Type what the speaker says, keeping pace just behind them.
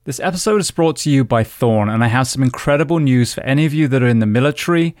This episode is brought to you by Thorn, and I have some incredible news for any of you that are in the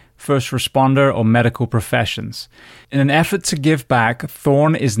military, first responder, or medical professions. In an effort to give back,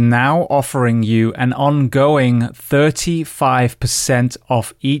 Thorn is now offering you an ongoing 35%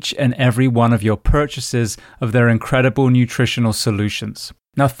 off each and every one of your purchases of their incredible nutritional solutions.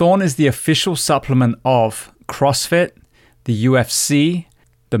 Now, Thorn is the official supplement of CrossFit, the UFC,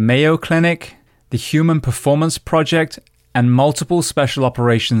 the Mayo Clinic, the Human Performance Project, and multiple special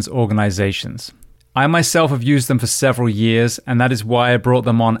operations organizations. I myself have used them for several years, and that is why I brought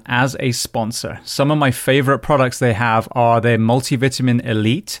them on as a sponsor. Some of my favorite products they have are their Multivitamin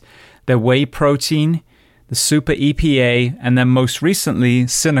Elite, their Whey Protein, the Super EPA, and then most recently,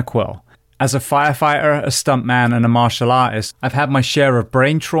 Cinequil. As a firefighter, a stuntman, and a martial artist, I've had my share of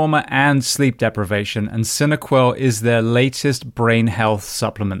brain trauma and sleep deprivation, and Cinequil is their latest brain health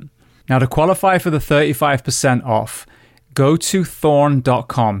supplement. Now, to qualify for the 35% off, go to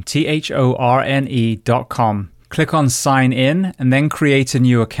thorn.com, thorne.com. Click on sign in and then create a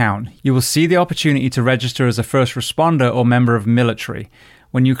new account. You will see the opportunity to register as a first responder or member of military.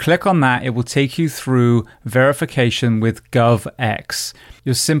 When you click on that, it will take you through verification with GovX.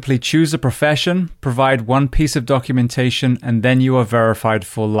 You'll simply choose a profession, provide one piece of documentation, and then you are verified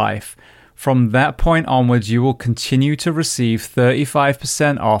for life. From that point onwards, you will continue to receive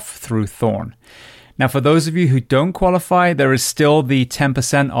 35% off through Thorn. Now, for those of you who don't qualify, there is still the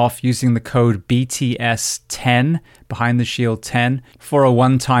 10% off using the code BTS10, Behind the Shield 10, for a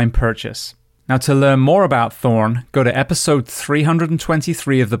one-time purchase. Now, to learn more about Thorn, go to episode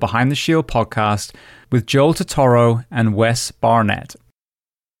 323 of the Behind the Shield podcast with Joel Totoro and Wes Barnett.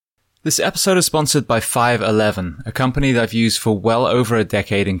 This episode is sponsored by 511, a company that I've used for well over a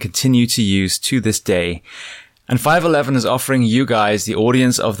decade and continue to use to this day. And 511 is offering you guys, the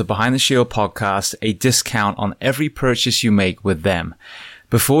audience of the Behind the Shield podcast, a discount on every purchase you make with them.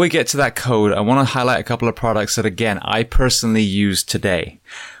 Before we get to that code, I want to highlight a couple of products that, again, I personally use today.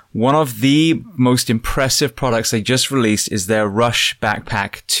 One of the most impressive products they just released is their Rush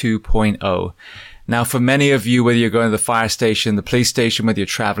Backpack 2.0. Now, for many of you, whether you're going to the fire station, the police station, whether you're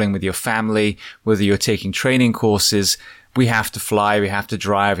traveling with your family, whether you're taking training courses, we have to fly, we have to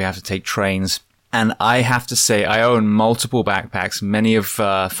drive, we have to take trains. And I have to say, I own multiple backpacks, many of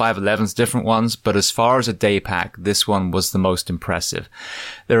 511's different ones, but as far as a day pack, this one was the most impressive.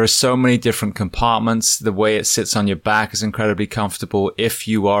 There are so many different compartments. The way it sits on your back is incredibly comfortable. If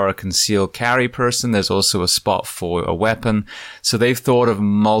you are a concealed carry person, there's also a spot for a weapon. So they've thought of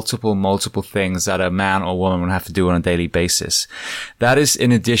multiple things that a man or woman would have to do on a daily basis. That is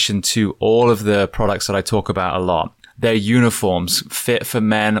in addition to all of the products that I talk about a lot. Their uniforms, fit for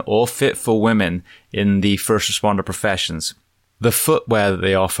men or fit for women in the first responder professions. The footwear that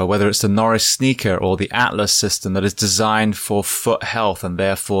they offer, whether it's the Norris sneaker or the Atlas system that is designed for foot health and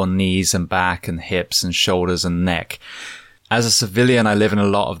therefore knees and back and hips and shoulders and neck. As a civilian, I live in a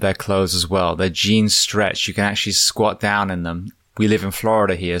lot of their clothes as well. Their jeans stretch. You can actually squat down in them. We live in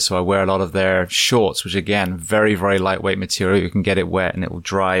Florida here, so I wear a lot of their shorts, which again, very, very lightweight material. You can get it wet and it will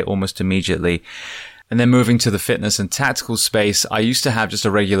dry almost immediately. And then moving to the fitness and tactical space, I used to have just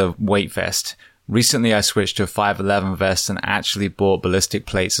a regular weight vest. Recently, I switched to a 511 vest and actually bought ballistic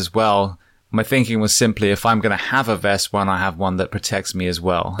plates as well. My thinking was simply, if I'm going to have a vest, why not have one that protects me as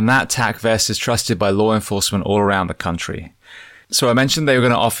well? And that TAC vest is trusted by law enforcement all around the country. So I mentioned they were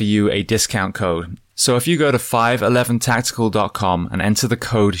going to offer you a discount code. So if you go to 511tactical.com and enter the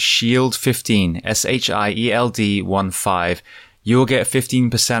code SHIELD15, SHIELD15, you'll get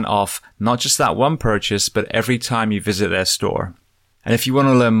 15% off, not just that one purchase, but every time you visit their store. And if you want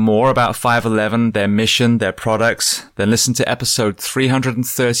to learn more about 511, their mission, their products, then listen to episode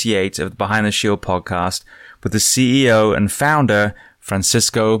 338 of the Behind the Shield podcast with the CEO and founder,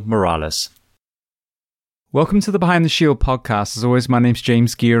 Francisco Morales. Welcome to the Behind the Shield podcast. As always, my name's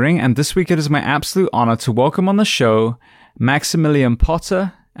James Gearing, and this week it is my absolute honor to welcome on the show Maximillian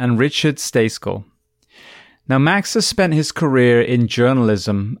Potter and Richard Stayskal. Now, Max has spent his career in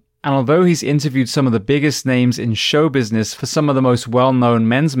journalism, and although he's interviewed some of the biggest names in show business for some of the most well-known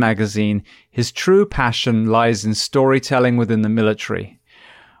men's magazine, his true passion lies in storytelling within the military.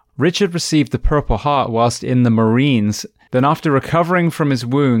 Richard received the Purple Heart whilst in the Marines, then after recovering from his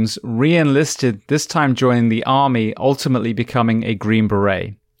wounds, re-enlisted, this time joining the Army, ultimately becoming a Green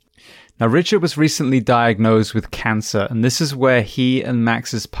Beret. Now, Richard was recently diagnosed with cancer, and this is where he and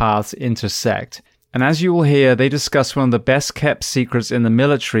Max's paths intersect. And as you will hear, they discuss one of the best kept secrets in the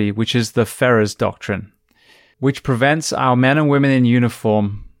military, which is the Feres Doctrine, which prevents our men and women in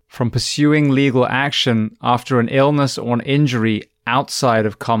uniform from pursuing legal action after an illness or an injury outside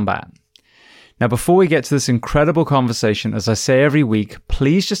of combat. Now, before we get to this incredible conversation, as I say every week,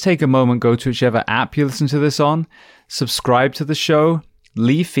 please just take a moment, go to whichever app you listen to this on, subscribe to the show,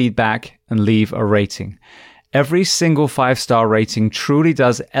 leave feedback, and leave a rating. Every single 5-star rating truly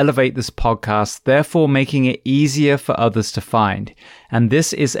does elevate this podcast, therefore making it easier for others to find. And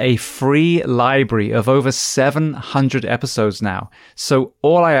this is a free library of over 700 episodes now. So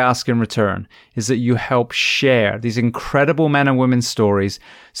all I ask in return is that you help share these incredible men and women's stories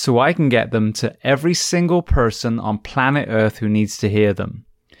so I can get them to every single person on planet Earth who needs to hear them.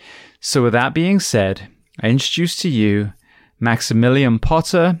 So with that being said, I introduce to you Maximillian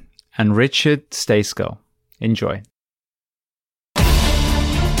Potter and Richard Stayskal. Enjoy.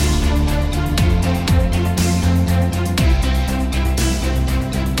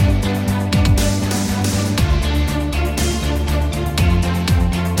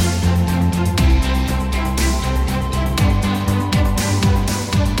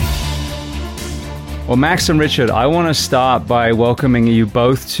 Well, Max and Richard, I want to start by welcoming you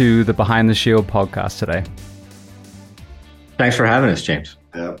both to the Behind the Shield podcast today. Thanks for having us, James.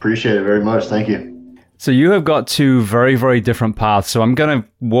 Yeah, appreciate it very much. Thank you. So you have got two very, very different paths. So I'm going to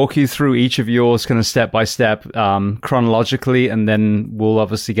walk you through each of yours kind of step by step chronologically, and then we'll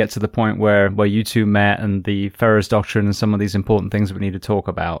obviously get to the point where you two met and the Feres Doctrine and some of these important things we need to talk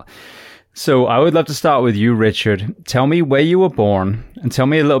about. So I would love to start with you, Richard. Tell me where you were born and tell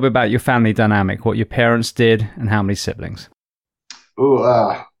me a little bit about your family dynamic, what your parents did and how many siblings. So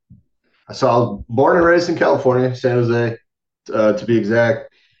I was born and raised in California, San Jose, to be exact.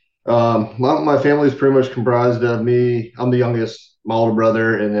 My family is pretty much comprised of me. I'm the youngest, my older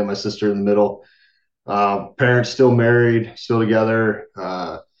brother, and then my sister in the middle. Parents still married, still together.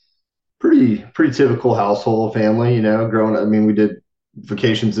 Pretty typical household family, growing up. I mean, we did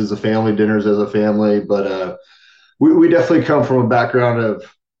vacations as a family, dinners as a family, but we definitely come from a background of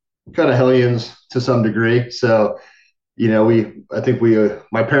kind of hellions to some degree. So,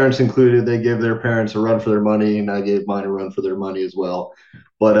 my parents included, they gave their parents a run for their money, and I gave mine a run for their money as well.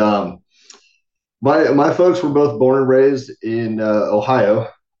 But my folks were both born and raised in Ohio.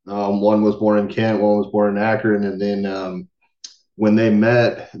 One was born in Kent, one was born in Akron, and then when they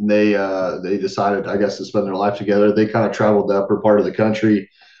met, they decided, I guess, to spend their life together. They kind of traveled the upper part of the country,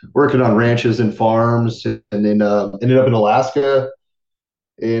 working on ranches and farms, and then ended up in Alaska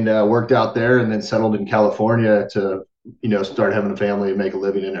and worked out there, and then settled in California to start having a family and make a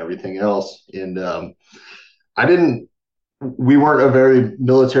living and everything else. And we weren't a very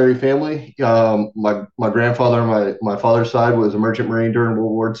military family. My grandfather on my father's side was a merchant marine during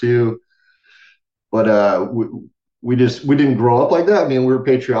World War II, but we didn't grow up like that. I mean, we were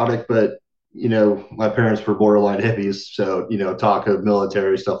patriotic, but my parents were borderline hippies, so talk of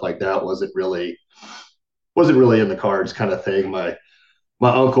military stuff like that wasn't really in the cards, kind of thing. My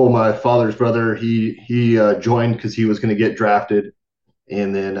uncle, my father's brother, he joined because he was going to get drafted,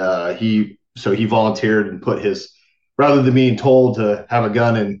 and then he volunteered and put his, rather than being told to have a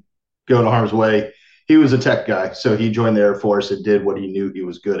gun and go to harm's way, he was a tech guy, so he joined the Air Force and did what he knew he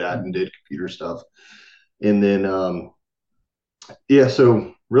was good at and did computer stuff. And then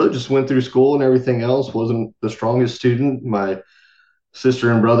so really just went through school and everything else. Wasn't the strongest student. My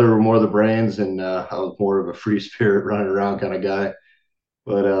sister and brother were more the brains, and I was more of a free spirit, running around kind of guy.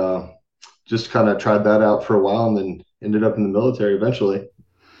 But just kind of tried that out for a while, and then ended up in the military eventually.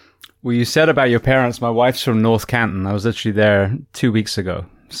 Well, you said about your parents, my wife's from North Canton. I was actually there 2 weeks ago.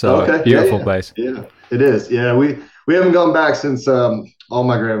 So okay. Beautiful place. Yeah, it is. Yeah, we haven't gone back since all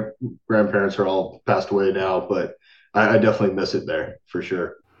my grandparents are all passed away now, but I definitely miss it there for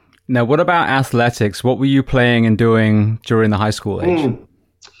sure. Now, what about athletics? What were you playing and doing during the high school age?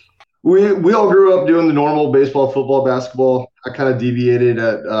 We all grew up doing the normal baseball, football, basketball. I kind of deviated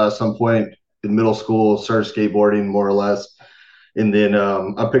at some point in middle school, started skateboarding more or less. And then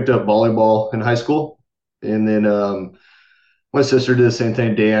I picked up volleyball in high school. And then my sister did the same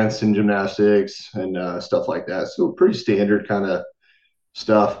thing, dance and gymnastics and stuff like that. So pretty standard kind of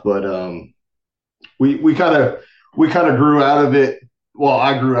stuff. But we kind of grew out of it. Well,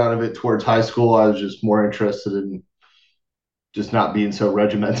 I grew out of it towards high school. I was just more interested in just not being so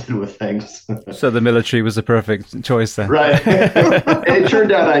regimented with things. So the military was the perfect choice then. Right. It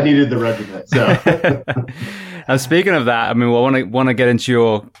turned out I needed the regiment. So. And speaking of that, I mean, we'll want to get into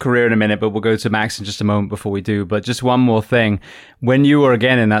your career in a minute, but we'll go to Max in just a moment before we do. But just one more thing. When you were,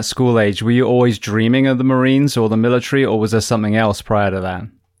 again, in that school age, were you always dreaming of the Marines or the military, or was there something else prior to that?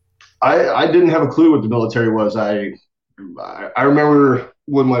 I didn't have a clue what the military was. I remember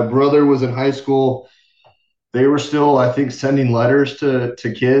when my brother was in high school, they were still, I think, sending letters to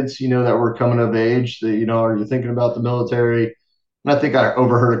kids, that were coming of age that, are you thinking about the military? And I think I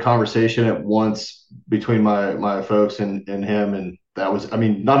overheard a conversation at once between my folks and him, and that was, I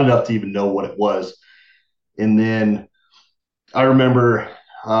mean, not enough to even know what it was. And then I remember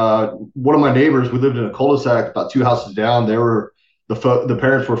one of my neighbors. We lived in a cul-de-sac about two houses down. They were the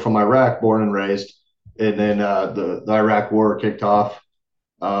parents were from Iraq, born and raised, and then the Iraq War kicked off.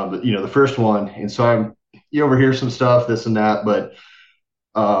 The first one, and so you overhear some stuff, this and that, but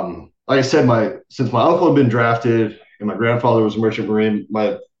like I said, since my uncle had been drafted and my grandfather was a merchant marine,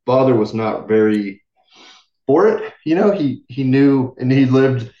 my father was not very for it. He knew, and he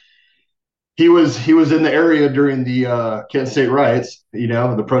lived. He was in the area during the Kent State riots,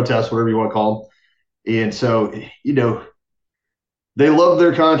 the protests, whatever you want to call them. And so, they loved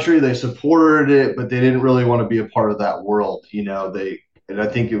their country, they supported it, but they didn't really want to be a part of that world. And I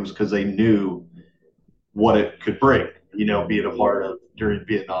think it was because they knew what it could bring, being a part of during the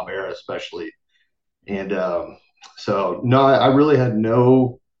Vietnam era, especially. And so, no, I really had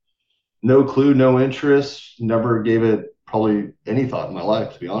no clue, no interest, never gave it probably any thought in my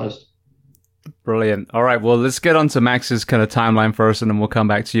life, to be honest. Brilliant. All right, well, let's get on to Max's kind of timeline first, and then we'll come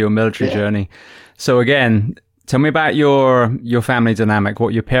back to your military journey. So again, tell me about your family dynamic,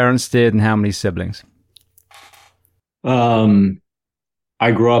 what your parents did and how many siblings.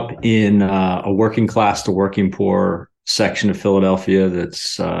 I grew up in a working class to working poor section of Philadelphia.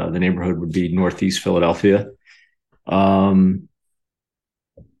 That's the neighborhood would be Northeast Philadelphia. Mom,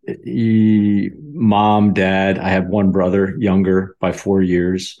 dad, I have one brother, younger by 4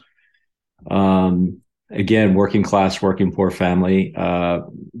 years. Again, working class, working poor family.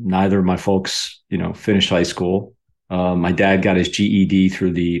 Neither of my folks, finished high school. My dad got his GED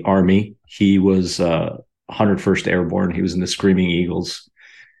through the Army. He was 101st Airborne. He was in the Screaming Eagles.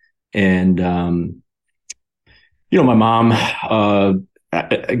 And, my mom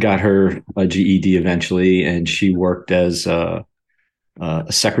got her a GED eventually, and she worked as a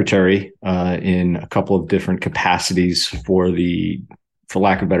secretary in a couple of different capacities for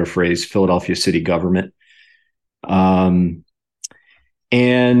lack of a better phrase, Philadelphia city government. And,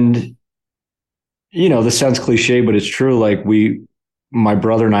 this sounds cliche, but it's true. Like my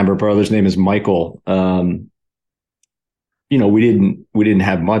brother and I, my brother's name is Michael. We didn't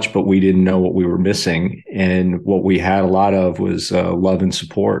have much, but we didn't know what we were missing. And what we had a lot of was love and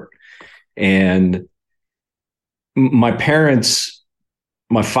support. And my parents,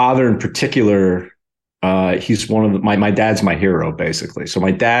 my father in particular, he's one of my dad's my hero, basically. So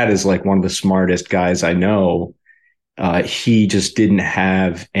my dad is like one of the smartest guys I know. He just didn't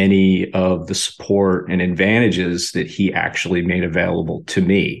have any of the support and advantages that he actually made available to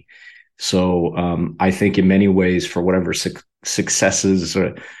me. So I think in many ways, for whatever successes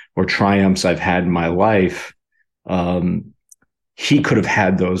or triumphs I've had in my life, he could have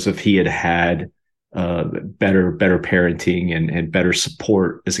had those if he had better parenting and better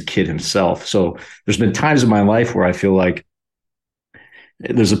support as a kid himself. So there's been times in my life where I feel like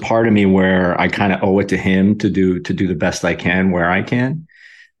there's a part of me where I kind of owe it to him to do the best I can where I can.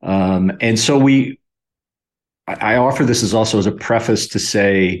 And so I offer this as also as a preface to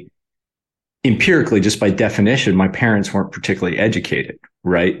say, empirically, just by definition, my parents weren't particularly educated,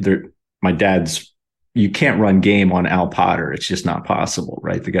 right? You can't run game on Al Potter. It's just not possible,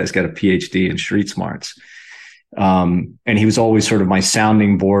 right? The guy's got a PhD in street smarts. And he was always sort of my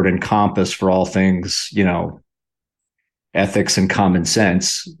sounding board and compass for all things, ethics and common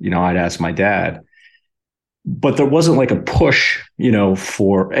sense. I'd ask my dad, but there wasn't like a push, and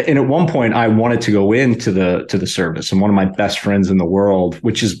at one point I wanted to go into the service, and one of my best friends in the world,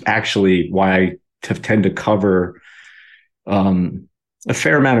 which is actually why I tend to cover, a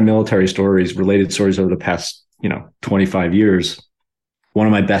fair amount of military stories, related stories over the past, 25 years. One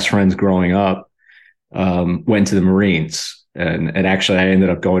of my best friends growing up went to the Marines. And actually, I ended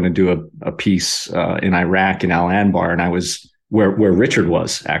up going to do a piece in Iraq in Al Anbar, and I was where Richard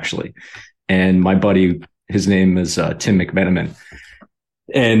was, actually. And my buddy, his name is Tim McMenamin.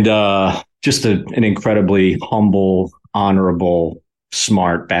 And just an incredibly humble, honorable,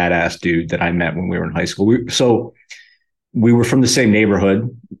 smart, badass dude that I met when we were in high school. We were from the same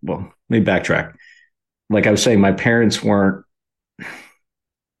neighborhood. Well, let me backtrack. Like I was saying, my parents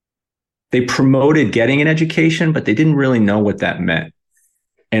they promoted getting an education, but they didn't really know what that meant.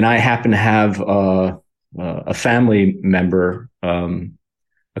 And I happen to have a family member, a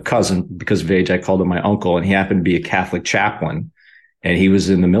cousin, because of age, I called him my uncle, and he happened to be a Catholic chaplain, and he was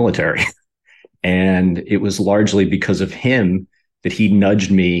in the military. And it was largely because of him that he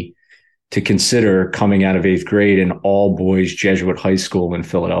nudged me to consider coming out of 8th grade in all boys Jesuit high school in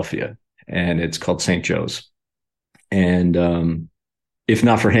Philadelphia. And it's called St. Joe's. And if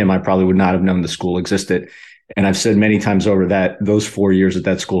not for him, I probably would not have known the school existed. And I've said many times over that those 4 years at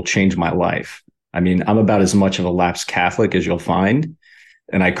that school changed my life. I mean, I'm about as much of a lapsed Catholic as you'll find.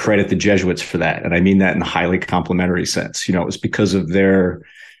 And I credit the Jesuits for that. And I mean that in a highly complimentary sense. You know, it was because of their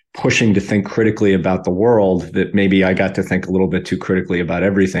pushing to think critically about the world that maybe I got to think a little bit too critically about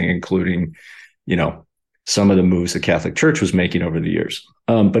everything, including, you know, some of the moves the Catholic Church was making over the years.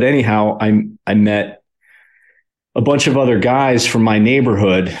 But anyhow, I met a bunch of other guys from my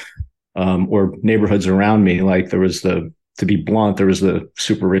neighborhood, or neighborhoods around me. Like there was to be blunt, there was the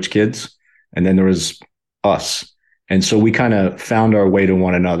super rich kids, and then there was us. And so we kind of found our way to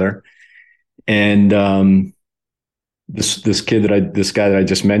one another. And this guy that I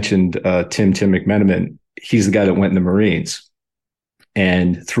just mentioned, Tim McMenamin, he's the guy that went in the Marines.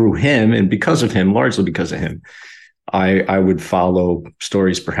 And through him, and because of him, largely because of him, I would follow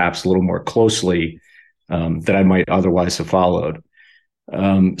stories perhaps a little more closely that I might otherwise have followed.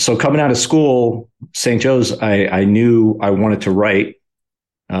 So coming out of school, St. Joe's, I knew I wanted to write.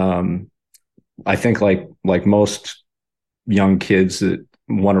 I think like most young kids that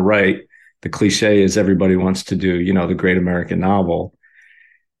want to write, the cliche is everybody wants to do, you know, the great American novel.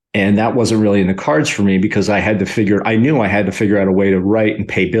 And that wasn't really in the cards for me because I knew I had to figure out a way to write and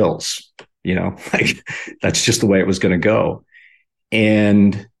pay bills, you know, like that's just the way it was going to go.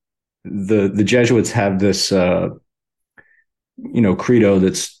 And the Jesuits have this, credo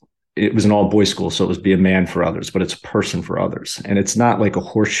it was an all boys school. So it was be a man for others, but it's a person for others. And it's not like a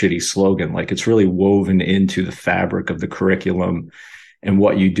horseshitty slogan. Like it's really woven into the fabric of the curriculum and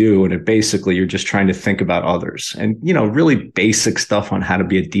what you do. And basically you're just trying to think about others and, you know, really basic stuff on how to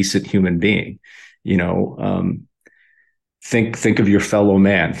be a decent human being, you know, think of your fellow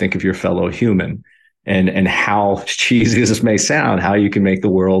man, think of your fellow human and how cheesy as this may sound, how you can make the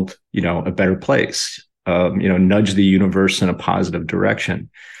world, you know, a better place, nudge the universe in a positive direction.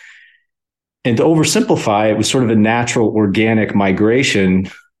 And to oversimplify, it was sort of a natural, organic migration,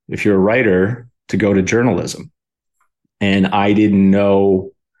 if you're a writer, to go to journalism. And I didn't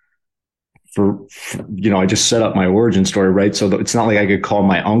know I just set up my origin story, right? So it's not like I could call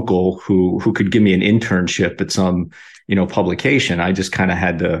my uncle who could give me an internship at some, you know, publication. I just kind of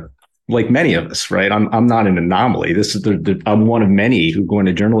had to, like many of us, right? I'm not an anomaly. I'm one of many who go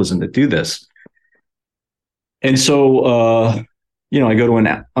into journalism to do this. And so, I go to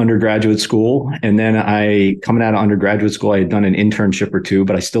an undergraduate school, and then coming out of undergraduate school, I had done an internship or two,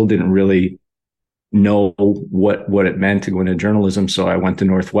 but I still didn't really know what it meant to go into journalism. So I went to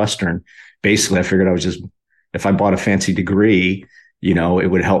Northwestern. Basically, I figured if I bought a fancy degree, you know, it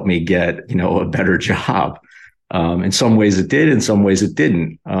would help me get, you know, a better job. In some ways it did, in some ways it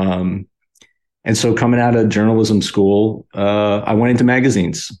didn't. And so coming out of journalism school, I went into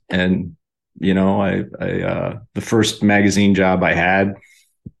magazines, and you know, the first magazine job I had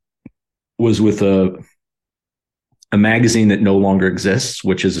was with a magazine that no longer exists,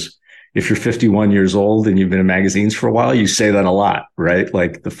 which is, if you're 51 years old and you've been in magazines for a while, you say that a lot, right?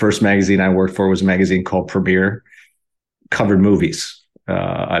 Like the first magazine I worked for was a magazine called Premiere, covered movies.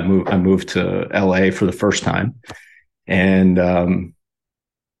 I moved to LA for the first time. And, then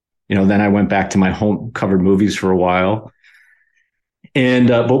I went back to my home, covered movies for a while. And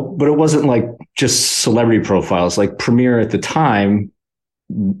but it wasn't like just celebrity profiles. Like Premiere at the time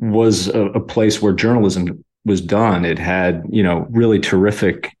was a place where journalism was done. It had, you know, really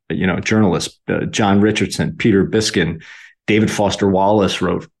terrific, you know, journalists, John Richardson, Peter Biskin, David Foster Wallace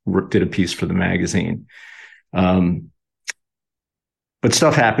did a piece for the magazine. But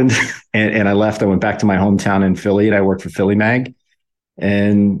stuff happened, and I left. I went back to my hometown in Philly, and I worked for Philly Mag.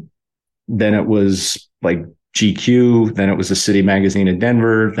 And then it was like GQ, then it was a city magazine in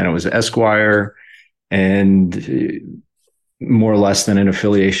Denver, then it was Esquire, and more or less than an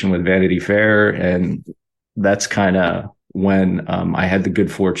affiliation with Vanity Fair. And that's kind of when I had the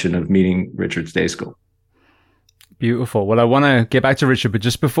good fortune of meeting Richard Stayskal. Beautiful. Well, I want to get back to Richard, but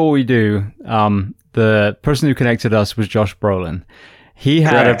just before we do, the person who connected us was Josh Brolin. He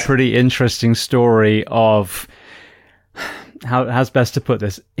had a pretty interesting story of how's best to put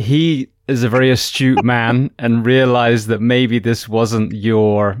this. He is a very astute man and realized that maybe this wasn't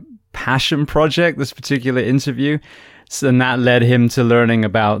your passion project, this particular interview. And that led him to learning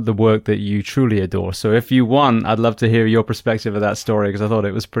about the work that you truly adore. So if you want, I'd love to hear your perspective of that story, because I thought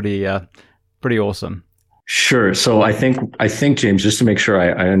it was pretty awesome. Sure. So I think, James, just to make sure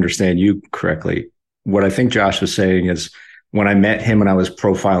I understand you correctly, what I think Josh was saying is when I met him and I was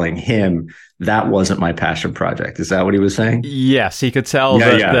profiling him, that wasn't my passion project. Is that what he was saying? Yes, he could tell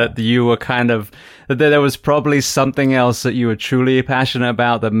that you were that there was probably something else that you were truly passionate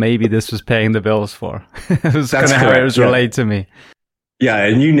about that maybe this was paying the bills for. It was kind of how it was relayed to me. Yeah,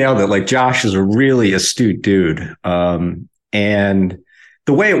 and you nailed it. Like Josh is a really astute dude. And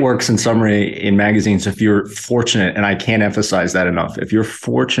the way it works in summary in magazines, if you're fortunate, and I can't emphasize that enough, if you're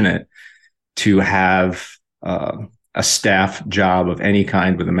fortunate to have a staff job of any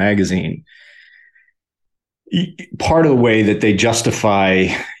kind with a magazine, part of the way that they justify,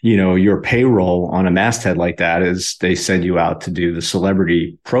 your payroll on a masthead like that is they send you out to do the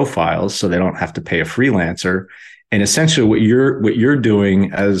celebrity profiles so they don't have to pay a freelancer. And essentially what you're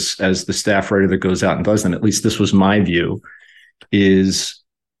doing as the staff writer that goes out and does them, at least this was my view, is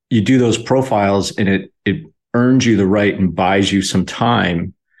you do those profiles and it earns you the right and buys you some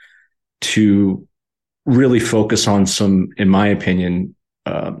time to really focus on some, in my opinion,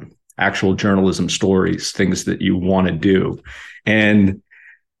 actual journalism stories, things that you want to do. And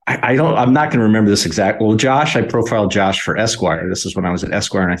I'm not going to remember this exact. Well, I profiled Josh for Esquire. This is when I was at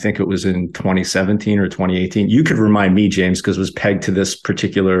Esquire, and I think it was in 2017 or 2018. You could remind me, James, because it was pegged to this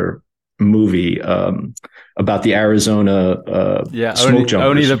particular movie about the Arizona smoke jumpers.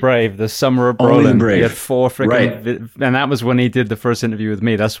 Only the Brave, the Summer of Brolin. Only the Brave. He had 4 freaking, right. And that was when he did the first interview with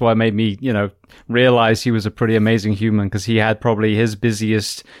me. That's why it made me, realize he was a pretty amazing human, because he had probably his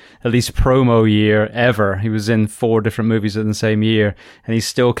busiest, at least promo year ever. He was in 4 different movies in the same year, and he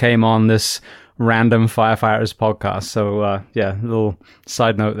still came on this random firefighters podcast. So, a little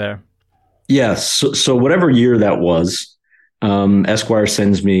side note there. Yes. Yeah, so whatever year that was, Esquire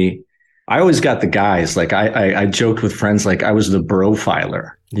sends me. I always got the guys. Like I joked with friends, like I was the bro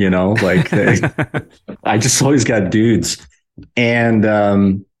filer, like I just always got dudes.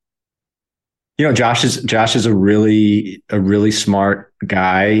 And Josh is a really smart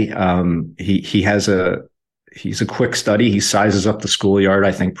guy. He's a quick study. He sizes up the schoolyard,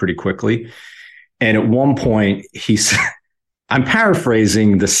 I think, pretty quickly. And at one point I'm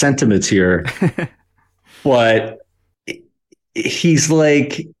paraphrasing the sentiments here, but he's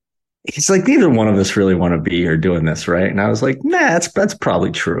like, neither one of us really want to be here doing this, right? And I was like, nah, that's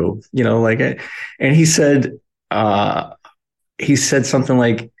probably true, and he said something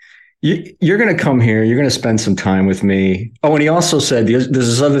like, you're going to come here, you're going to spend some time with me. Oh, and he also said, there's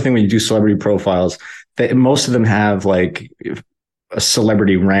this other thing when you do celebrity profiles that most of them have like a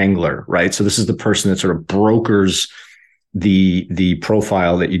celebrity wrangler, right? So this is the person that sort of brokers the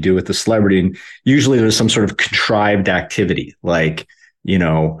profile that you do with the celebrity. And usually there's some sort of contrived activity, like,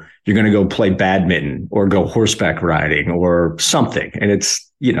 you're going to go play badminton or go horseback riding or something. And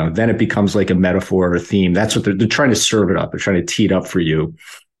it's, then it becomes like a metaphor or a theme. That's what they're trying to serve it up. They're trying to tee it up for you.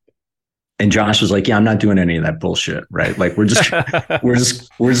 And Josh was like, yeah, I'm not doing any of that bullshit. Right. Like we're just going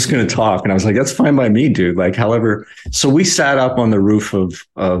to talk. And I was like, that's fine by me, dude. Like, however, so we sat up on the roof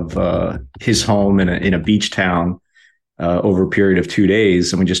of his home in a beach town over a period of 2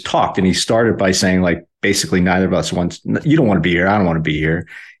 days. And we just talked, and he started by saying, like, basically neither of us wants, you don't want to be here. I don't want to be here.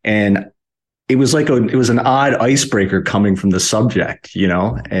 And it was like it was an odd icebreaker coming from the subject,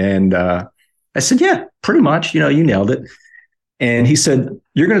 and I said, yeah, pretty much, you nailed it. And he said,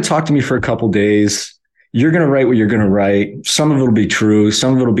 you're going to talk to me for a couple of days. You're going to write what you're going to write. Some of it will be true.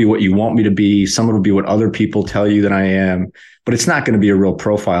 Some of it will be what you want me to be. Some of it will be what other people tell you that I am, but it's not going to be a real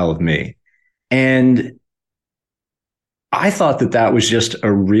profile of me. And I thought that was just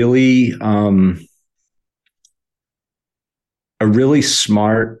a really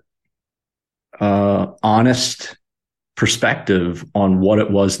smart, honest perspective on what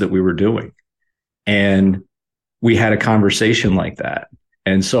it was that we were doing. And we had a conversation like that.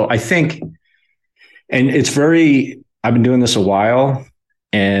 And so I think, and I've been doing this a while,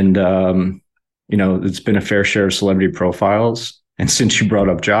 and, it's been a fair share of celebrity profiles. And since you brought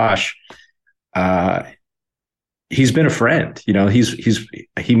up Josh, he's been a friend.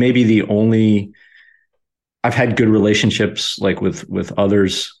 He may be the only. I've had good relationships like with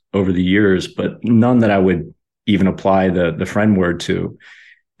others over the years, but none that I would even apply the friend word to.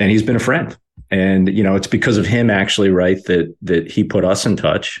 And he's been a friend, and it's because of him actually, right? That he put us in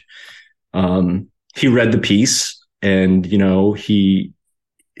touch. He read the piece, and he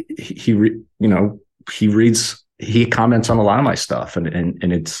comments on a lot of my stuff, and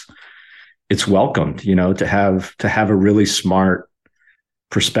it's welcomed, to have a really smart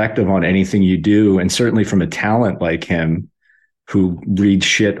perspective on anything you do. And certainly from a talent like him, who reads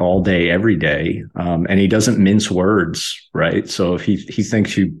shit all day, every day. And he doesn't mince words, right? So if he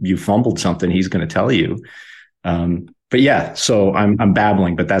thinks you fumbled something, he's going to tell you. But yeah, so I'm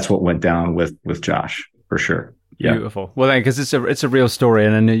babbling, but that's what went down with Josh for sure. Yeah. Beautiful. Well, then, because it's a real story,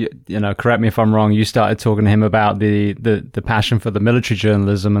 and then correct me if I'm wrong. You started talking to him about the passion for the military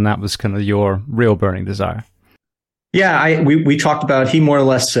journalism, and that was kind of your real burning desire. Yeah, we talked about. He more or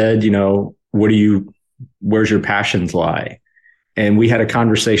less said, where's your passions lie? And we had a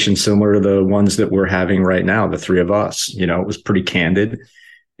conversation similar to the ones that we're having right now, the three of us. It was pretty candid.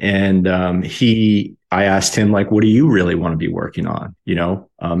 And I asked him, like, what do you really want to be working on?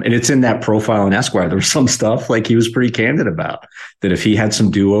 And it's in that profile in Esquire. There was some stuff like he was pretty candid about that. If he had some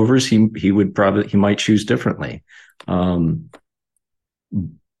do-overs, he might choose differently.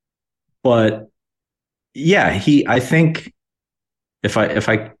 But yeah, I think if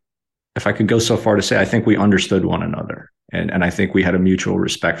I could go so far to say, I think we understood one another, and I think we had a mutual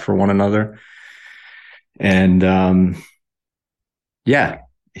respect for one another. And yeah,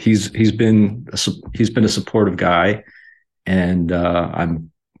 he's been a supportive guy, and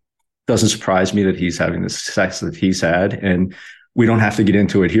doesn't surprise me that he's having the success that he's had. And we don't have to get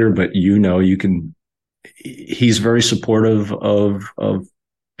into it here, but you can. He's very supportive of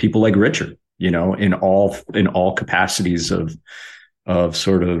people like Richard, in all capacities of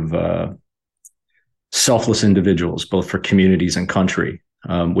sort of selfless individuals, both for communities and country,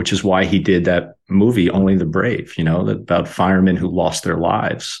 which is why he did that movie, Only the Brave, about firemen who lost their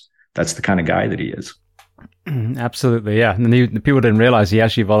lives. That's the kind of guy that he is. Absolutely, yeah. And the people didn't realize he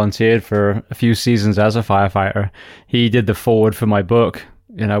actually volunteered for a few seasons as a firefighter. He did the foreword for my book,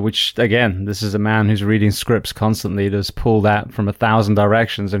 which, again, this is a man who's reading scripts constantly, just pull that from 1,000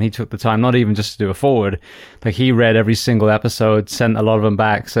 directions, and he took the time not even just to do a foreword. Like, he read every single episode, sent a lot of them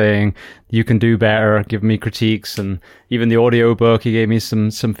back saying, you can do better, give me critiques, and even the audio book, he gave me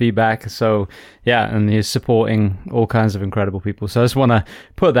some feedback. So, yeah, and he's supporting all kinds of incredible people. So I just want to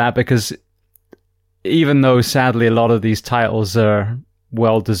put that, because even though, sadly, a lot of these titles are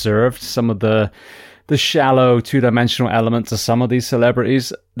well-deserved, some of the shallow two-dimensional elements of some of these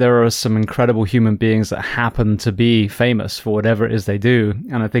celebrities, there are some incredible human beings that happen to be famous for whatever it is they do.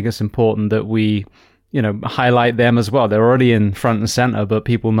 And I think it's important that we, highlight them as well. They're already in front and center, but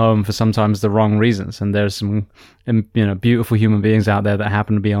people know them for sometimes the wrong reasons. And there's some, beautiful human beings out there that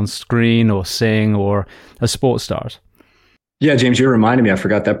happen to be on screen or sing or as sports stars. Yeah, James, you reminded me, I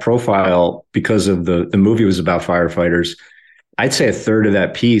forgot that profile because of the movie was about firefighters. I'd say a third of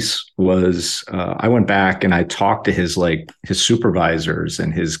that piece was, I went back and I talked to his supervisors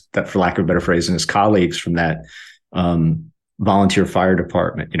and that, for lack of a better phrase, and his colleagues from that volunteer fire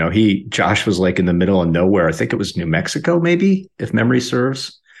department. Josh was like in the middle of nowhere. I think it was New Mexico, maybe, if memory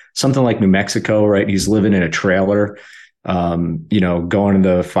serves, something like New Mexico, right? He's living in a trailer, going to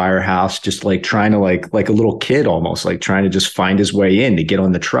the firehouse, just like trying to like a little kid, almost like trying to just find his way in to get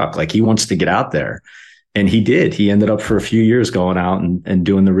on the truck. Like, he wants to get out there. And he did. He ended up for a few years going out and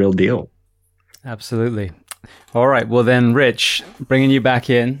doing the real deal. Absolutely. All right. Well, then, Rich, bringing you back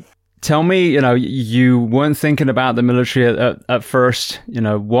in, tell me, you weren't thinking about the military at first.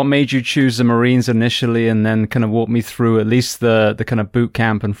 What made you choose the Marines initially, and then kind of walk me through at least the kind of boot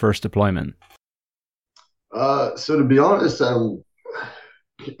camp and first deployment? So to be honest, I'm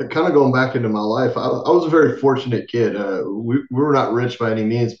kind of going back into my life. I was a very fortunate kid. We were not rich by any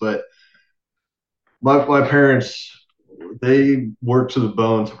means, but my parents, they worked to the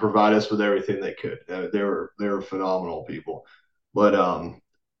bone to provide us with everything they could. They were phenomenal people, but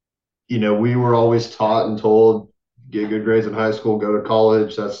we were always taught and told, get good grades in high school, go to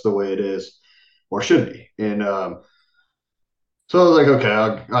college. That's the way it is, or should be. And so I was like, okay,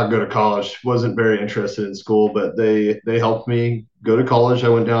 I'll go to college. Wasn't very interested in school, but they helped me go to college. I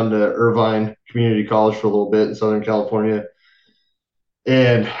went down to Irvine Community College for a little bit in Southern California.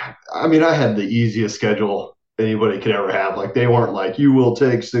 And I mean, I had the easiest schedule anybody could ever have. Like, they weren't like, you will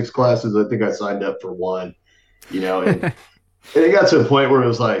take 6 classes. I think I signed up for 1, and it got to a point where it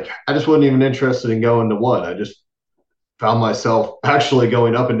was like, I just wasn't even interested in going to 1. I just found myself actually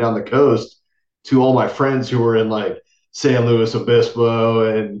going up and down the coast to all my friends who were in like San Luis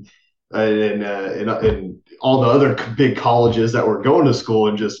Obispo and all the other big colleges that were going to school,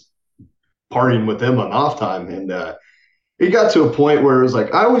 and just partying with them on off time. And it got to a point where it was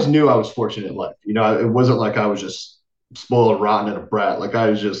like, I always knew I was fortunate in life. It wasn't like I was just spoiled, rotten, and a brat. Like,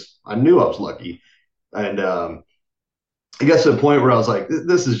 I knew I was lucky. And it got to the point where I was like,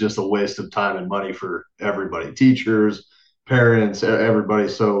 this is just a waste of time and money for everybody, teachers, parents, everybody.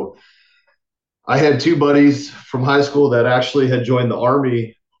 So I had 2 buddies from high school that actually had joined the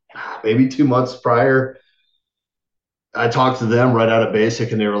Army maybe 2 months prior. I talked to them right out of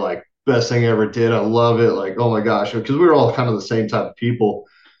basic, and they were like, best thing I ever did. I love it. Like, oh my gosh, because we were all kind of the same type of people.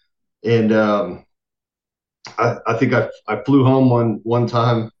 And I think I flew home one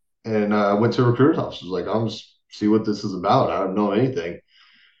time and went to a recruiter's office. I was like, I'm just see what this is about. I don't know anything.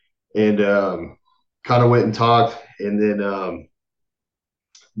 And kind of went and talked. And then,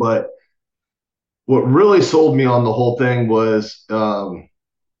 but what really sold me on the whole thing was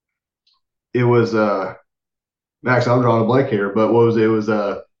it was Max, I'm drawing a blank here, but what was it? Was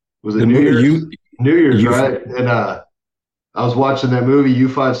it The New movie Year's? New Year's, you right? And I was watching that movie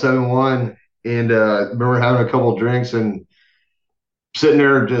U571, and remember having a couple of drinks and sitting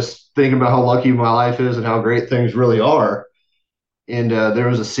there just thinking about how lucky my life is and how great things really are. And there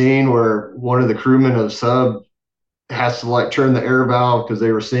was a scene where one of the crewmen of the sub has to like turn the air valve because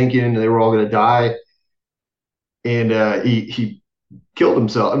they were sinking and they were all going to die. And he killed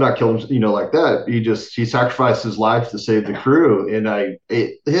himself. Not killed him, like that. He sacrificed his life to save the crew. And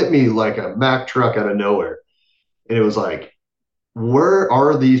it hit me like a Mack truck out of nowhere. And it was like, where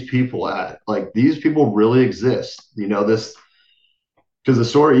are these people at? Like, these people really exist. This, because the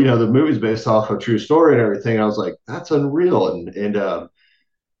story, the movie's based off a true story and everything. I was like, that's unreal. And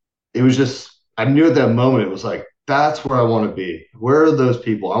it was just, I knew at that moment, it was like, that's where I want to be. Where are those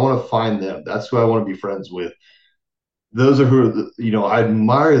people? I want to find them. That's who I want to be friends with. Those are who, I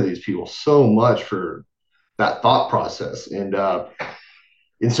admire these people so much for that thought process. And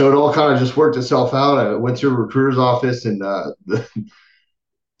so it all kind of just worked itself out. I went to a recruiter's office, and to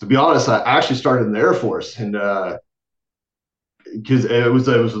be honest, I actually started in the Air Force, and because it was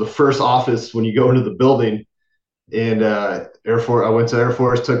the first office when you go into the building. And Air Force, I went to Air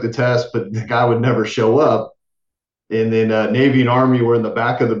Force, took the test, but the guy would never show up. And then Navy and Army were in the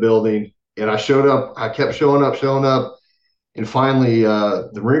back of the building, and I showed up. I kept showing up. And finally, the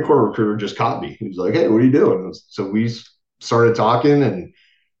Marine Corps recruiter just caught me. He was like, "Hey, what are you doing?" So we started talking, and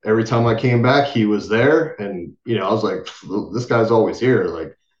every time I came back, he was there. And, I was like, this guy's always here.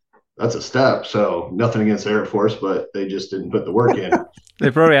 Like, that's a step. So nothing against the Air Force, but they just didn't put the work in. They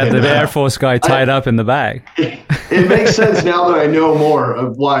probably had the Air Force guy tied up in the bag. It makes sense now that I know more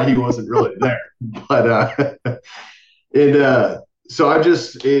of why he wasn't really there. But so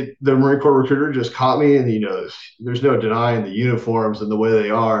the Marine Corps recruiter just caught me, and there's no denying the uniforms and the way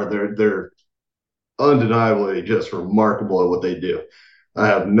they are. They're undeniably just remarkable at what they do. I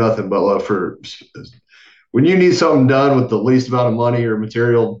have nothing but love for when you need something done with the least amount of money or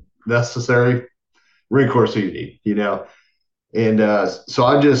material necessary. Marine Corps is who you need, And so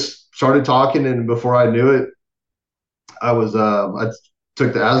I just started talking, and before I knew it, I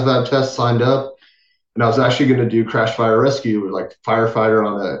took the ASVAB test, signed up, and I was actually going to do crash fire rescue, with like firefighter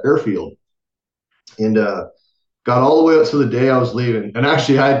on an airfield, and got all the way up to the day I was leaving. And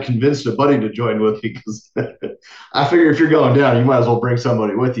actually, I had convinced a buddy to join with me because I figure if you're going down, you might as well bring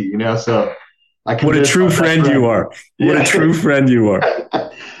somebody with you, So what a true friend you are. What a true friend you are. I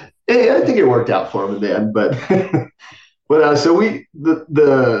think it worked out for him in the end, but so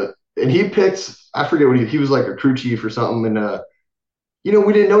and he picked, I forget what he was like a crew chief or something, and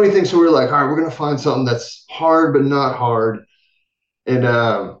we didn't know anything, so we were like, all right, we're gonna find something that's hard but not hard, and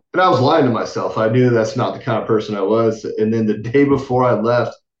I was lying to myself. I knew that's not the kind of person I was. And then the day before I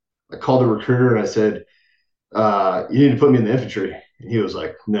left, I called the recruiter and I said, you need to put me in the infantry. And he was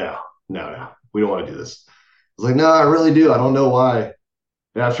like, no, we don't want to do this. I was like, no, I really do. I don't know why.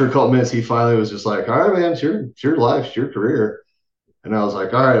 And after a couple minutes, he finally was just like, all right, man, it's your life, it's your career. And I was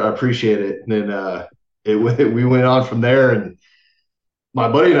like, all right, I appreciate it. And then we went on from there. And my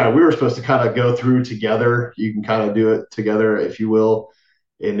buddy and I, we were supposed to kind of go through together. You can kind of do it together, if you will.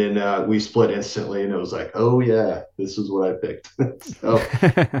 And then we split instantly, and it was like, oh yeah, this is what I picked. So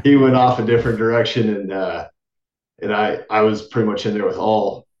he went off a different direction, and I was pretty much in there with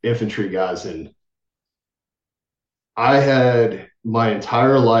all infantry guys, and I had my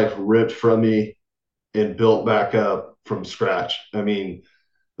entire life ripped from me and built back up from scratch. I mean,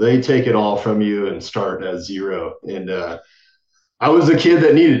 they take it all from you and start at zero. And I was a kid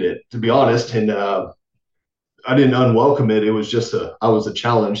that needed it, to be honest. And I didn't unwelcome it. It was just I was a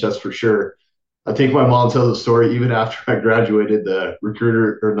challenge, that's for sure. I think my mom tells a story, even after I graduated, the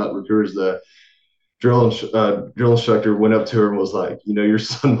drill instructor went up to her and was like, your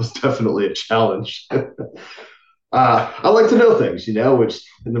son was definitely a challenge. I like to know things, which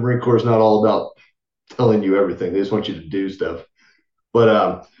in the Marine Corps is not all about telling you everything. They just want you to do stuff.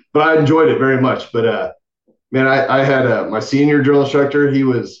 But I enjoyed it very much. But man, I had my senior drill instructor.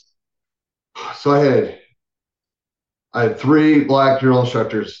 I had three black drill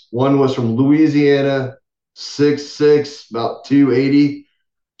instructors. One was from Louisiana, 6'6", about 280,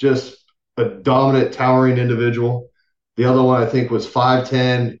 just a dominant, towering individual. The other one, I think, was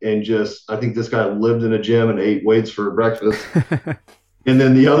 5'10", and I think this guy lived in a gym and ate weights for breakfast. And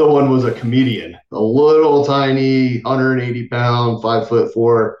then the other one was a comedian, a little tiny, 180-pound,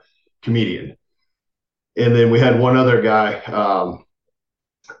 5'4" comedian. And then we had one other guy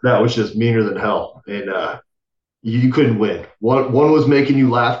that was just meaner than hell. And you couldn't win. One was making you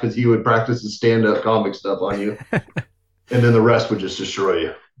laugh because he would practice his stand-up comic stuff on you, and then the rest would just destroy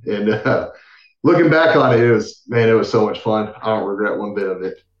you. And looking back on it, it was so much fun. I don't regret one bit of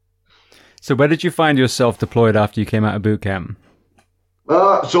it. So where did you find yourself deployed after you came out of boot camp?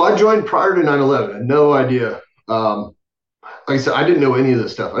 So I joined prior to 9/11. I had no idea. Like I said, I didn't know any of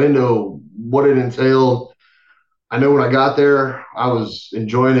this stuff. I didn't know what it entailed. I know when I got there, I was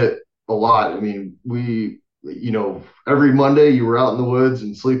enjoying it a lot. I mean, every Monday you were out in the woods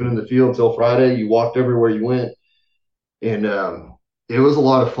and sleeping in the field until Friday. You walked everywhere you went. And it was a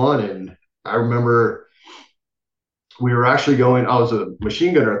lot of fun. And I remember we were actually I was a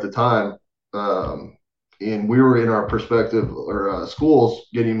machine gunner at the time. And we were in our perspective or schools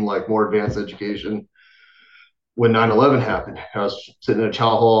getting like more advanced education when 9/11 happened. I was sitting in a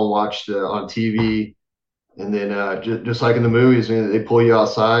chow hall and watched on TV. And then just like in the movies, they pull you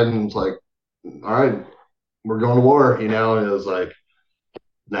outside and it's like, all right, we're going to war, And it was like,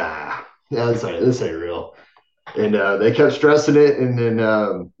 nah, this ain't real. And they kept stressing it. And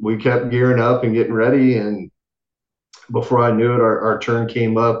then we kept gearing up and getting ready. And before I knew it, our turn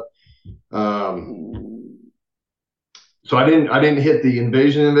came up. So I didn't hit the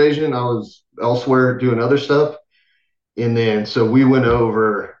invasion. I was elsewhere doing other stuff. And then so we went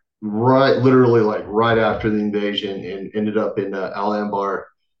over literally right after the invasion and ended up in Al Anbar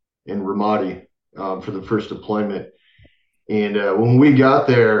in Ramadi for the first deployment. And when we got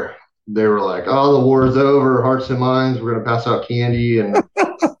there, they were like, "Oh, the war is over, hearts and minds. We're going to pass out candy and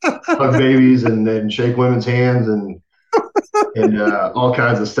hug babies and then shake women's hands and all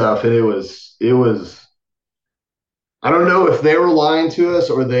kinds of stuff." And it was. I don't know if they were lying to us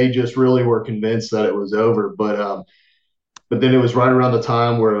or they just really were convinced that it was over. But then it was right around the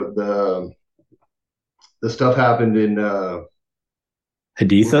time where the stuff happened in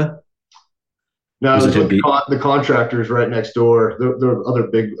Haditha. No, it was with the contractors right next door. The other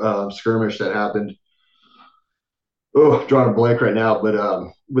big skirmish that happened. Oh, drawing a blank right now, but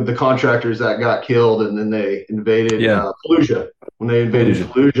with the contractors that got killed, and then they invaded Fallujah. When they invaded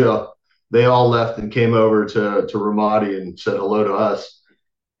Fallujah, they all left and came over to Ramadi and said hello to us.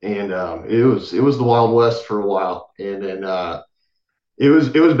 And it was the Wild West for a while, and then it was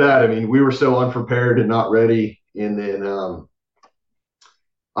bad. I mean, we were so unprepared and not ready, and then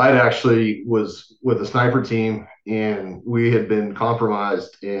I actually was with a sniper team, and we had been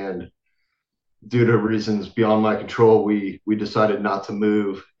compromised, and due to reasons beyond my control, we decided not to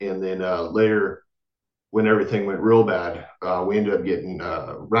move. And then later, when everything went real bad, we ended up getting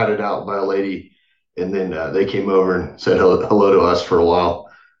ratted out by a lady, and then they came over and said hello to us for a while.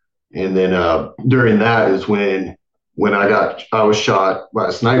 And then during that is when I was shot by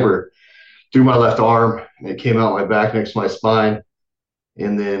a sniper through my left arm, and it came out my back next to my spine.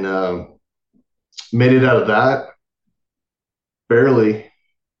 And then made it out of that barely.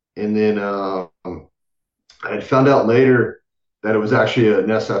 And then I had found out later that it was actually an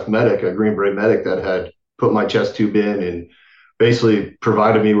SF medic, a Green Beret medic, that had put my chest tube in and basically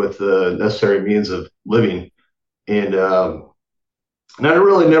provided me with the necessary means of living. And I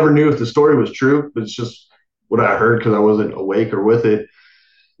really never knew if the story was true, but it's just what I heard because I wasn't awake or with it.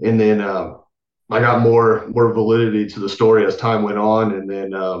 And then I got more validity to the story as time went on. And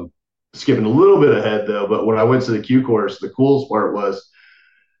then skipping a little bit ahead though, but when I went to the Q course, the coolest part was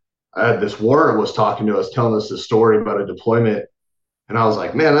I had this warrant was talking to us, telling us this story about a deployment. And I was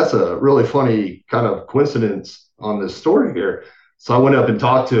like, man, that's a really funny kind of coincidence on this story here. So I went up and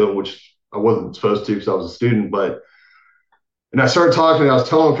talked to him, which I wasn't supposed to because I was a student, and I started talking and I was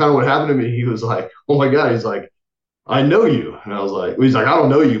telling him kind of what happened to me. He was like, oh my God. He's like, I know you. And I was like, I don't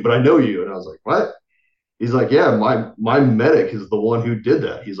know you, but I know you. And I was like, what? He's like, yeah, my medic is the one who did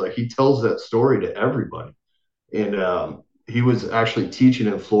that. He's like, he tells that story to everybody. And he was actually teaching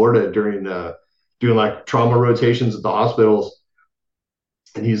in Florida during doing like trauma rotations at the hospitals.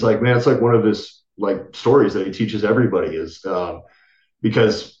 And he's like, man, it's like one of his like stories that he teaches everybody is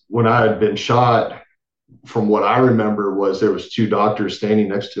because when I had been shot, from what I remember was there was two doctors standing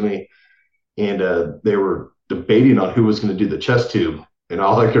next to me, and they were debating on who was going to do the chest tube. And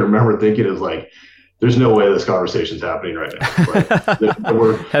all I could remember thinking is like, there's no way this conversation's happening right now. Like, they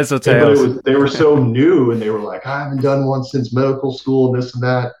were, heads or tails. They were so new, and they were like, I haven't done one since medical school and this and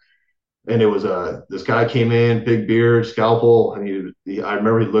that. And it was this guy came in, big beard, scalpel, and I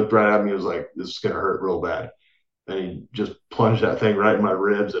remember he looked right at me. He was like, this is going to hurt real bad. And he just plunged that thing right in my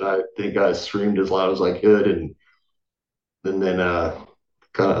ribs, and I think I screamed as loud as I could. And then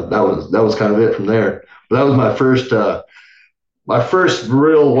kind of that was kind of it from there. But that was my first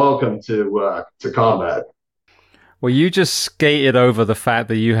real welcome to combat. Well, you just skated over the fact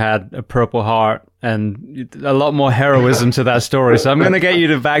that you had a Purple Heart and a lot more heroism to that story. So I'm going to get you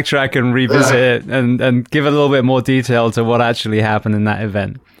to backtrack and revisit it and give a little bit more detail to what actually happened in that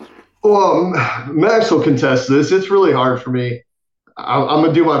event. Well, Max will contest this. It's really hard for me. I'm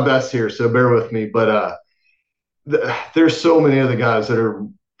gonna do my best here, so bear with me. But there's so many of the guys that are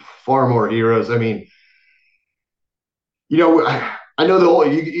far more heroes. I mean, I know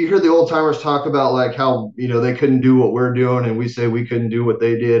you hear the old timers talk about like how they couldn't do what we're doing, and we say we couldn't do what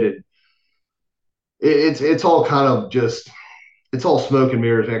they did, and it's all kind of just it's all smoke and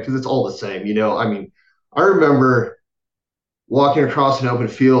mirrors, man, because it's all the same. I mean, I remember walking across an open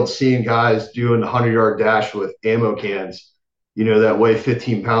field, seeing guys doing a 100-yard dash with ammo cans, that weigh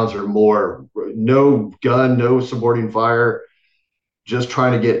 15 pounds or more, no gun, no supporting fire, just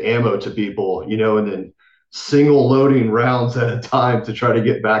trying to get ammo to people, and then single loading rounds at a time to try to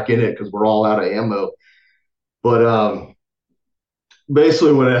get back in it because we're all out of ammo. But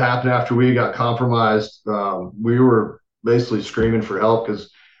basically, what had happened after we got compromised, we were basically screaming for help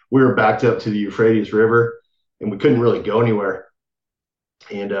because we were backed up to the Euphrates River and we couldn't really go anywhere.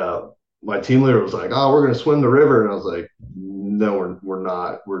 And my team leader was like, "Oh, we're going to swim the river," and I was like, "No, we're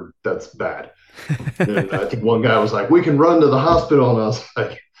not. That's bad." And I think one guy was like, "We can run to the hospital," and I was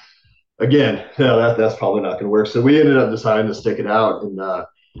like, "Again, no, that's probably not going to work." So we ended up deciding to stick it out, and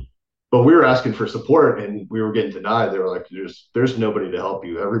but we were asking for support, and we were getting denied. They were like, "There's nobody to help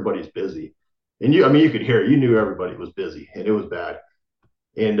you. Everybody's busy," and I mean, you could hear it. You knew everybody was busy, and it was bad.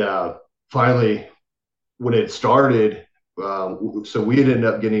 And finally, when it started, so we ended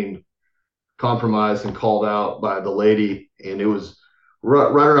up getting compromised and called out by the lady, and it was right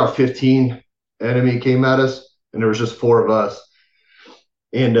around 15 enemy came at us, and there was just 4 of us.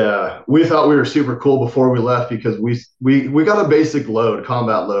 And we thought we were super cool before we left because we got a basic load,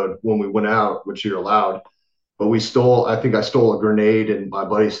 combat load, when we went out, which you're allowed. But I think I stole a grenade, and my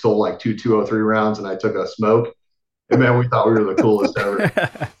buddy stole like 203 rounds, and I took a smoke. And man, we thought we were the coolest ever.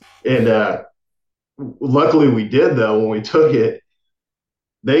 And luckily we did, though. When we took it,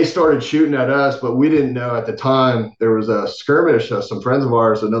 they started shooting at us, but we didn't know at the time there was a skirmish. Some friends of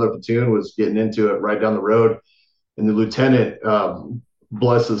ours, another platoon, was getting into it right down the road. And the lieutenant,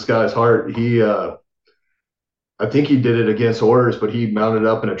 bless this guy's heart, I think he did it against orders, but he mounted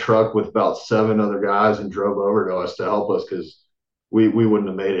up in a truck with about 7 other guys and drove over to us to help us because we wouldn't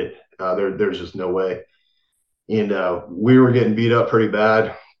have made it. There's just no way. And we were getting beat up pretty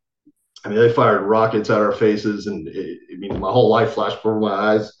bad. I mean, they fired rockets at our faces, and I mean, my whole life flashed before my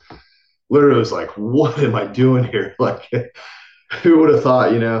eyes. Literally, was like, "What am I doing here?" Like, who would have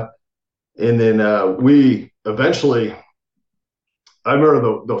thought, And then we eventually, I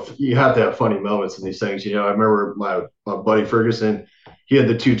remember you have to have funny moments in these things. I remember my buddy Ferguson, he had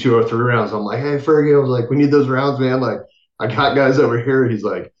the 203 rounds. I'm like, "Hey, Fergie," I was like, "We need those rounds, man. Like, I got guys over here." He's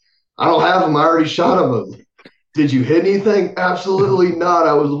like, "I don't have them. I already shot them." I was like, "Did you hit anything?" "Absolutely not.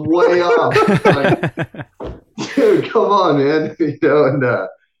 I was way off." Like, dude, come on, man.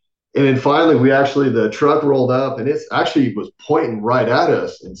 And then finally the truck rolled up, and it actually was pointing right at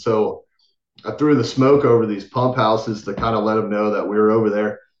us. And so I threw the smoke over these pump houses to kind of let them know that we were over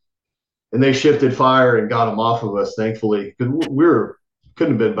there. And they shifted fire and got them off of us, thankfully, because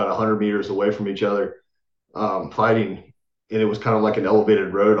couldn't have been about 100 meters away from each other, fighting. And it was kind of like an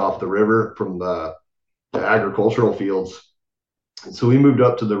elevated road off the river from the agricultural fields. And so we moved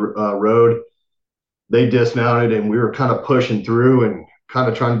up to the road. They dismounted, and we were kind of pushing through and kind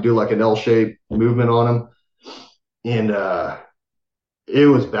of trying to do like an L-shaped movement on them. And it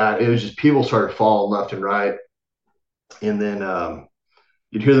was bad. It was just people started falling left and right. And then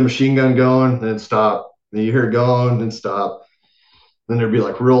you'd hear the machine gun going, then stop. Then you hear it going, then stop. Then there'd be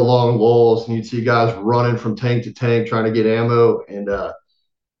like real long lulls, and you'd see guys running from tank to tank trying to get ammo. And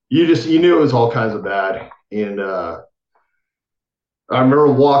you knew it was all kinds of bad. And I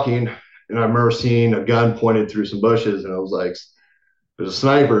remember walking, and I remember seeing a gun pointed through some bushes, and I was like, "There's a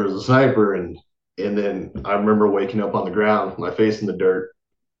sniper, there's a sniper." And then I remember waking up on the ground, my face in the dirt.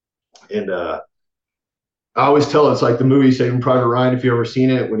 And I always tell it's like the movie Saving Private Ryan, if you ever seen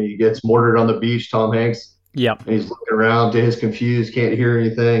it, when he gets mortared on the beach, Tom Hanks. Yeah. And he's looking around, he's confused, can't hear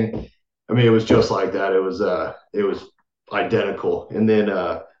anything. I mean, it was just like that. It was identical. And then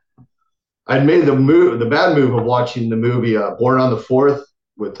I'd made the bad move of watching the movie Born on the Fourth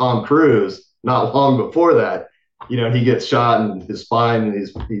with Tom Cruise not long before that. He gets shot in his spine, and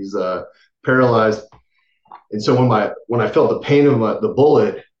he's paralyzed. And so when I felt the pain of the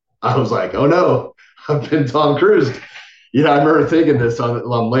bullet, I was like, "Oh no, I've been Tom Cruise." I remember thinking this.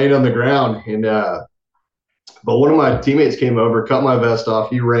 I'm laying on the ground, and but one of my teammates came over, cut my vest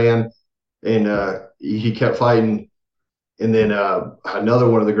off. He ran, and he kept fighting. And then another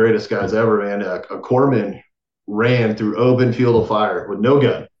one of the greatest guys ever, man, a corpsman, ran through open field of fire with no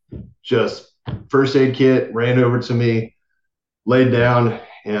gun, just first aid kit, ran over to me, laid down,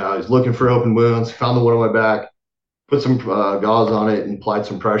 and I was looking for open wounds, found the one on my back, put some gauze on it and applied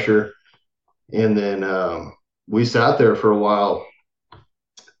some pressure. And then we sat there for a while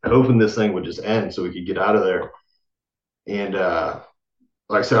hoping this thing would just end so we could get out of there. And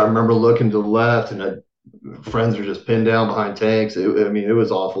like I said, I remember looking to the left and friends were just pinned down behind tanks. It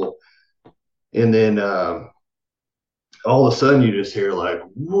was awful. And then all of a sudden you just hear like,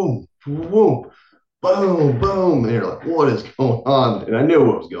 whoom, whoom, boom, boom. And you're like, what is going on? And I knew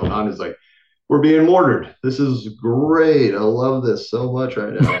what was going on. It's like, we're being mortared. This is great. I love this so much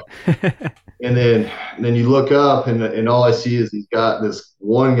right now. and then you look up and all I see is he's got this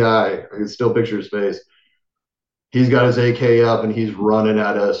one guy, I can still picture his face. He's got his AK up and he's running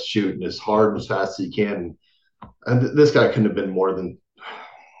at us, shooting as hard and as fast as he can. And this guy couldn't have been more than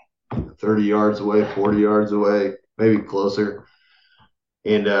 30 yards away, 40 yards away, maybe closer.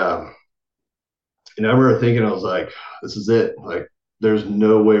 And I remember thinking, I was like, this is it. Like, there's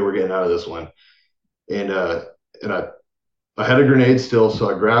no way we're getting out of this one. And I had a grenade still,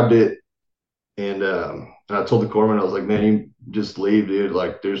 so I grabbed it and I told the corpsman, I was like, man, you just leave, dude.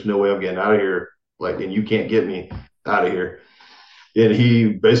 Like, there's no way I'm getting out of here. Like, and you can't get me out of here. And he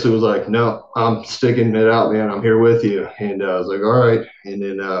basically was like, no, I'm sticking it out, man. I'm here with you. And I was like, all right. And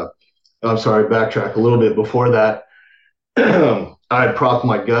then I'm sorry, backtrack a little bit. Before that, I had propped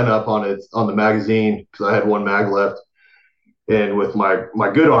my gun up on the magazine because I had one mag left. And with my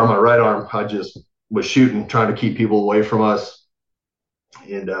good arm, my right arm, I just was shooting, trying to keep people away from us.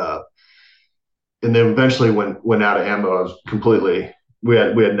 And then eventually when out of ammo, I was completely, we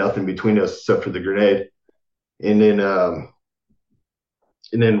had nothing between us except for the grenade. And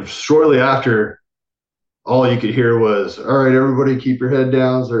then shortly after, all you could hear was, all right, everybody keep your head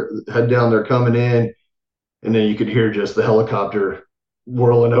down. They're coming in. And then you could hear just the helicopter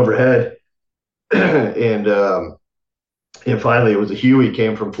whirling overhead. And finally it was a Huey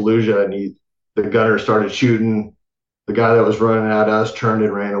came from Fallujah, and the gunner started shooting. The guy that was running at us turned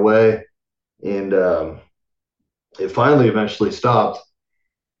and ran away. And it finally eventually stopped.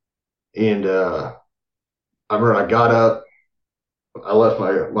 And I remember I got up, I left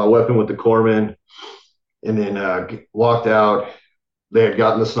my weapon with the corpsman, and then walked out. They had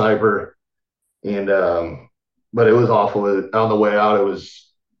gotten the sniper, and but it was awful. On the way out, it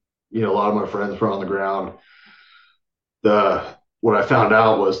was, a lot of my friends were on the ground. What I found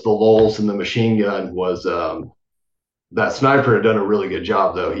out was the lulls in the machine gun was that sniper had done a really good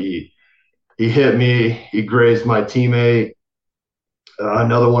job, though. He hit me. He grazed my teammate.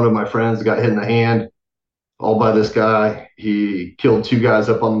 Another one of my friends got hit in the hand, all by this guy. He killed two guys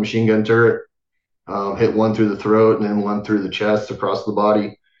up on the machine gun turret, hit one through the throat and then one through the chest across the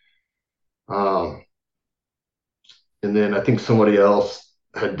body. And then I think somebody else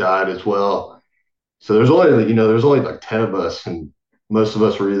had died as well. So there's only like 10 of us, and most of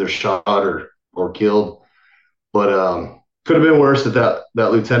us were either shot or killed. But could have been worse if that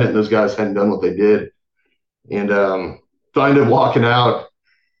lieutenant and those guys hadn't done what they did. And so I ended up walking out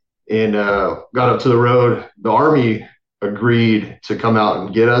and got up to the road. The Army agreed to come out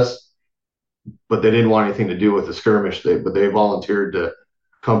and get us, but they didn't want anything to do with the skirmish. But they volunteered to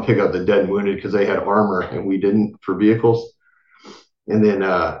come pick up the dead and wounded because they had armor and we didn't for vehicles. And then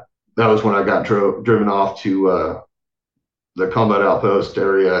that was when I got driven off to the combat outpost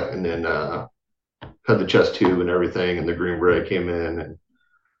area, and then had the chest tube and everything, and the Green Beret came in,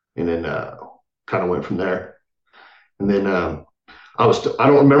 and then kind of went from there. And then I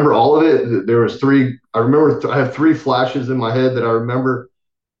don't remember all of it. There was three. I remember I have three flashes in my head that I remember,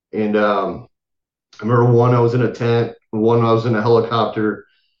 and I remember one I was in a tent, one I was in a helicopter,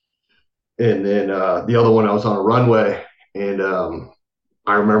 and then the other one I was on a runway. And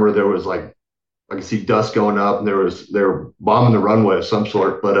I remember there was like I could see dust going up, and they were bombing the runway of some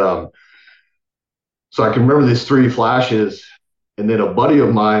sort. But so I can remember these three flashes, and then a buddy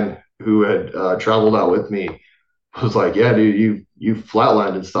of mine who had traveled out with me was like, "Yeah, dude, you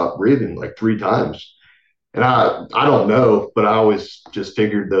flatlined and stopped breathing like 3 times." And I don't know, but I always just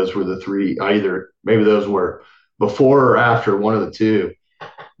figured those were the three. Maybe those were before or after, one of the two.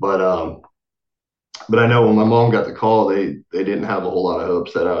 But I know when my mom got the call, they didn't have a whole lot of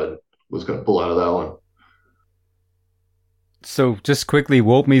hopes that I was going to pull out of that one. So just quickly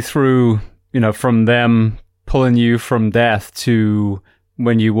walk me through, from them pulling you from death to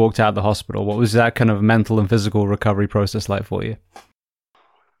when you walked out of the hospital. What was that kind of mental and physical recovery process like for you?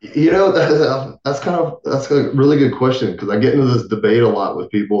 That's a really good question, because I get into this debate a lot with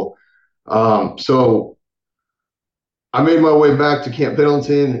people. So I made my way back to Camp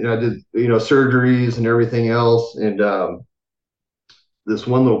Pendleton, and I did, surgeries and everything else. And, this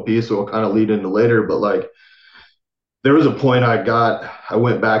one little piece will kind of lead into later, but like there was a point I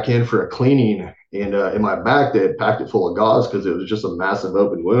went back in for a cleaning, and in my back, they had packed it full of gauze because it was just a massive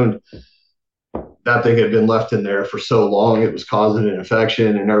open wound. That thing had been left in there for so long, it was causing an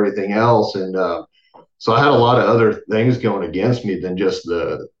infection and everything else. And so I had a lot of other things going against me than just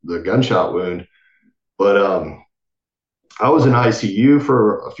the gunshot wound. But I was in ICU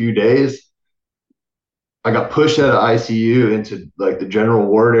for a few days. I got pushed out of ICU into like the general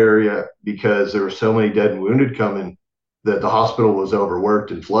ward area because there were so many dead and wounded coming that the hospital was overworked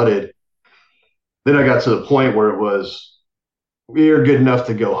and flooded. Then I got to the point where it was, you're good enough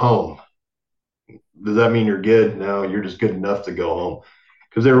to go home. Does that mean you're good? No, you're just good enough to go home,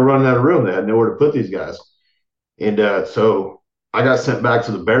 because they were running out of room. They had nowhere to put these guys. And so I got sent back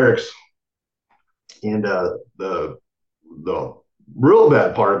to the barracks. And the real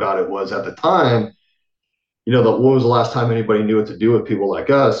bad part about it was, at the time, when was the last time anybody knew what to do with people like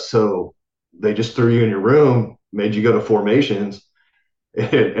us? So they just threw you in your room, made you go to formations.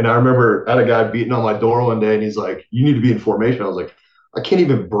 And I remember I had a guy beating on my door one day, and he's like, "You need to be in formation." I was like, "I can't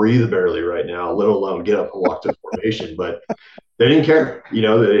even breathe barely right now, let alone get up and walk to formation." But they didn't care. They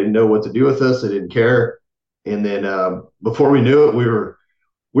didn't know what to do with us. They didn't care. And then before we knew it,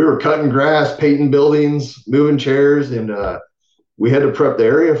 we were cutting grass, painting buildings, moving chairs, and we had to prep the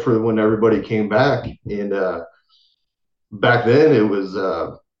area for when everybody came back. And back then, it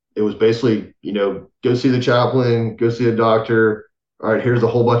was basically, go see the chaplain, go see a doctor. All right, here's a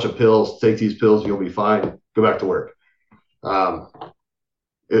whole bunch of pills. Take these pills, you'll be fine. Go back to work.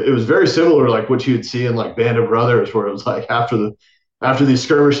 It was very similar to like what you'd see in like Band of Brothers, where it was like after these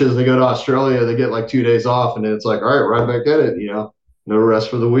skirmishes, they go to Australia, they get like 2 days off, and then it's like, all right, right back at it, no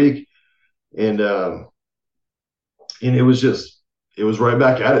rest for the week. And it was right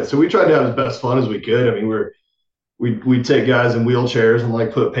back at it. So we tried to have as best fun as we could. I mean, we'd take guys in wheelchairs and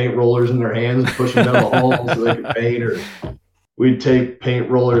like put paint rollers in their hands and push them down the hall so they could paint, or we'd take paint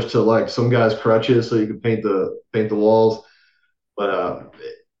rollers to like some guys' crutches so you could paint the walls. But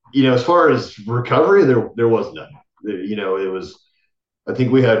as far as recovery, there was none. It was, I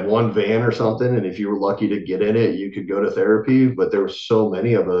think we had one van or something, and if you were lucky to get in it, you could go to therapy. But there were so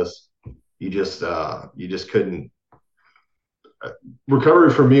many of us, you just couldn't. Recovery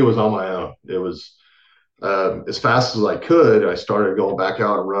for me was on my own. It was as fast as I could. I started going back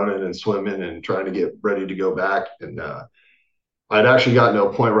out and running and swimming and trying to get ready to go back. And I'd actually gotten to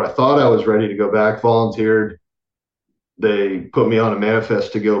a point where I thought I was ready to go back, volunteered. They put me on a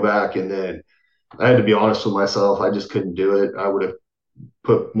manifest to go back, and then I had to be honest with myself. I just couldn't do it. I would have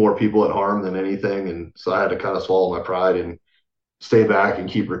put more people at harm than anything, and so I had to kind of swallow my pride and stay back and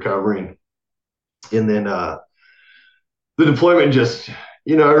keep recovering. And then the deployment just,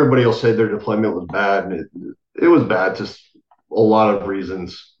 everybody will say their deployment was bad, and it was bad, just a lot of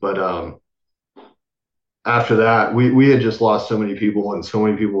reasons. But after that, we had just lost so many people, and so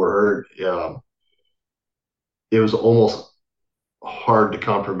many people were hurt. It was almost hard to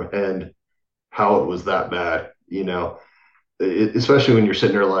comprehend how it was that bad, especially when you're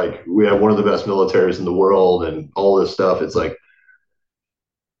sitting there like, we have one of the best militaries in the world and all this stuff. It's like,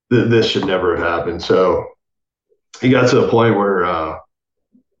 this should never have happened. So it got to a point where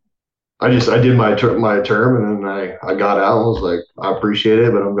I did my term, and then I got out and was like, I appreciate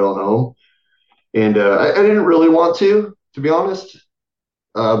it, but I'm going home. And I didn't really want to be honest.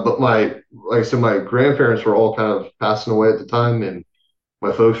 But like I said, my grandparents were all kind of passing away at the time, and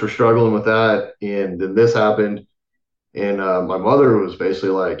my folks were struggling with that. And then this happened, and my mother was basically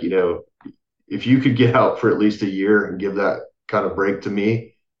like, if you could get out for at least a year and give that kind of break to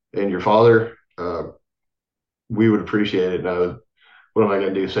me and your father, we would appreciate it. And what am I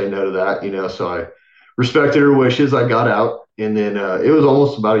going to do? Say no to that? So I respected her wishes. I got out, and then it was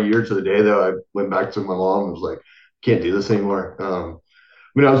almost about a year to the day though. I went back to my mom and was like, can't do this anymore.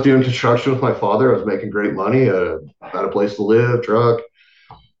 I was doing construction with my father. I was making great money, had a place to live, truck,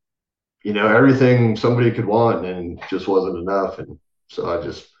 everything somebody could want, and it just wasn't enough. And so I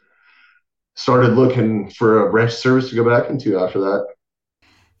just started looking for a branch of service to go back into after that.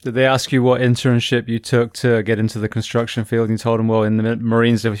 Did they ask you what internship you took to get into the construction field? And you told them, well, in the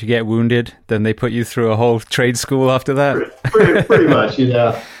Marines, if you get wounded, then they put you through a whole trade school after that? Pretty much,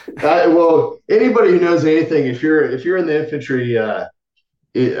 well, anybody who knows anything, if you're in the infantry,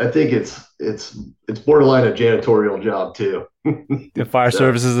 I think it's borderline a janitorial job too. The fire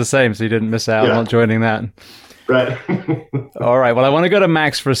service is the same, so you didn't miss out on not joining that. Right. All right. Well, I want to go to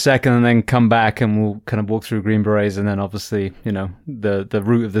Max for a second and then come back, and we'll kind of walk through Green Berets and then obviously, the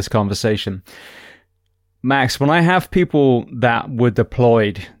root of this conversation. Max, when I have people that were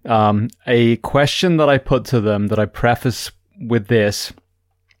deployed, a question that I put to them that I preface with this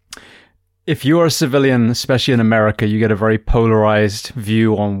if you're a civilian, especially in America, you get a very polarized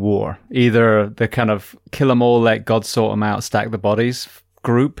view on war. Either the kind of kill them all, let God sort them out, stack the bodies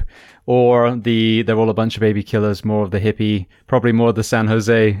group, or they're all a bunch of baby killers, more of the hippie, probably more of the San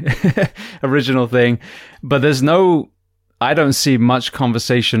Jose original thing. But I don't see much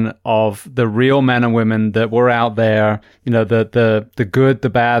conversation of the real men and women that were out there, the good, the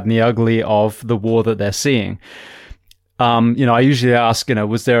bad, and the ugly of the war that they're seeing. I usually ask,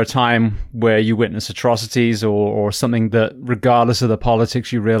 was there a time where you witnessed atrocities or something that, regardless of the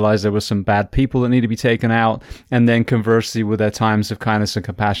politics, you realized there were some bad people that need to be taken out? And then conversely, were there times of kindness and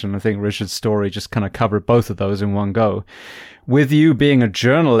compassion? I think Richard's story just kind of covered both of those in one go. With you being a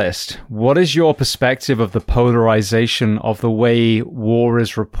journalist, what is your perspective of the polarization of the way war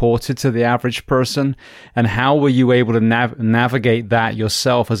is reported to the average person? And how were you able to navigate that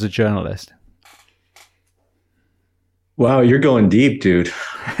yourself as a journalist? Wow, you're going deep, dude.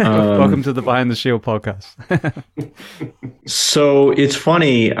 Welcome to the Behind the Shield podcast. So it's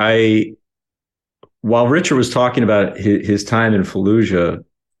funny. While Richard was talking about his time in Fallujah,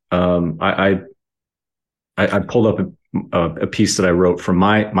 I pulled up a piece that I wrote from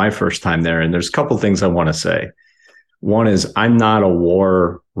my first time there, and there's a couple of things I want to say. One is I'm not a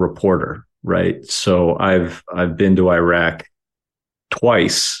war reporter, right? So I've been to Iraq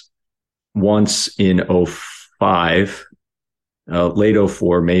twice, once in 2005, late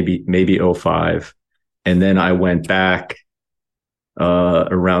 2004, maybe 2005. And then I went back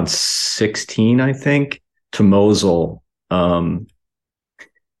around 2016, I think, to Mosul. And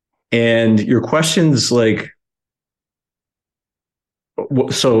your question's like,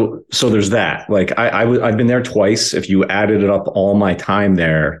 so there's that. Like I've been there twice. If you added it up, all my time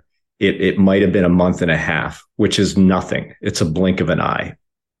there, it might have been a month and a half, which is nothing. It's a blink of an eye.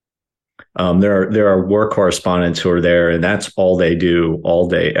 There are war correspondents who are there, and that's all they do all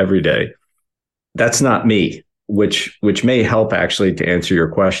day, every day. That's not me, which may help actually to answer your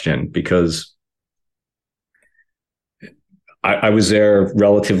question, because I was there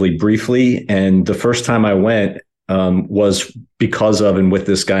relatively briefly, and the first time I went was because of and with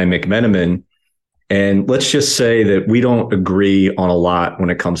this guy McMenamin. And let's just say that we don't agree on a lot when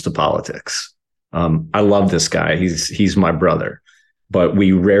it comes to politics. I love this guy. He's my brother. But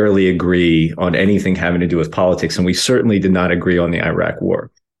we rarely agree on anything having to do with politics. And we certainly did not agree on the Iraq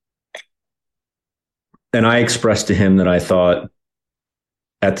war. And I expressed to him that I thought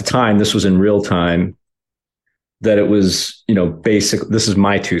at the time, this was in real time, that it was, basic. This is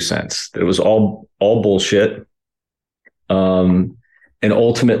my 2 cents, that it was all bullshit. And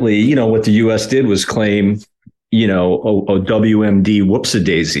ultimately, what the U.S. did was claim, a WMD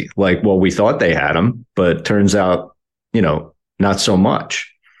whoopsie-daisy. Like, well, we thought they had them, but turns out, not so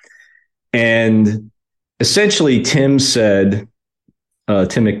much. And essentially, Tim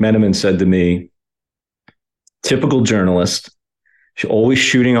McMenamin said to me, typical journalist, you're always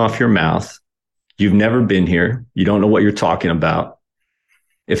shooting off your mouth. You've never been here. You don't know what you're talking about.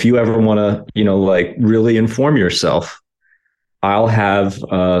 If you ever want to, really inform yourself, I'll have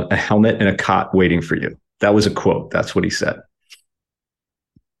a helmet and a cot waiting for you. That was a quote. That's what he said.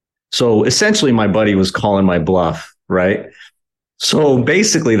 So essentially, my buddy was calling my bluff, right? So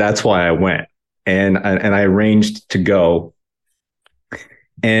basically, that's why I went, and I arranged to go.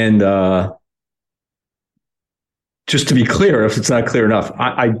 And just to be clear, if it's not clear enough,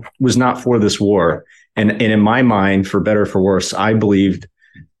 I was not for this war. And in my mind, for better or for worse, I believed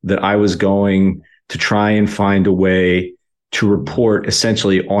that I was going to try and find a way to report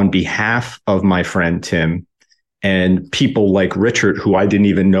essentially on behalf of my friend Tim and people like Richard, who I didn't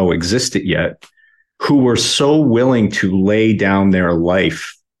even know existed yet, who were so willing to lay down their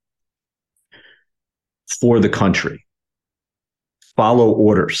life for the country, follow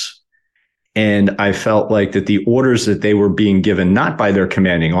orders. And I felt like that the orders that they were being given, not by their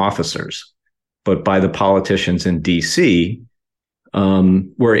commanding officers, but by the politicians in DC,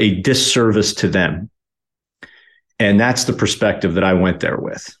 were a disservice to them. And that's the perspective that I went there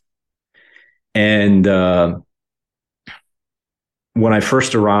with. And when I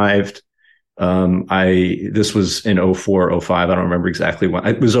first arrived, this was in 2004, 2005. I don't remember exactly when.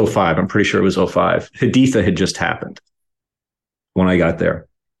 It was 2005. I'm pretty sure it was 2005. Haditha had just happened when I got there.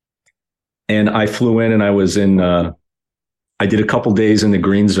 And I flew in and I was I did a couple days in the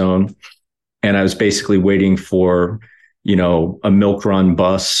green zone, and I was basically waiting for, a milk run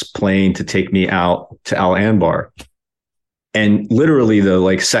bus plane to take me out to Al Anbar. And literally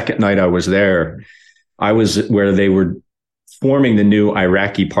the second night I was there, I was where they were forming the new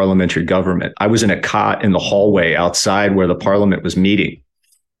Iraqi parliamentary government. I was in a cot in the hallway outside where the parliament was meeting.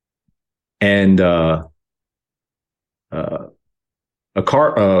 And a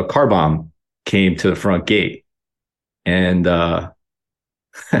car bomb came to the front gate. And,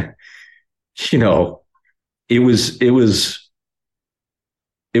 you know, it was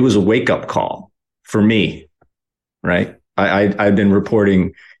a wake up call for me, right? I've been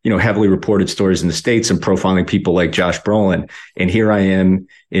reporting, heavily reported stories in the States and profiling people like Josh Brolin. And here I am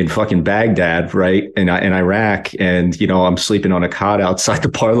in fucking Baghdad, right? In Iraq. And, I'm sleeping on a cot outside the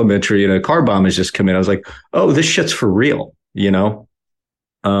parliamentary and a car bomb has just come in. I was like, oh, this shit's for real,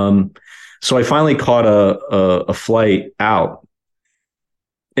 So I finally caught a flight out.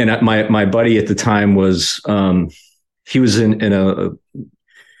 And my buddy at the time was, he was in a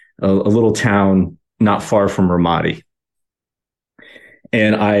little town not far from Ramadi.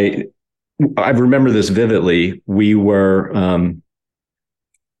 And I remember this vividly. We're in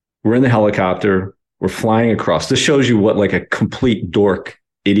the helicopter. We're flying across. This shows you what like a complete dork,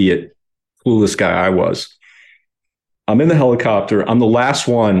 idiot, clueless guy I was. I'm in the helicopter. I'm the last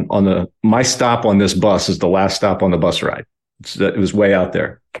one my stop on this bus is the last stop on the bus ride. It was way out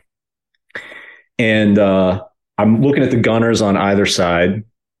there. And I'm looking at the gunners on either side.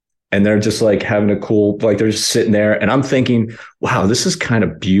 And they're just like having they're just sitting there. And I'm thinking, wow, this is kind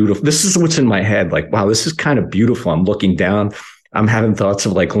of beautiful. This is what's in my head. Like, wow, this is kind of beautiful. I'm looking down. I'm having thoughts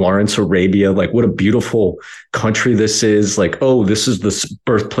of like Lawrence, Arabia, like what a beautiful country this is. Like, oh, this is the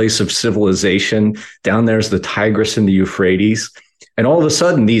birthplace of civilization. Down there's the Tigris and the Euphrates. And all of a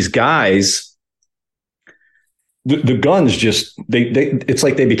sudden, these guys, the guns just, it's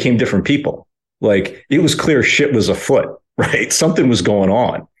like they became different people. Like it was clear shit was afoot, right? Something was going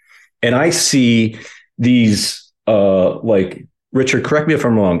on. And I see these, like, Richard, correct me if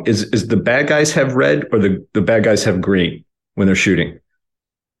I'm wrong. Is the bad guys have red or the bad guys have green when they're shooting?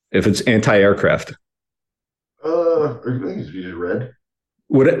 If it's anti-aircraft. I think it's usually red.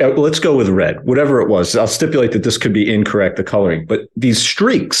 Let's go with red, whatever it was. I'll stipulate that this could be incorrect, the coloring. But these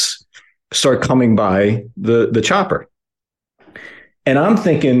streaks start coming by the chopper. And I'm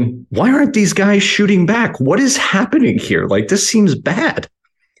thinking, why aren't these guys shooting back? What is happening here? Like, this seems bad.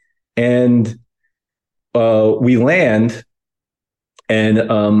 And we land, and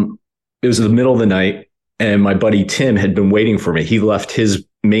it was in the middle of the night, and my buddy Tim had been waiting for me. He left his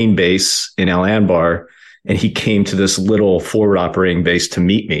main base in Al Anbar, and he came to this little forward operating base to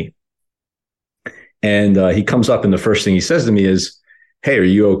meet me. And he comes up, and the first thing he says to me is, "Hey, are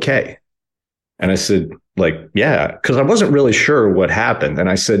you okay?" And I said, like, yeah, because I wasn't really sure what happened. And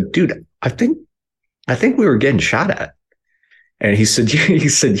I said, dude, I think we were getting shot at. And he said,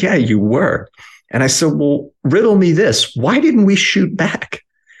 yeah, you were. And I said, well, riddle me this. Why didn't we shoot back?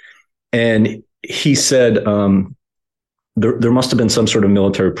 And he said, there must have been some sort of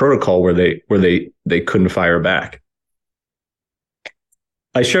military protocol where they couldn't fire back.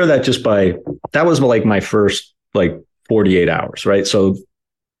 I share that that was like my first like 48 hours, right? So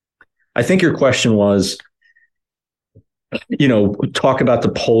I think your question was, talk about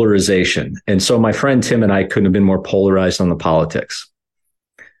the polarization. And so my friend Tim and I couldn't have been more polarized on the politics.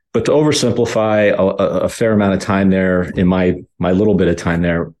 But to oversimplify a fair amount of time there, in my little bit of time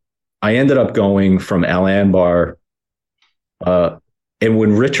there, I ended up going from Al Anbar. And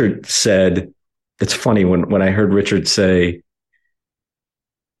when Richard said, it's funny, when I heard Richard say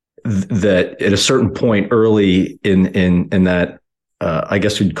that at a certain point early in that, I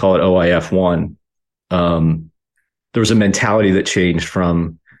guess we'd call it OIF 1, there was a mentality that changed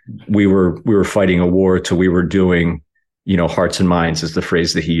from we were fighting a war to we were doing, hearts and minds is the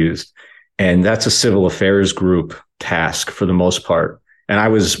phrase that he used. And that's a civil affairs group task for the most part. And I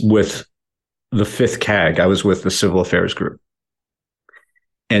was with the 5th CAG. I was with the civil affairs group.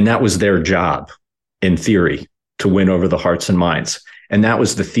 And that was their job in theory to win over the hearts and minds. And that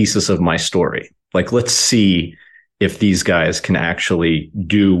was the thesis of my story. Like, let's see if these guys can actually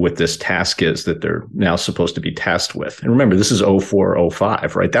do what this task is that they're now supposed to be tasked with. And remember, this is 04,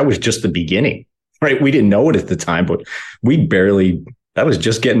 05, right? That was just the beginning, right? We didn't know it at the time, but that was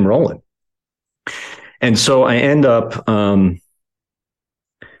just getting rolling. And so I end up,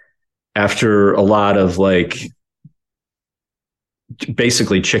 after a lot of like,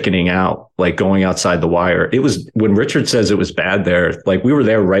 basically chickening out, like going outside the wire. It was when Richard says it was bad there, like we were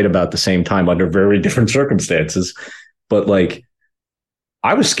there right about the same time under very different circumstances, but like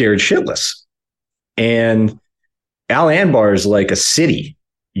I was scared shitless. And Al Anbar is like a city,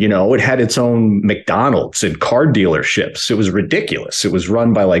 it had its own McDonald's and car dealerships. It was ridiculous. It was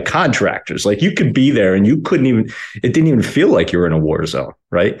run by like contractors. Like you could be there and it didn't even feel like you were in a war zone,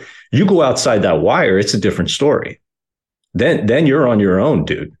 right? You go outside that wire, it's a different story. Then you're on your own,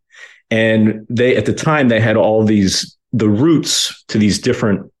 dude. And at the time they had all the routes to these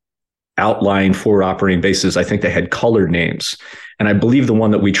different outlying forward operating bases. I think they had colored names. And I believe the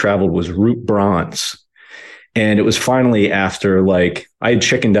one that we traveled was Route Bronze. And it was finally after, like, I had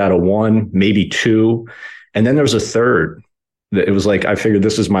chickened out of one, maybe two. And then there was a third. It was like, I figured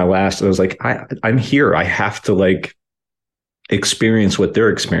this is my last. And I was like, I'm here. I have to, like, experience what they're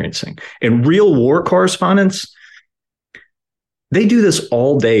experiencing. And real war correspondents, they do this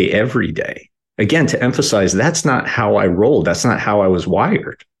all day, every day. Again, to emphasize, that's not how I rolled. That's not how I was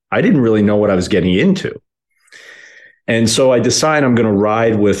wired. I didn't really know what I was getting into. And so I decide I'm going to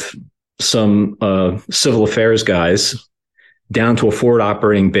ride with some civil affairs guys down to a forward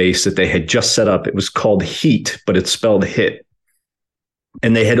operating base that they had just set up. It was called HEAT, but it's spelled HIT.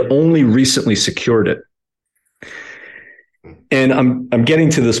 And they had only recently secured it. And I'm getting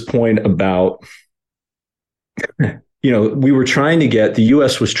to this point about, we were trying to get, the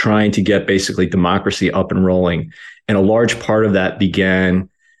US was trying to get basically democracy up and rolling. And a large part of that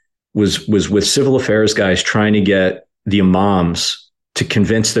was with civil affairs guys trying to get the imams to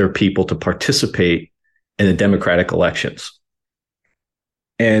convince their people to participate in the democratic elections.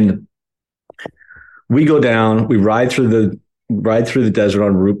 And we go down, we ride through the desert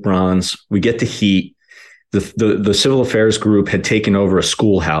on Route Bronze. We get to HEAT. The civil affairs group had taken over a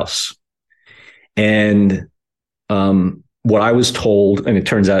schoolhouse. And what I was told, and it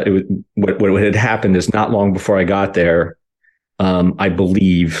turns out what had happened is not long before I got there, I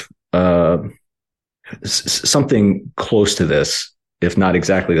believe something close to this, if not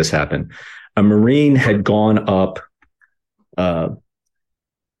exactly this, happened. A Marine had gone up.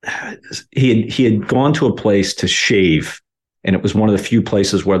 He had gone to a place to shave, and it was one of the few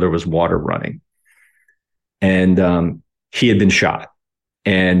places where there was water running. And he had been shot.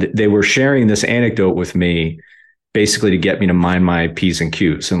 And they were sharing this anecdote with me, basically to get me to mind my P's and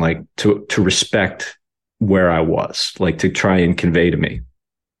Q's and, like, to respect where I was, like, to try and convey to me.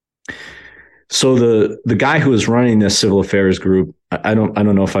 So the guy who was running this civil affairs group, I don't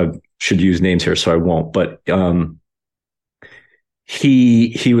know if I should use names here, so I won't, but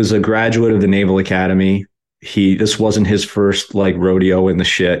he was a graduate of the Naval Academy. This wasn't his first, like, rodeo in the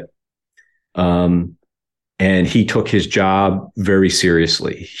shit. And he took his job very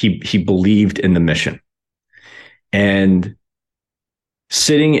seriously. He believed in the mission. And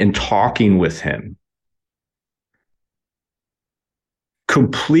sitting and talking with him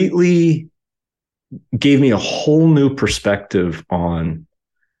completely gave me a whole new perspective on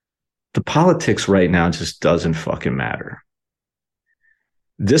the politics right now. Just doesn't fucking matter.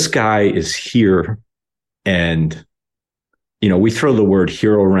 This guy is here, and we throw the word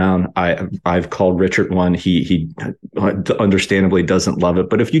hero around. I've called Richard one. He understandably doesn't love it.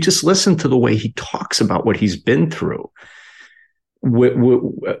 But if you just listen to the way he talks about what he's been through,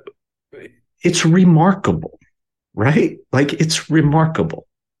 it's remarkable, right? Like, it's remarkable.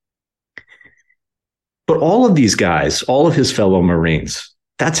 But all of these guys, all of his fellow Marines,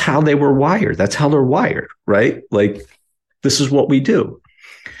 that's how they were wired. That's how they're wired, right? Like, this is what we do.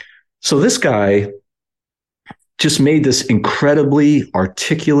 So this guy just made this incredibly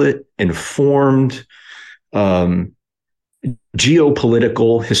articulate, informed,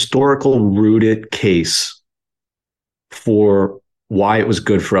 geopolitical, historical rooted case for why it was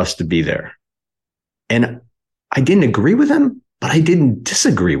good for us to be there. And I didn't agree with him, but I didn't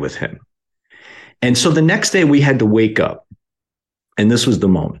disagree with him. And so the next day we had to wake up, and this was the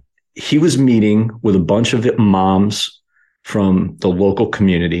moment. He was meeting with a bunch of moms from the local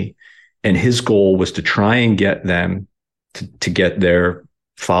community, and his goal was to try and get them to get their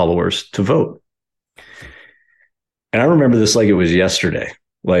followers to vote. And I remember this like it was yesterday.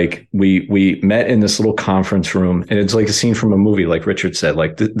 Like, we met in this little conference room, and it's like a scene from a movie, like Richard said.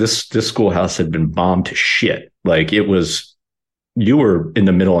 Like, this schoolhouse had been bombed to shit. Like, it was, you were in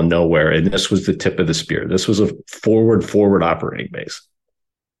the middle of nowhere, and this was the tip of the spear. This was a forward operating base.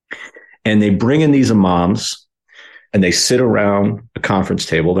 And they bring in these imams, and they sit around a conference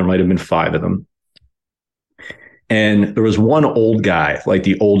table. There might have been 5 of them. And there was one old guy, like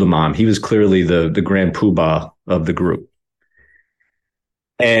the old imam. He was clearly the grand poobah of the group.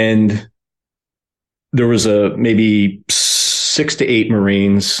 And there was maybe 6 to 8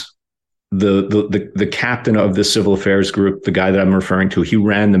 Marines. The captain of the civil affairs group, the guy that I'm referring to, he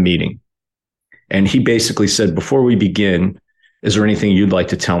ran the meeting. And he basically said, before we begin, is there anything you'd like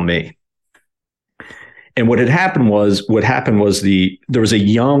to tell me? And what happened was there was a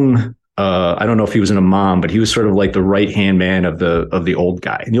young, I don't know if he was an imam, but he was sort of like the right-hand man of the old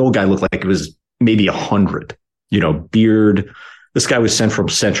guy. And the old guy looked like it was maybe 100, beard. This guy was sent from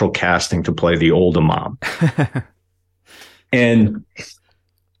central casting to play the old imam. And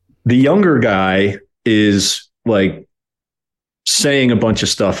the younger guy is like saying a bunch of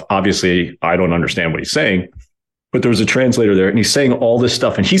stuff. Obviously, I don't understand what he's saying. but there was a translator there, and he's saying all this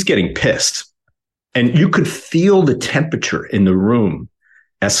stuff, and he's getting pissed. And you could feel the temperature in the room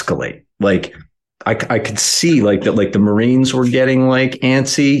escalate. Like I could see like that, like the Marines were getting like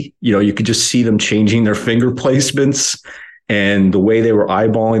antsy. You know, you could just see them changing their finger placements and the way they were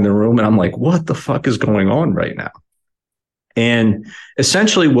eyeballing the room. And I'm like, what the fuck is going on right now? And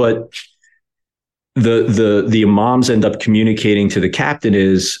essentially what the imams end up communicating to the captain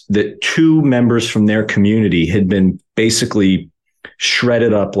is that two members from their community had been basically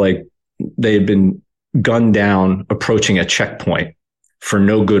shredded up, like they had been gunned down approaching a checkpoint for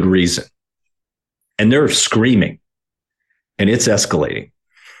no good reason. And they're screaming and it's escalating.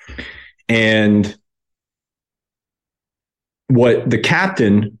 And what the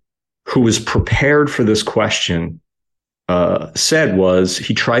captain, who was prepared for this question, said was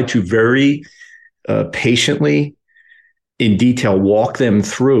he tried to very patiently, in detail, walk them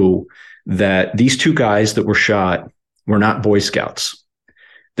through that these two guys that were shot were not Boy Scouts,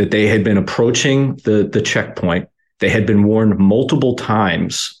 that they had been approaching the checkpoint. They had been warned multiple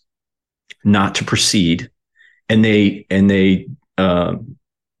times not to proceed, and they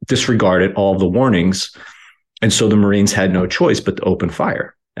disregarded all the warnings. And so the Marines had no choice but to open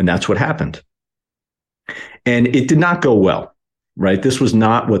fire. And that's what happened. And it did not go well, right? This was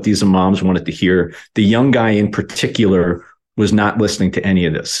not what these imams wanted to hear. The young guy in particular was not listening to any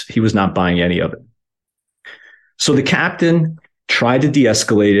of this. He was not buying any of it. So the captain tried to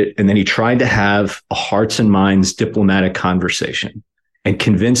de-escalate it, and then he tried to have a hearts and minds diplomatic conversation and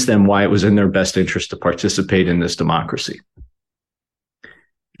convince them why it was in their best interest to participate in this democracy.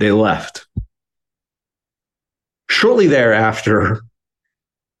 They left. Shortly thereafter,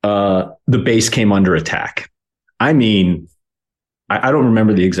 the base came under attack. I mean, I don't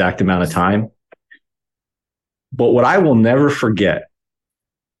remember the exact amount of time, but what I will never forget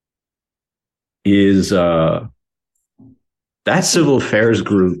is that civil affairs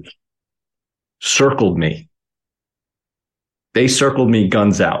group circled me. They circled me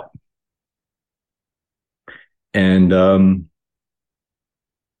guns out. And,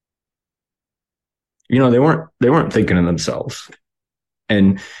 you know, they weren't thinking of themselves.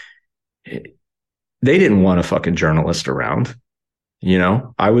 And they didn't want a fucking journalist around. You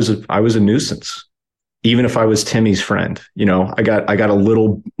know, I was a nuisance. Even if I was Timmy's friend, you know, I got a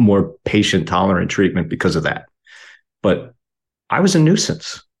little more patient, tolerant treatment because of that. But I was a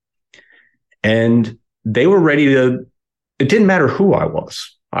nuisance. And they were ready to, it didn't matter who I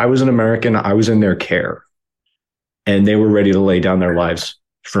was. I was an American. I was in their care. And they were ready to lay down their lives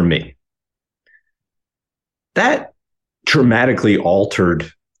for me. That dramatically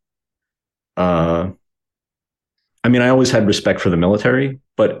altered. I mean, I always had respect for the military,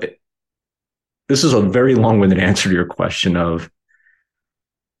 but this is a very long-winded answer to your question of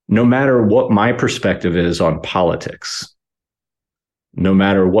no matter what my perspective is on politics, no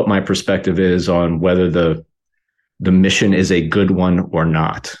matter what my perspective is on whether the mission is a good one or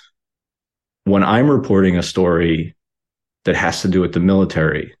not, when I'm reporting a story that has to do with the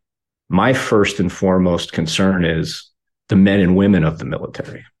military, my first and foremost concern is the men and women of the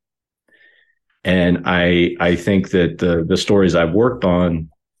military. And I think that the stories I've worked on,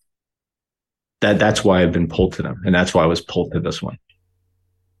 that's why I've been pulled to them. And that's why I was pulled to this one.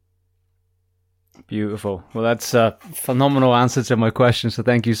 Beautiful. Well, that's a phenomenal answer to my question. So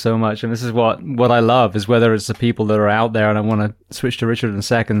thank you so much. And this is what I love is whether it's the people that are out there, and I want to switch to Richard in a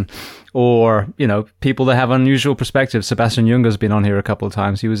second, or, you know, people that have unusual perspectives. Sebastian Junger's been on here a couple of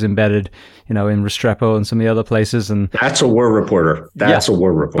times. He was embedded, you know, in Restrepo and some of the other places. And that's a war reporter. That's a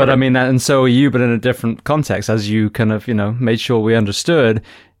war reporter. But I mean, and so are you, but in a different context, as you kind of, you know, made sure we understood.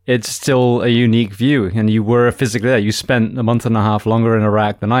 It's still a unique view, and you were physically there. You spent a month and a half longer in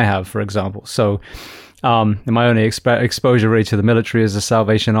Iraq than I have, for example. So, my only exposure really to the military is the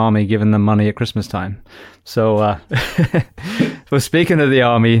Salvation Army giving them money at Christmas time. So, well, speaking of the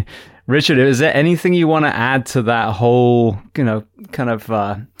army, Richard, is there anything you want to add to that whole, you know, kind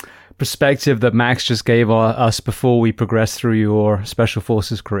of perspective that Max just gave us before we progress through your Special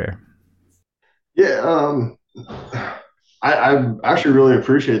Forces career? Yeah, I actually really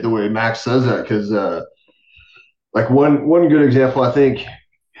appreciate the way Max says that, because like one good example, I think,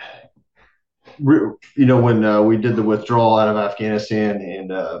 you know, when we did the withdrawal out of Afghanistan and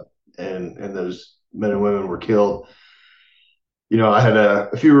those men and women were killed, you know, I had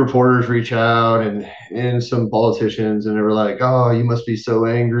a few reporters reach out and some politicians, and they were like, "Oh, you must be so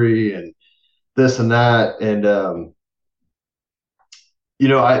angry," and this and that. And you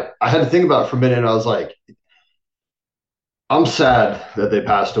know, I had to think about it for a minute, and I was like, I'm sad that they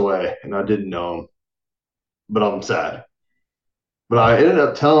passed away, and I didn't know them, but I'm sad. But I ended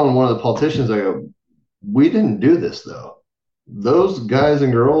up telling one of the politicians, I go, We didn't do this though. Those guys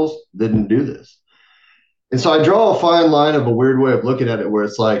and girls didn't do this. And so I draw a fine line of a weird way of looking at it where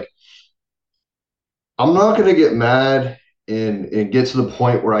it's like, I'm not going to get mad and get to the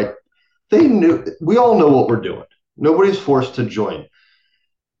point where we all know what we're doing. Nobody's forced to join.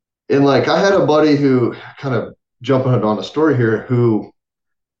 And like, I had a buddy who, kind of jumping on a story here, who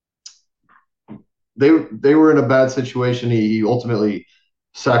they were in a bad situation. He ultimately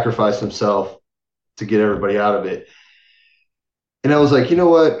sacrificed himself to get everybody out of it. And I was like, you know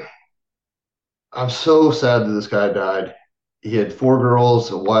what? I'm so sad that this guy died. He had 4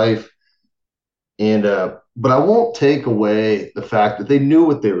 girls, a wife, and but I won't take away the fact that they knew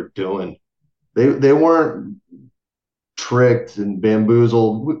what they were doing. They weren't tricked and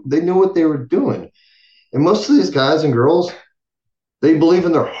bamboozled. They knew what they were doing. And most of these guys and girls, they believe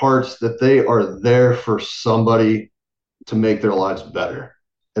in their hearts that they are there for somebody to make their lives better.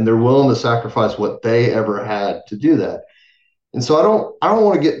 And they're willing to sacrifice what they ever had to do that. And so I don't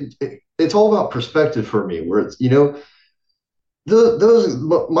want to it's all about perspective for me, where it's, those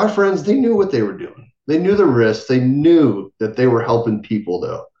my friends, they knew what they were doing. They knew the risks. They knew that they were helping people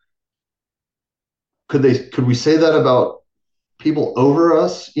though. Could we say that about people over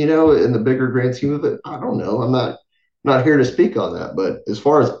us, in the bigger grand scheme of it? I don't know. I'm not here to speak on that. But as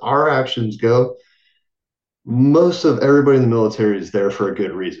far as our actions go, most of everybody in the military is there for a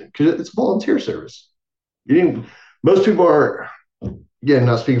good reason, because it's volunteer service. Most people are, again,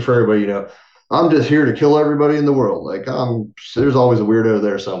 not speaking for everybody, I'm just here to kill everybody in the world. Like, there's always a weirdo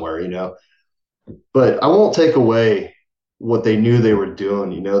there somewhere, but I won't take away what they knew they were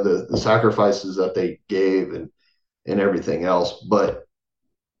doing, the sacrifices that they gave and everything else. But,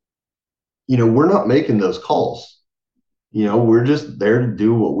 we're not making those calls. We're just there to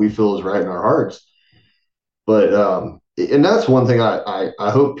do what we feel is right in our hearts. But, and that's one thing I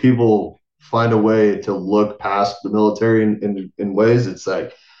hope people find a way to look past the military in ways. It's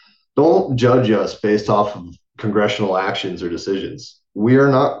like, don't judge us based off of congressional actions or decisions. We are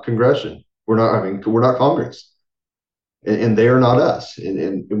not Congression. We're not Congress, and they are not us.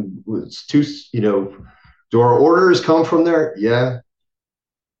 And it's too, do our orders come from there? Yeah,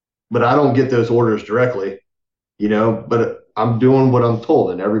 but I don't get those orders directly, but I'm doing what I'm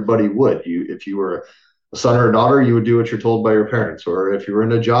told, and everybody would. If you were a son or a daughter, you would do what you're told by your parents. Or if you were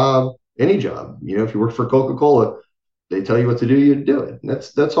in a job, any job, if you work for Coca-Cola, they tell you what to do, you do it. And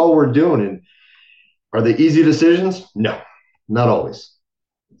that's all we're doing. And are they easy decisions? No, not always,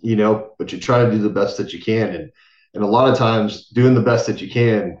 but you try to do the best that you can. And a lot of times doing the best that you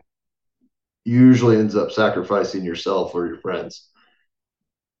can usually ends up sacrificing yourself or your friends,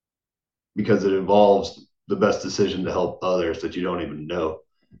 because it involves the best decision to help others that you don't even know.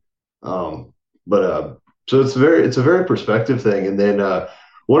 So it's a very perspective thing. And then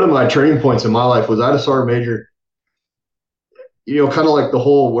one of my turning points in my life was I had a sergeant major, kind of like the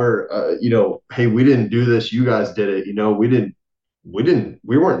whole where, hey, we didn't do this, you guys did it.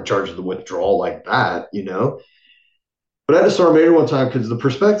 We weren't in charge of the withdrawal like that, But I had a sergeant major one time, because the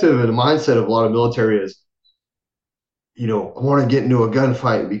perspective and the mindset of a lot of military is, I want to get into a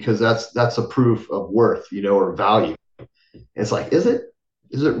gunfight because that's a proof of worth, or value. And it's like, is it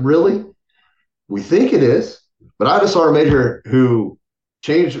really? We think it is. But I had a sergeant major who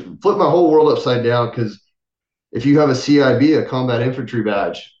flipped my whole world upside down, because if you have a CIB, a combat infantry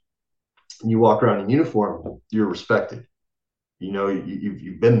badge, and you walk around in uniform, you're respected.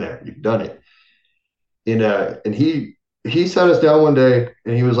 You've been there, you've done it. And he sat us down one day,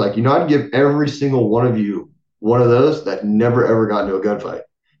 and he was like, I'd give every single one of you one of those that never ever got into a gunfight,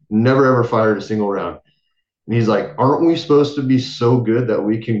 never ever fired a single round. And he's like, aren't we supposed to be so good that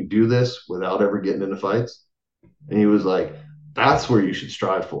we can do this without ever getting into fights? And he was like, that's where you should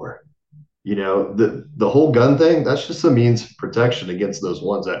strive for. The whole gun thing, that's just a means of protection against those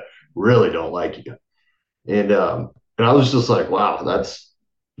ones that really don't like you. And I was just like, wow,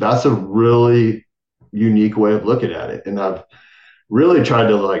 that's a really unique way of looking at it. And I've really tried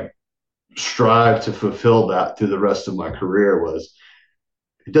to strive to fulfill that through the rest of my career. Was,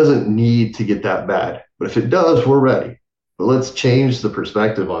 it doesn't need to get that bad, but if it does, we're ready. But let's change the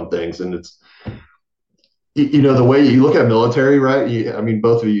perspective on things. And it's, the way you look at military, right?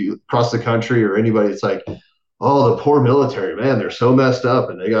 Both of you across the country or anybody, it's like, oh, the poor military, man, they're so messed up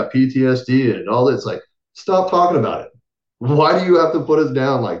and they got PTSD and all this. Like, stop talking about it. Why do you have to put us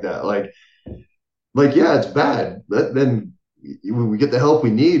down like that? Like, yeah, it's bad. But then we get the help we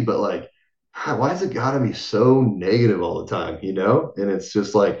need, but why has it got to be so negative all the time, And it's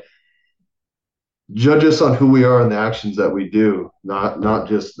just like, judge us on who we are and the actions that we do, not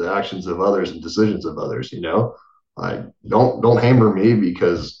just the actions of others and decisions of others, Like, don't hammer me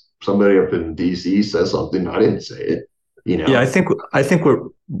because somebody up in DC says something, I didn't say it. Yeah, I think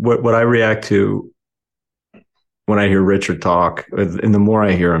what I react to when I hear Richard talk, and the more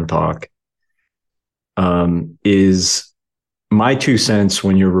I hear him talk, is my 2 cents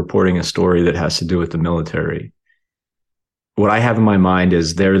when you're reporting a story that has to do with the military. What I have in my mind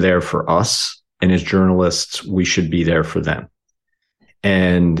is they're there for us, and as journalists, we should be there for them.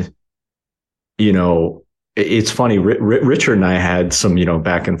 And, it's funny, Richard and I had some,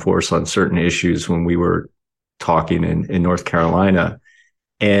 back and forth on certain issues when we were talking in North Carolina.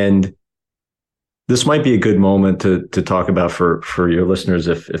 And this might be a good moment to talk about for your listeners,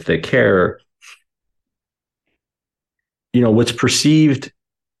 if they care, what's perceived.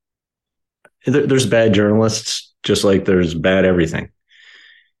 There's bad journalists, just like there's bad everything.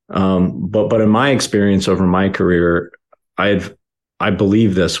 But in my experience over my career, I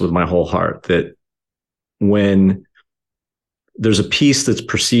believe this with my whole heart, that when there's a piece that's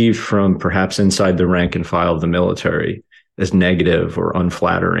perceived from perhaps inside the rank and file of the military as negative or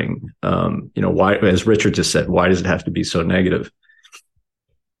unflattering, why, as Richard just said, why does it have to be so negative?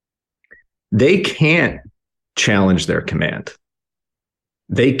 They can't challenge their command.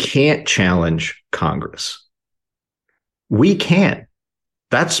 They can't challenge Congress. We can't.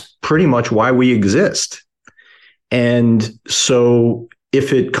 That's pretty much why we exist. And so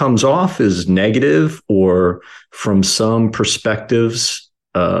if it comes off as negative, or from some perspectives,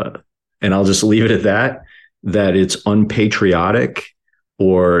 and I'll just leave it at that it's unpatriotic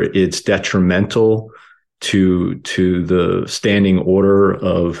or it's detrimental to the standing order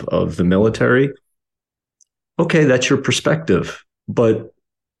of the military, okay, that's your perspective. But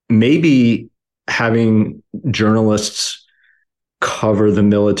maybe having journalists cover the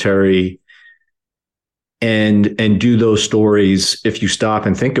military and do those stories, if you stop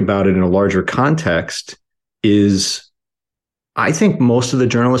and think about it in a larger context, is, I think most of the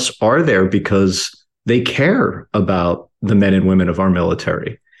journalists are there because they care about the men and women of our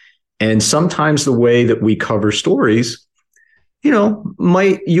military. And sometimes the way that we cover stories, you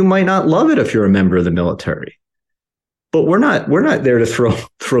might not love it if you're a member of the military, but we're not there to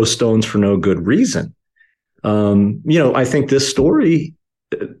throw stones for no good reason. I think this story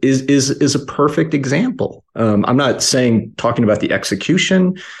is a perfect example. I'm not talking about the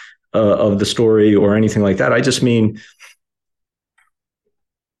execution of the story or anything like that. I just mean,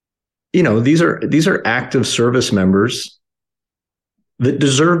 these are active service members that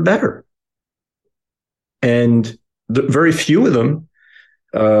deserve better, and very few of them,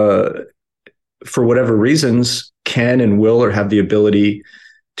 for whatever reasons, can and will or have the ability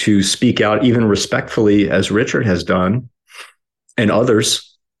to speak out, even respectfully, as Richard has done, and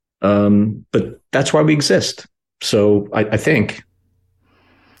others. But that's why we exist. So I think.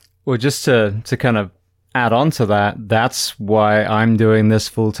 Well, just to kind of add on to that, that's why I'm doing this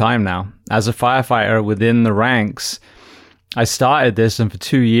full time now. As a firefighter within the ranks, I started this, and for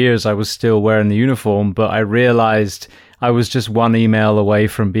 2 years I was still wearing the uniform, but I realized I was just one email away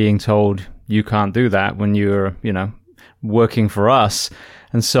from being told, you can't do that when you're, working for us.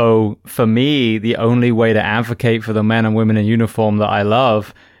 And so for me, the only way to advocate for the men and women in uniform that I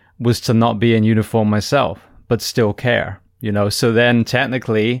love was to not be in uniform myself, but still care, So then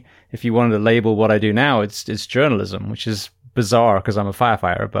technically, if you wanted to label what I do now, it's journalism, which is bizarre because I'm a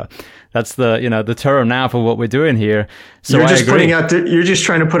firefighter, but that's the term now for what we're doing here. So you're just you're just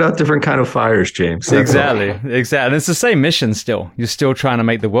trying to put out different kind of fires, James. Exactly. And it's the same mission still. You're still trying to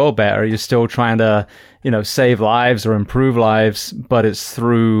make the world better. You're still trying to, save lives or improve lives, but it's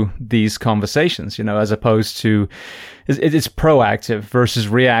through these conversations, as opposed to, it's proactive versus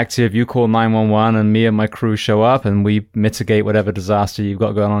reactive. You call 911 and me and my crew show up and we mitigate whatever disaster you've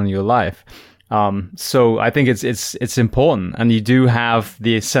got going on in your life. So I think it's important, and you do have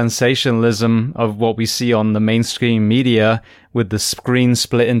the sensationalism of what we see on the mainstream media with the screen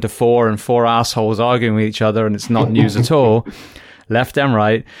split into four and four assholes arguing with each other, and it's not news at all, left and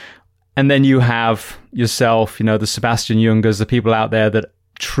right. And then you have yourself, the Sebastian Jungers, the people out there that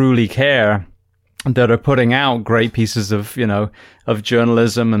truly care, that are putting out great pieces of, of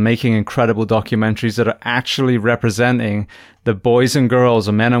journalism and making incredible documentaries that are actually representing the boys and girls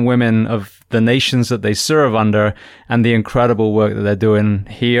and men and women of the nations that they serve under, and the incredible work that they're doing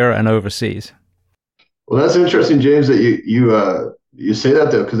here and overseas. Well, that's interesting, James, that you say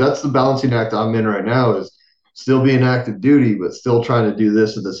that, though, because that's the balancing act I'm in right now, is still being active duty, but still trying to do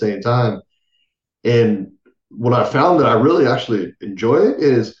this at the same time. And what I found that I really actually enjoy it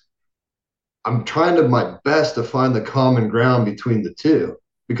is I'm trying to my best to find the common ground between the two,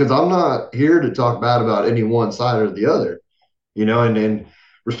 because I'm not here to talk bad about any one side or the other, and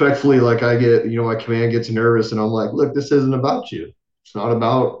respectfully, like I get, my command gets nervous and I'm like, look, this isn't about you. It's not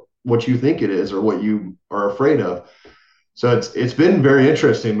about what you think it is or what you are afraid of. So it's been very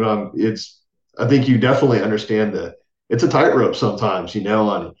interesting, but I think you definitely understand that it's a tightrope sometimes,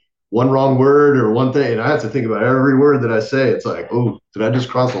 on one wrong word or one thing, and I have to think about every word that I say. It's like, oh, did I just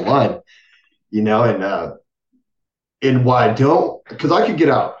cross the line? And why I don't, because I could get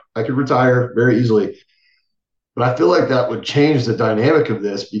out, I could retire very easily, but I feel like that would change the dynamic of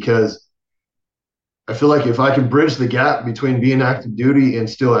this, because I feel like if I can bridge the gap between being active duty and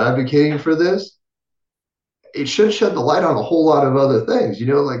still advocating for this, it should shed the light on a whole lot of other things,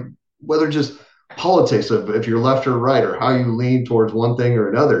 like whether just politics of if you're left or right or how you lean towards one thing or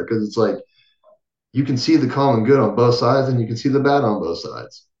another. Because it's like you can see the common good on both sides and you can see the bad on both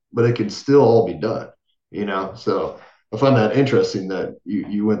sides, but it can still all be done, So I find that interesting that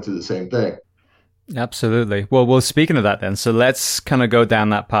you went through the same thing. Absolutely. Well, speaking of that then, so let's kind of go down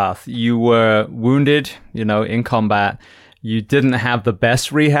that path. You were wounded, in combat. You didn't have the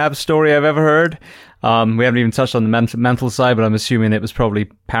best rehab story I've ever heard. We haven't even touched on the mental side, but I'm assuming it was probably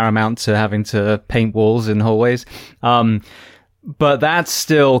paramount to having to paint walls in hallways. But that's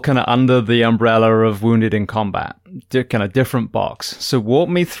still kind of under the umbrella of wounded in combat, kind of different box. So walk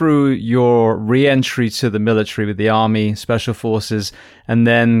me through your re-entry to the military with the Army, Special Forces, and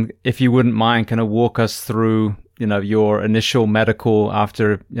then, if you wouldn't mind, kind of walk us through, your initial medical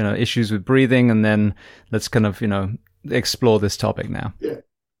after, issues with breathing, and then let's kind of, explore this topic now. Yeah.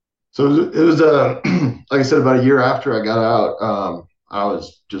 So it was like I said, about a year after I got out, I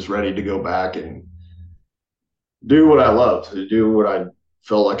was just ready to go back and do what I loved, to do what I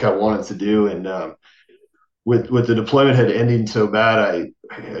felt like I wanted to do. And with the deployment had ending so bad,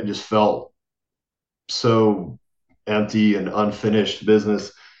 I just felt so empty and unfinished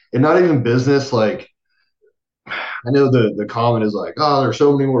business, and not even business. Like, I know the comment is like, oh, there's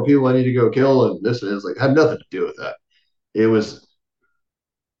so many more people I need to go kill, and this is like, had nothing to do with that. It was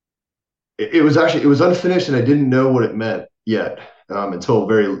actually, it was unfinished, and I didn't know what it meant yet until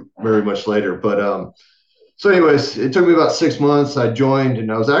very, very much later. But so anyways, it took me about 6 months. I joined, and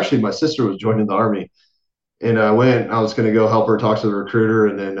my sister was joining the Army, and I was going to go help her talk to the recruiter.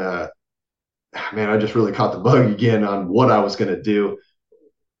 And then, man, I just really caught the bug again on what I was going to do.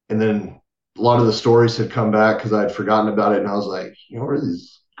 And then a lot of the stories had come back because I'd forgotten about it. And I was like, what are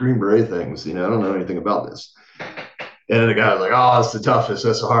these Green Beret things? I don't know anything about this. And the guy was like, oh, that's the toughest,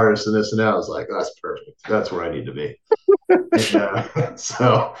 that's the hardest, and this and that. I was like, that's perfect. That's where I need to be. And,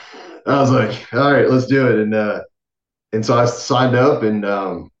 so I was like, all right, let's do it. And so I signed up, and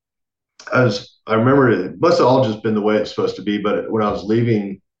I remember it must have all just been the way it's supposed to be. But when I was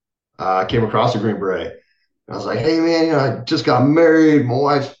leaving, I came across a Green Beret. I was like, hey, man, I just got married. My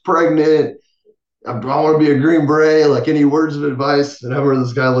wife's pregnant. I want to be a Green Beret. Like, any words of advice? And I remember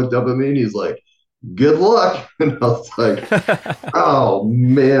this guy looked up at me and he's like, good luck. And I was like, oh,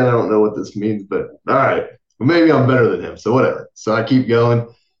 man, I don't know what this means, but all right. Well, maybe I'm better than him. So whatever. So I keep going,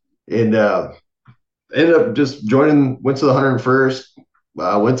 and ended up just went to the 101st,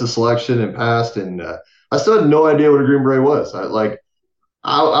 went to selection and passed. And I still had no idea what a Green Beret was. I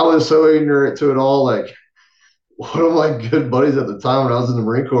was so ignorant to it all. Like, one of my good buddies at the time when I was in the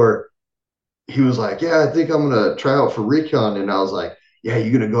Marine Corps, he was like, yeah, I think I'm going to try out for recon. And I was like, yeah,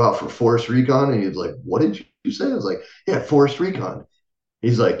 you're going to go out for forest recon? And he was like, what did you say? I was like, yeah, forest recon.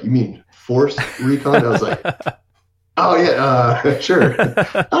 He's like, you mean force recon? I was like, oh, yeah, sure.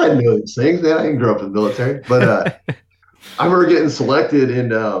 I didn't know these things, man. I didn't grow up in the military. But I remember getting selected,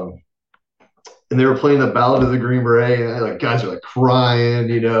 and they were playing the Ballad of the Green Beret. And like, guys are like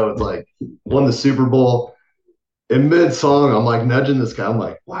crying, it's like won the Super Bowl. In mid-song, I'm like nudging this guy. I'm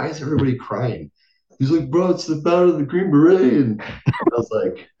like, why is everybody crying? He's like, bro, it's the Ballad of the Green Beret. And I was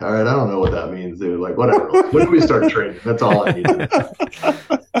like, all right, I don't know what that means, dude. Like, whatever. When do we start training? That's all I need to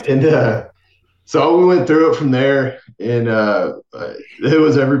know. And so we went through it from there, and it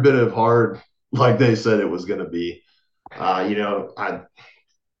was every bit of hard like they said it was going to be.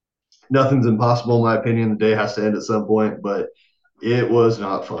 Nothing's impossible in my opinion. The day has to end at some point, but it was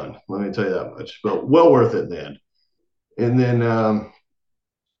not fun. Let me tell you that much, but well worth it in the end. And then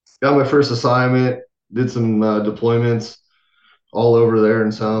got my first assignment, did some deployments all over there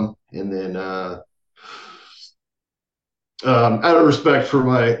and some. And then out of respect for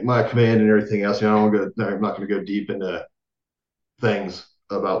my command and everything else, I'm not going to go deep into things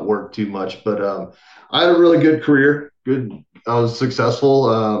about work too much, but I had a really good career. I was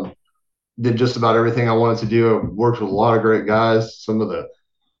successful. Did just about everything I wanted to do. I worked with a lot of great guys. Some of the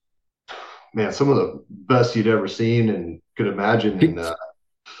best you'd ever seen and could imagine. And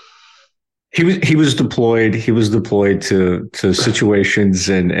he was deployed. He was deployed to situations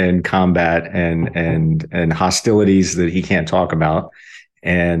and combat and hostilities that he can't talk about.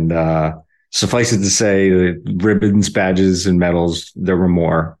 And suffice it to say, the ribbons, badges, and medals, there were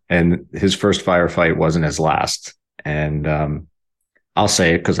more. And his first firefight wasn't his last. And I'll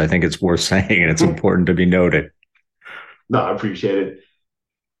say it because I think it's worth saying and it's important to be noted. No, I appreciate it.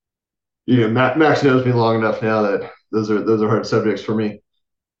 You know, Max knows me long enough now that those are hard subjects for me.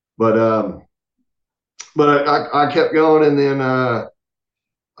 But I kept going, and then I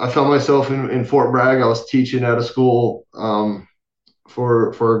found myself in Fort Bragg. I was teaching at a school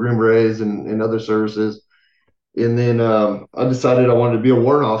for Green Berets and other services. And then I decided I wanted to be a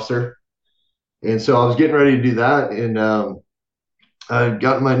warrant officer. And so I was getting ready to do that. And I had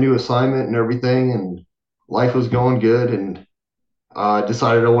gotten my new assignment and everything, and life was going good. And I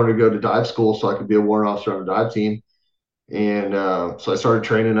decided I wanted to go to dive school so I could be a warrant officer on a dive team. And so I started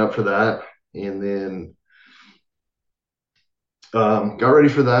training up for that. And then got ready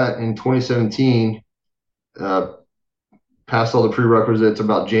for that in 2017. Passed all the prerequisites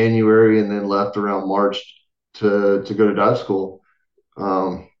about January, and then left around March to go to dive school.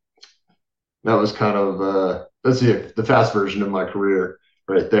 That was kind of that's the fast version of my career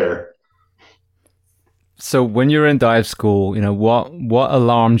right there. So when you're in dive school, you know, what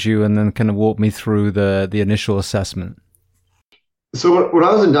alarmed you, and then kind of walk me through the initial assessment. So when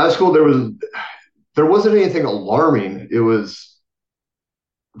I was in dive school, there wasn't anything alarming. It was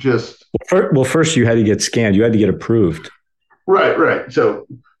just first you had to get scanned. You had to get approved. Right. So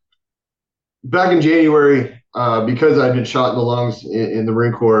back in January, because I'd been shot in the lungs in the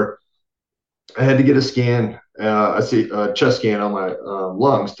Marine Corps, I had to get a scan, a chest scan on my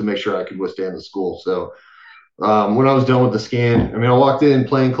lungs to make sure I could withstand the school. So when I was done with the scan, I mean, I walked in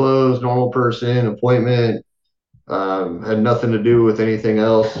plain clothes, normal person, appointment, had nothing to do with anything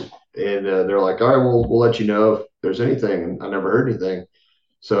else. And they're like, all right, we'll let you know if there's anything. And I never heard anything.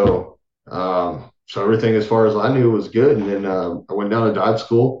 So everything as far as I knew was good. And then I went down to dive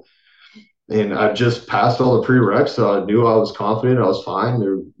school, and I just passed all the prereqs. So I knew I was confident. I was fine.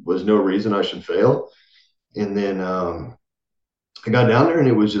 There was no reason I should fail. And then I got down there, and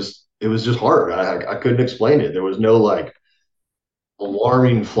it was just hard. I couldn't explain it. There was no like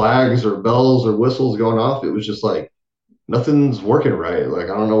alarming flags or bells or whistles going off. It was just like nothing's working right. Like,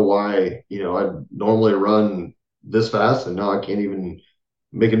 I don't know why, I normally run this fast, and now I can't even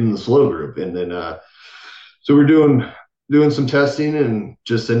make it in the slow group. And then so we're doing some testing, and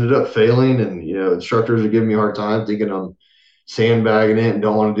just ended up failing. And instructors are giving me a hard time, thinking I'm sandbagging it and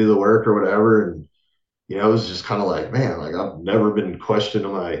don't want to do the work or whatever. And I was just kind of like, man, like, I've never been questioned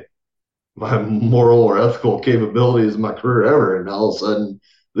on my moral or ethical capabilities in my career ever, and all of a sudden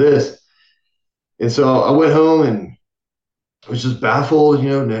this. And so I went home and I was just baffled.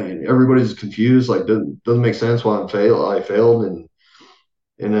 And everybody's confused, like, doesn't make sense why I failed. And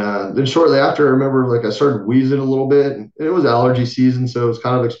then shortly after, I remember, like, I started wheezing a little bit, and it was allergy season, so it was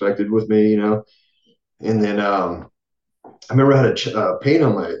kind of expected with me. And then I remember I had a pain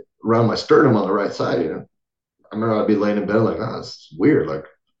around my sternum on the right side. I remember I'd be laying in bed like, oh, it's weird, like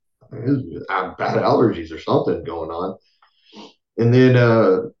I have bad allergies or something going on. And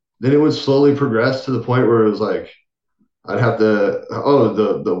then it would slowly progress to the point where it was like I'd have to. Oh,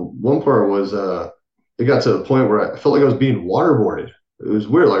 the one part was it got to the point where I felt like I was being waterboarded. It was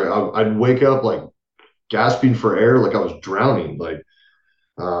weird. Like I'd wake up like gasping for air, like I was drowning. Like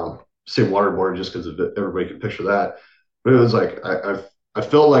say waterboarded just because everybody can picture that. But it was like I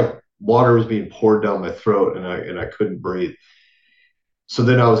felt like water was being poured down my throat, and I couldn't breathe. So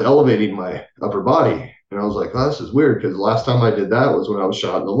then I was elevating my upper body, and I was like, oh, this is weird, because the last time I did that was when I was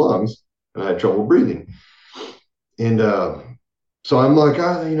shot in the lungs and I had trouble breathing. And so I'm like,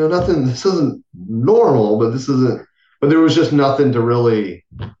 nothing, this isn't normal, but there was just nothing to really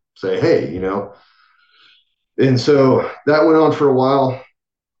say, hey, And so that went on for a while.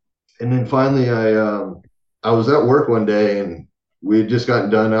 And then finally I was at work one day, and we had just gotten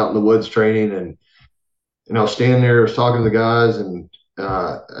done out in the woods training, and I was standing there, I was talking to the guys, and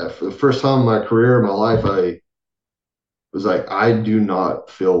for the first time in my career, in my life, I was like, I do not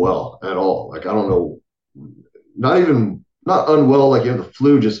feel well at all. Like, I don't know, not unwell, like you have the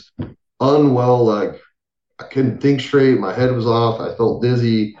flu, just unwell. Like, I couldn't think straight. My head was off. I felt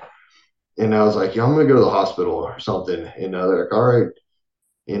dizzy. And I was like, yeah, I'm going to go to the hospital or something. And they're like, all right.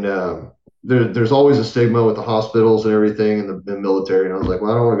 And there's always a stigma with the hospitals and everything in the military. And I was like,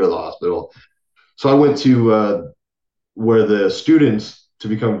 well, I don't want to go to the hospital. So I went to where the students to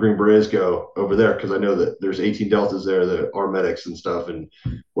become Green Berets go over there, because I know that there's 18 Deltas there that are medics and stuff, and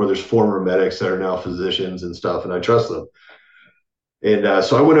where there's former medics that are now physicians and stuff, and I trust them. And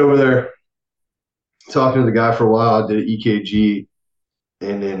so I went over there, talking to the guy for a while. I did an EKG,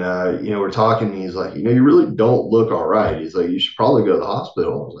 And then, we're talking, and he's like, you really don't look all right. He's like, you should probably go to the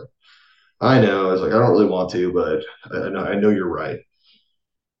hospital. I was like, I know. I was like, I don't really want to, but I know you're right.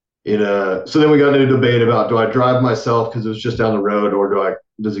 So then we got into a debate about, do I drive myself because it was just down the road, or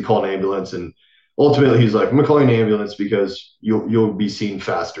does he call an ambulance? And ultimately he's like, I'm gonna call you an ambulance because you'll be seen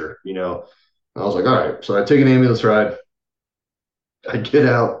faster. I was like, all right. So I take an ambulance ride. I get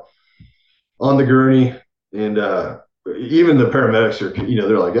out on the gurney, and even the paramedics are,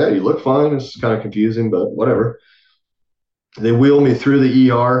 they're like, yeah, you look fine. It's kind of confusing, but whatever. They wheel me through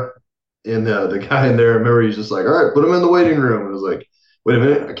the ER, and the guy in there, I remember, he's just like, all right, put him in the waiting room. And I was like, wait a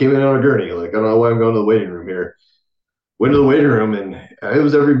minute, I came in on a gurney. Like, I don't know why I'm going to the waiting room here. Went to the waiting room, and it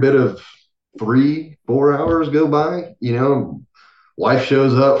was every bit of 3-4 hours go by. Wife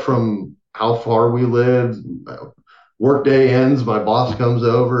shows up from how far we lived. Work day ends. My boss comes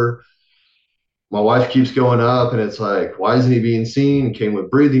over. My wife keeps going up, and it's like, why isn't he being seen? Came with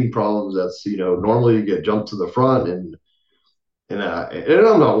breathing problems. That's, normally you get jumped to the front, and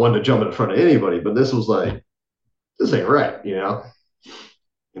I'm not one to jump in front of anybody, but this was like, this ain't right.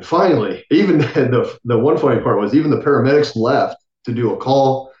 And finally, even the one funny part was, even the paramedics left to do a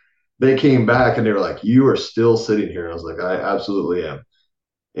call. They came back and they were like, you are still sitting here. I was like, I absolutely am.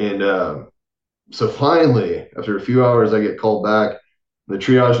 And so finally, after a few hours, I get called back. The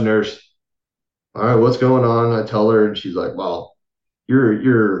triage nurse, all right, what's going on? I tell her, and she's like, well,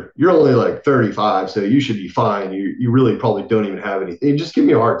 you're only like 35, so you should be fine. You really probably don't even have anything. Just give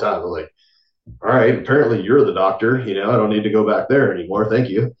me a hard time. I'm like, all right, apparently you're the doctor. I don't need to go back there anymore. Thank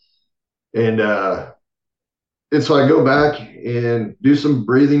you. And so I go back and do some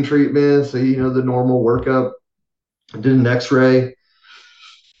breathing treatments, the normal workup. I did an X-ray,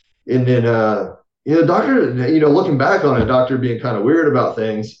 and then doctor, looking back on it, doctor being kind of weird about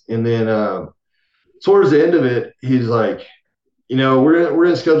things. And then towards the end of it, he's like, we're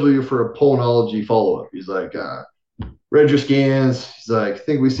gonna schedule you for a pulmonology follow-up. He's like, read your scans. He's like, I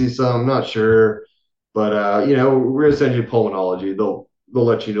think we see some, not sure, but we're gonna send you to pulmonology. They'll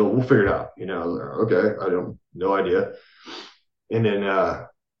let you know. We'll figure it out. Okay, I don't, no idea. And then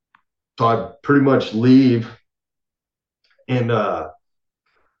so I pretty much leave, and I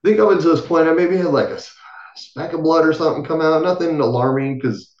think up until this point, I maybe had like a speck of blood or something come out. Nothing alarming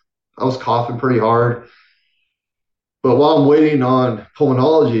because I was coughing pretty hard. But while I'm waiting on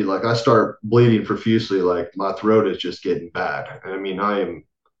pulmonology, like, I start bleeding profusely. Like, my throat is just getting bad. I mean, I am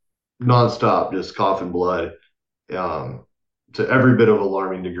nonstop just coughing blood, um, to every bit of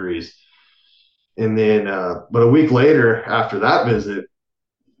alarming degrees. And then, but a week later, after that visit,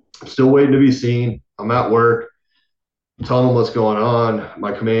 I'm still waiting to be seen. I'm at work, telling them what's going on,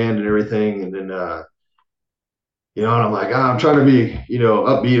 my command and everything. And then, and I'm like, I'm trying to be,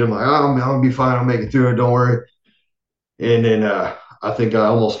 upbeat. I'm like, I'm going to be fine. I'll make it through it. Don't worry. And then I think I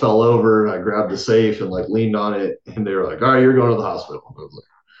almost fell over, and I grabbed the safe and like leaned on it. And they were like, all right, you're going to the hospital. I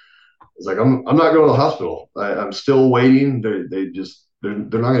was like, I'm not going to the hospital. I'm still waiting. They're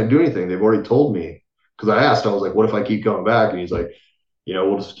not going to do anything. They've already told me, because I asked, I was like, what if I keep coming back? And he's like,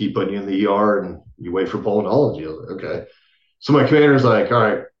 we'll just keep putting you in the ER and you wait for pulmonology. I was like, okay. So my commander's like, all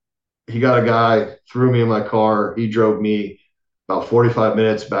right, he got a guy, threw me in my car. He drove me about 45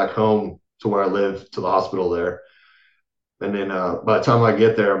 minutes back home to where I live, to the hospital there. And then by the time I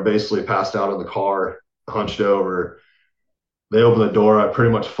get there, I'm basically passed out in the car, hunched over. They open the door. I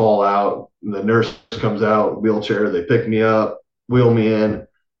pretty much fall out. And the nurse comes out, wheelchair. They pick me up, wheel me in.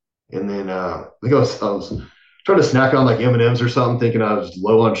 And then I think I was trying to snack on like M&Ms or something, thinking I was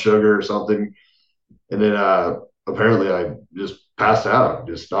low on sugar or something. And then apparently I just passed out,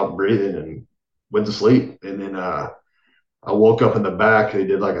 just stopped breathing and went to sleep. And then I woke up in the back. They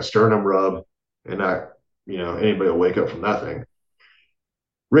did like a sternum rub, and anybody will wake up from that thing.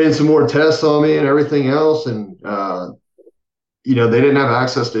 Ran some more tests on me and everything else. And, they didn't have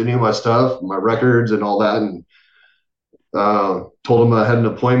access to any of my stuff, my records and all that. And told them I had an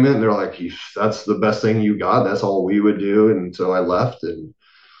appointment, and they're like, that's the best thing you got. That's all we would do. And so I left, and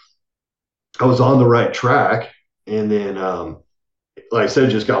I was on the right track. And then, like I said,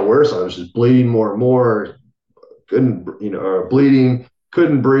 it just got worse. I was just bleeding more and more. Couldn't, bleeding,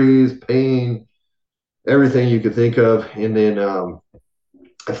 couldn't breathe, pain, everything you could think of. And then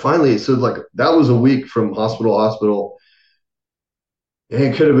I finally, so like that was a week from hospital to hospital. And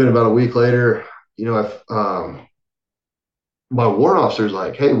it could have been about a week later. My warrant officer's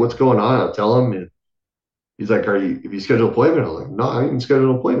like, hey, what's going on? I tell him, and he's like, have you scheduled an appointment? I was like, no, I didn't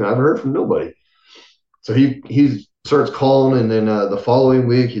schedule an appointment. I haven't heard from nobody. So he starts calling, and then the following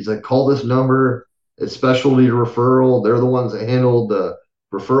week, he's like, call this number. It's specialty referral. They're the ones that handled the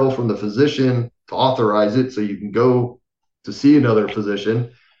referral from the physician to authorize it, so you can go to see another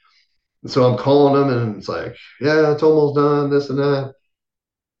physician. And so I'm calling them, and it's like, yeah, it's almost done, this and that.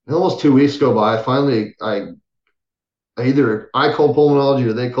 And almost 2 weeks go by. Finally, either I called pulmonology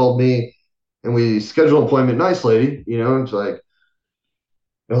or they called me, and we scheduled an appointment. Nice lady, it's like,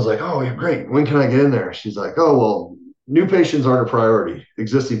 I was like, oh, yeah, great. When can I get in there? She's like, oh, well, new patients aren't a priority.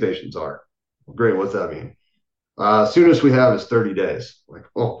 Existing patients are. Great. What's that mean? Soonest we have is 30 days. Like,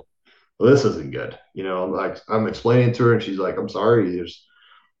 oh, well, this isn't good. I'm explaining to her, and she's like, I'm sorry. There's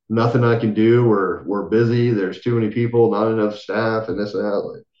nothing I can do. We're busy. There's too many people, not enough staff, and this and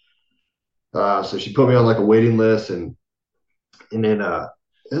that. So she put me on like a waiting list, and then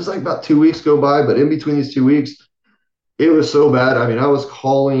it was like about 2 weeks go by, but in between these 2 weeks, it was so bad. I mean, I was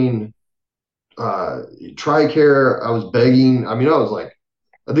calling TRICARE. I was begging. I mean, I was like,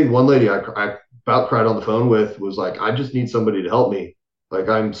 I think one lady I about cried on the phone with was like, I just need somebody to help me. Like,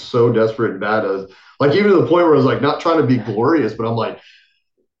 I'm so desperate and bad. Like, even to the point where I was like, not trying to be glorious, but I'm like,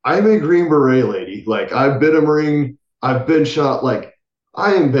 I'm a Green Beret, lady. Like, I've been a Marine. I've been shot. Like,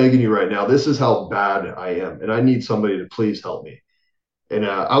 I am begging you right now. This is how bad I am. And I need somebody to please help me. And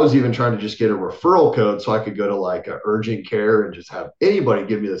I was even trying to just get a referral code so I could go to like a urgent care and just have anybody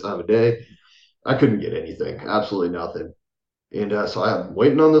give me the time of day. I couldn't get anything, absolutely nothing. And so I'm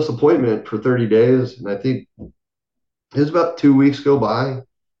waiting on this appointment for 30 days. And I think it was about 2 weeks go by.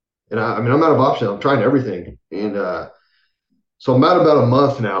 And I mean, I'm out of options. I'm trying everything. And so I'm at about a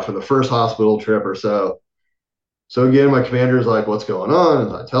month now for the first hospital trip or so. So again, my commander is like, what's going on?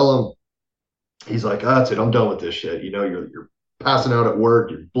 And I tell him, he's like, oh, that's it. I'm done with this shit. You're passing out at work.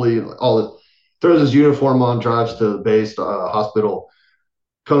 You're bleeding, like all this. Throws his uniform on, drives to the base hospital,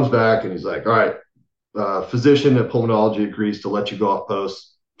 comes back, and he's like, all right, physician at pulmonology agrees to let you go off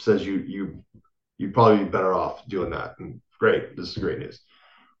post, says you'd probably be better off doing that. And great, this is great news.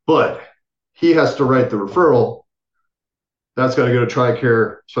 But he has to write the referral. That's got to go to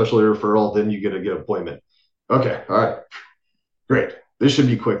TRICARE, specialty referral. Then you get a good appointment. Okay, all right, great. This should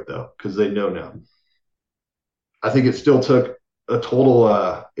be quick though, because they know now. I think it still took a total.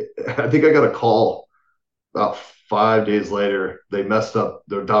 I think I got a call about 5 days later. They messed up.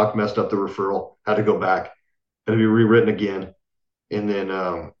 Their doc messed up the referral. Had to go back. Had to be rewritten again, and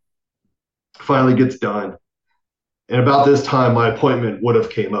then finally gets done. And about this time, my appointment would have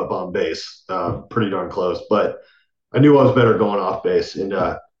came up on base, pretty darn close. But I knew I was better going off base. And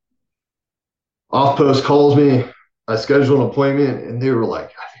off post calls me. I scheduled an appointment, and they were like,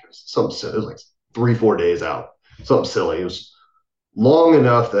 I think it was something. It was like 3-4 days out. Something silly. It was long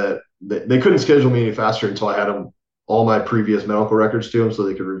enough that they couldn't schedule me any faster until I had all my previous medical records to them so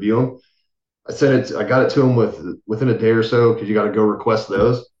they could review them. I got it to them within a day or so because you got to go request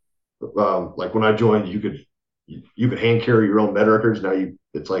those. Like when I joined, you could hand carry your own med records. Now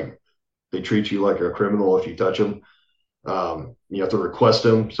it's like they treat you like a criminal if you touch them. You have to request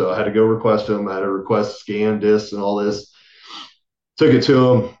them. So I had to go request them. I had to request scan discs and all this. Took it to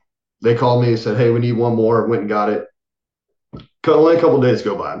them. They called me, said, hey, we need one more. Went and got it. Only a couple of days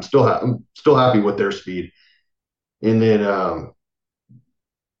go by. I'm still happy with their speed. And then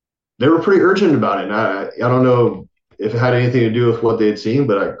they were pretty urgent about it. And I don't know if it had anything to do with what they had seen,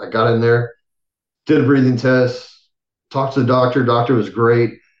 but I got in there, did a breathing test, talked to the doctor. Doctor was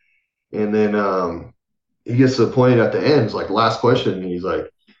great. And then he gets to the point at the end, it's like last question. And he's like,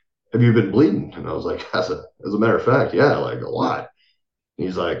 have you been bleeding? And I was like, as a matter of fact, yeah, like a lot. And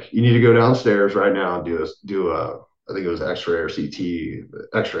he's like, you need to go downstairs right now and do I think it was X-ray or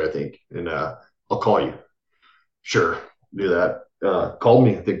CT, X-ray, I think. And I'll call you. Sure, do that. Called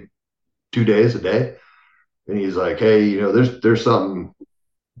me, I think 2 days a day. And he's like, hey, there's something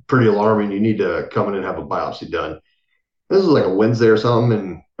pretty alarming. You need to come in and have a biopsy done. This is like a Wednesday or something.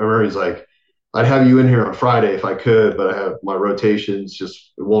 And I remember he's like, I'd have you in here on Friday if I could, but I have my rotations,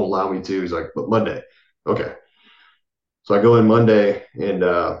 just it won't allow me to. He's like, but Monday. Okay. So I go in Monday, and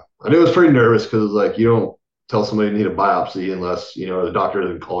I knew I was pretty nervous because it's like, you don't tell somebody to need a biopsy unless, the doctor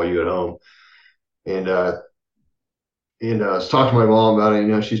doesn't call you at home. And I was talking to my mom about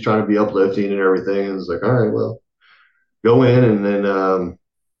it. She's trying to be uplifting and everything. And it's like, all right, well, go in. And then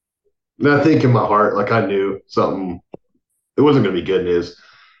I think in my heart, like I knew something, it wasn't going to be good news.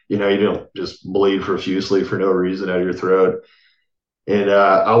 You don't just bleed profusely for no reason out of your throat. And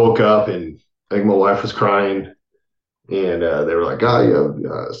I woke up, and I think my wife was crying. And they were like, oh,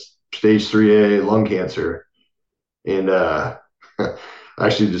 you have stage 3A lung cancer. And I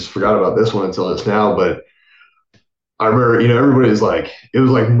actually just forgot about this one until just now. But I remember, everybody was like, it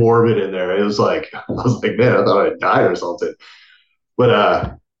was like morbid in there. It was like, I was like, man, I thought I'd died or something. But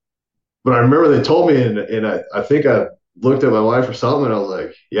I remember they told me, and I think I looked at my wife or something, and I was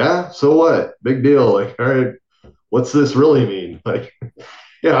like, yeah, so what? Big deal. Like, all right, what's this really mean? Like,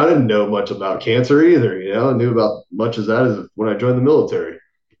 yeah, I didn't know much about cancer either. I knew about much as that as when I joined the military.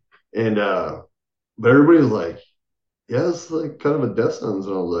 And, but everybody was like, yeah, it's like kind of a death sentence.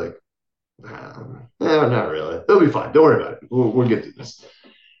 And I was like, not really. They'll be fine. Don't worry about it. We'll get through this.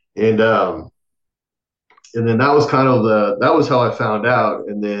 And then that was kind of that was how I found out.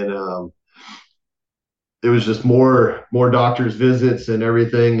 And then, it was just more doctors visits and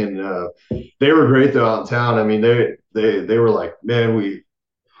everything. And, they were great though out in town. I mean, they were like, man,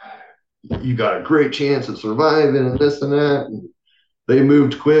 you got a great chance of surviving and this and that. And they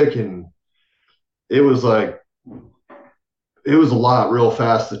moved quick, and it was like, it was a lot real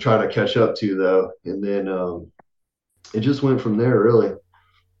fast to try to catch up to though. And then, it just went from there really.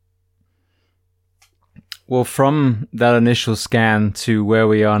 Well, from that initial scan to where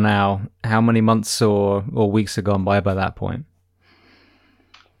we are now, how many months or weeks have gone by that point?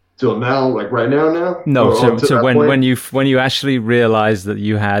 Till now, like right now? No, so when you actually realized that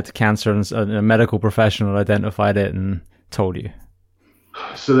you had cancer and a medical professional identified it and told you.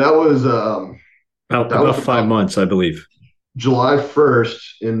 So that was about 5 months, I believe. July 1st,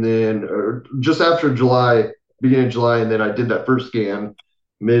 and then just after July, beginning of July, and then I did that first scan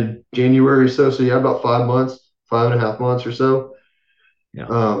mid-January or so. So yeah, about 5 months, 5.5 months or so.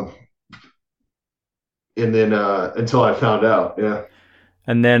 Yeah. And then until I found out, yeah.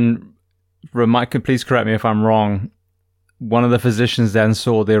 And then, please correct me if I'm wrong, one of the physicians then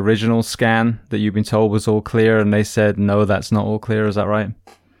saw the original scan that you've been told was all clear, and they said, no, that's not all clear. Is that right?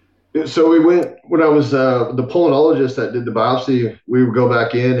 So we went, when I was the pulmonologist that did the biopsy, we would go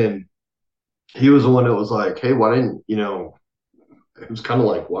back in, and he was the one that was like, hey, why didn't, it was kind of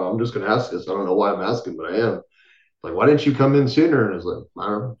like, well, I'm just going to ask this. I don't know why I'm asking, but I am. Like, why didn't you come in sooner? And I was like, I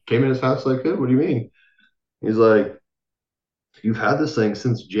don't know, came in as fast as I could. What do you mean? He's like, you've had this thing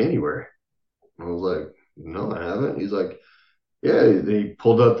since January. I was like, no, I haven't. He's like, yeah. He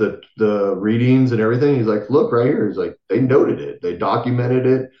pulled up the readings and everything. He's like, look right here. He's like, they noted it. They documented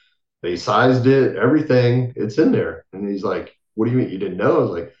it. They sized it, everything. It's in there. And he's like, what do you mean you didn't know? I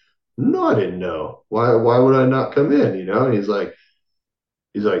was like, no, I didn't know. Why would I not come in? And he's like,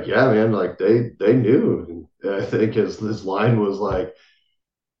 yeah, man, like they knew. And I think his line was like,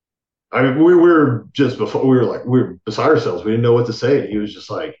 I mean, we were just before we were beside ourselves. We didn't know what to say. And he was just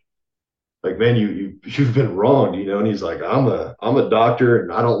like, man, you've been wronged, And he's like, I'm a doctor,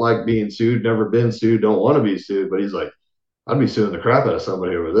 and I don't like being sued. Never been sued. Don't want to be sued. But he's like, I'd be suing the crap out of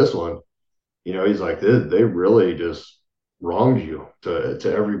somebody over this one. He's like, they really just wronged you to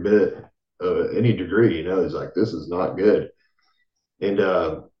every bit of any degree. He's like, this is not good. And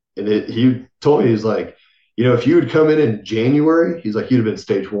he told me, he's like, if you had come in January, he's like, you'd have been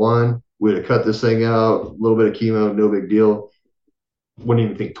stage 1. We'd have cut this thing out, a little bit of chemo, no big deal. Wouldn't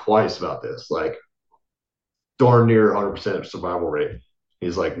even think twice about this. Like, darn near 100% survival rate.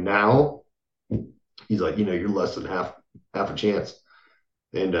 He's like, now, he's like, you're less than half a chance.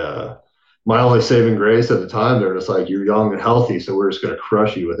 And my only saving grace at the time, they're just like, you're young and healthy, so we're just going to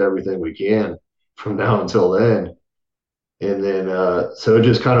crush you with everything we can from now until then. And then, so it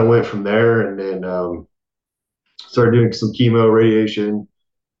just kind of went from there. And then started doing some chemo, radiation,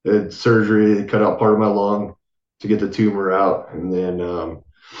 did surgery, cut out part of my lung to get the tumor out. And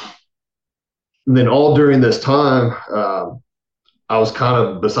then all during this time, I was kind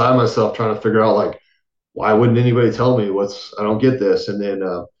of beside myself trying to figure out, like, why wouldn't anybody tell me I don't get this. And then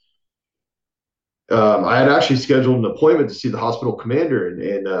I had actually scheduled an appointment to see the hospital commander.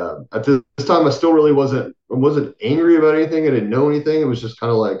 And at this time, I still really wasn't angry about anything. I didn't know anything. It was just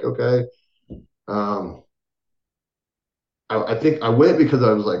kind of like, okay. I think I went because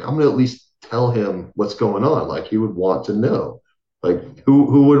I was like, I'm going to at least tell him what's going on. Like, he would want to know. Like,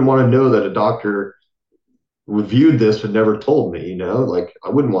 who wouldn't want to know that a doctor reviewed this but never told me, Like, I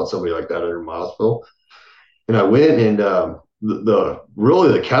wouldn't want somebody like that in my hospital. And I went, and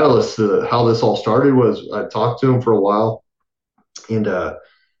the catalyst to how this all started was I talked to him for a while, and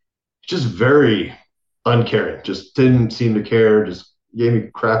just very uncaring, just didn't seem to care, just gave me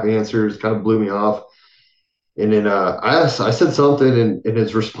crap answers, kind of blew me off. And then I said something, and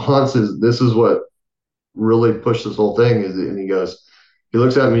his response is, this is what really pushed this whole thing, and he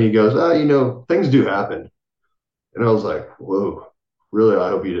looks at me, he goes, things do happen. And I was like, whoa, really? I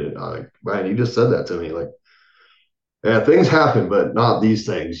hope you didn't. Like, man, you just said that to me. Like, yeah, things happen, but not these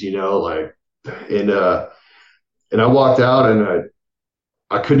things, like, and I walked out, and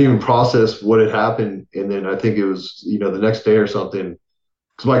I couldn't even process what had happened. And then I think it was, the next day or something,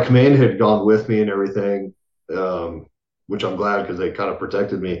 because my command had gone with me and everything, which I'm glad, because they kind of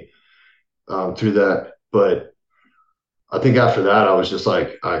protected me through that. But I think after that, I was just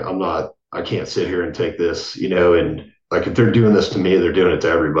like, I'm not I can't sit here and take this, and like if they're doing this to me, they're doing it to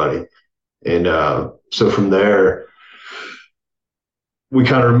everybody. And so from there, we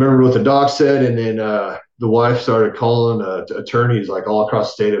kind of remembered what the doc said, and then the wife started calling attorneys like all across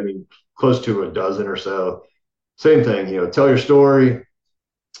the state. I mean, close to a dozen or so. Same thing, tell your story.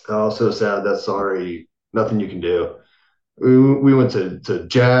 Oh, so sad. That's sorry. Nothing you can do. We went to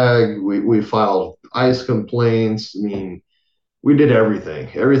JAG. We filed ICE complaints. I mean, we did everything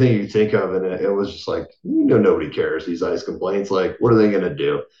you think of, and it was just like, nobody cares. These ICE complaints, like, what are they going to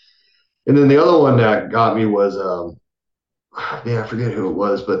do? And then the other one that got me was, man, I forget who it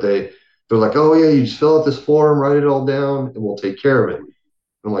was, but they're like, oh yeah, you just fill out this form, write it all down, and we'll take care of it.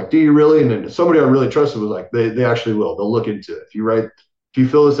 I'm like, do you really? And then somebody I really trusted was like, they actually will. They'll look into it. If you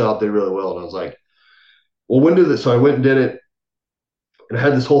fill this out, they really will. And I was like, well, when did this? So I went and did it, and I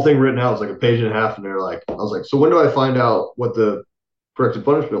had this whole thing written out. It was like a page and a half, and I was like, so when do I find out what the corrective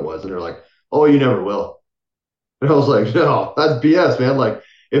punishment was? And they're like, oh, you never will. And I was like, no, that's BS, man. Like,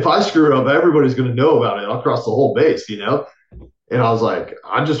 if I screw up, everybody's going to know about it across the whole base, And I was like,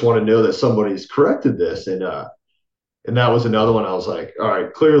 I just want to know that somebody's corrected this. And that was another one. I was like, all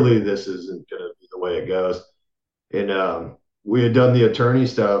right, clearly this isn't going to be the way it goes. And we had done the attorney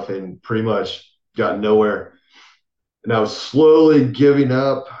stuff and pretty much got nowhere. And I was slowly giving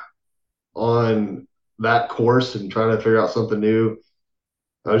up on that course and trying to figure out something new.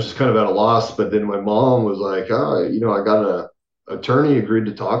 I was just kind of at a loss. But then my mom was like, oh, I got an attorney agreed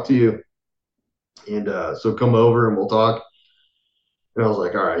to talk to you. And so come over and we'll talk. And I was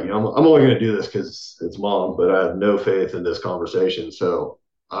like, all right, I'm only going to do this because it's mom, but I have no faith in this conversation. So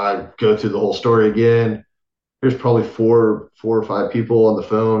I go through the whole story again. There's probably four or five people on the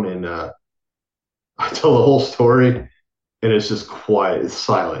phone, and I tell the whole story, and it's just quiet. It's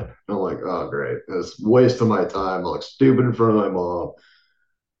silent. And I'm like, oh, great. It's a waste of my time. I look stupid in front of my mom.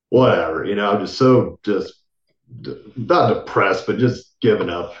 Whatever. I'm just not depressed, but just giving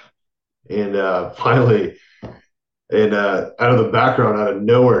up. And finally, and out of the background, out of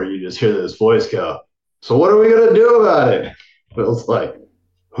nowhere, you just hear this voice go, so what are we going to do about it? And I was like,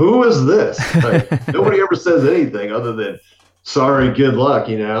 who is this? Like, nobody ever says anything other than, sorry, good luck,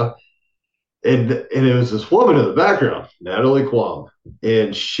 And it was this woman in the background, Natalie Quam,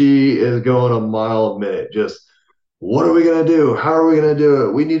 and she is going a mile a minute. Just, what are we going to do? How are we going to do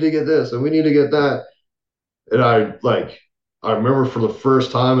it? We need to get this and we need to get that. And I remember for the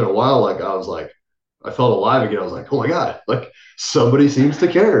first time in a while, like I was like, I felt alive again. I was like, oh my God, like somebody seems to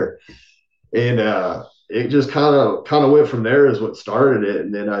care. And it just kind of went from there is what started it.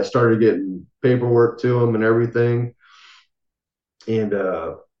 And then I started getting paperwork to them and everything. And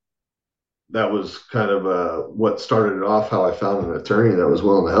that was kind of what started it off, how I found an attorney that was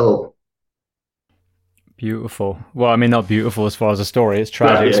willing to help. Beautiful. Well, I mean, not beautiful as far as a story. It's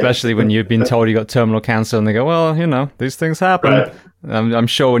tragic, especially when you've been told you got terminal cancer and they go, well, these things happen. Right. I'm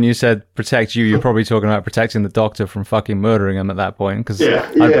sure when you said protect you, you're probably talking about protecting the doctor from fucking murdering him at that point, because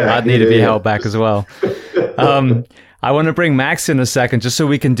I'd need to be held back as well. I want to bring Max in a second just so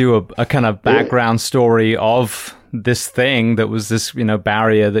we can do a kind of background story of this thing that was this,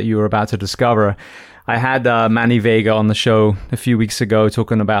 barrier that you were about to discover. I had Manny Vega on the show a few weeks ago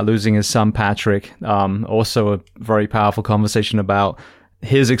talking about losing his son, Patrick. Also a very powerful conversation about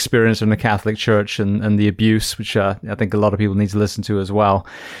his experience in the Catholic Church and the abuse, which I think a lot of people need to listen to as well.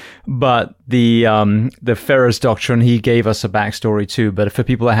 But the Feres Doctrine, he gave us a backstory too. But for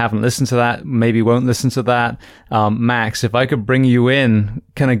people that haven't listened to that, maybe won't listen to that, Max, if I could bring you in,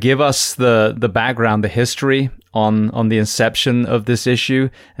 kind of give us the background, the history on the inception of this issue,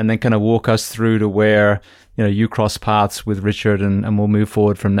 and then kind of walk us through to where you cross paths with Richard, and we'll move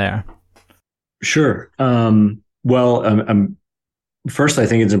forward from there. Sure. First, I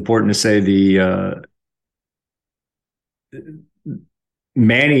think it's important to say the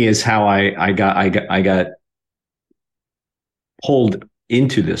Manny is how I got pulled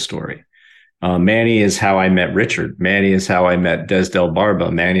into this story. Manny is how I met Richard. Manny is how I met Des Del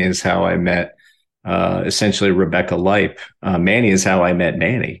Barba. Manny is how I met essentially Rebecca Leip. Manny is how I met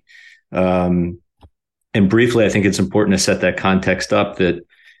Manny. And briefly, I think it's important to set that context up that,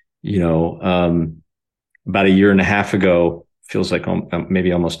 about a year and a half ago, feels like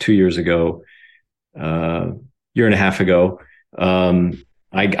maybe almost 2 years ago, year and a half ago, I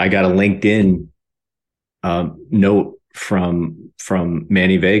got a LinkedIn note from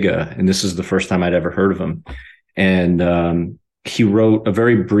Manny Vega, and this is the first time I'd ever heard of him. And he wrote a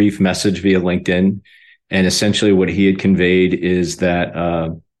very brief message via LinkedIn, and essentially what he had conveyed is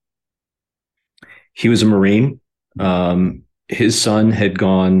that he was a Marine. His son had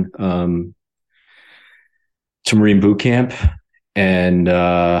gone to Marine boot camp, and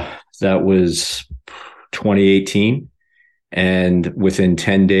That was 2018. And within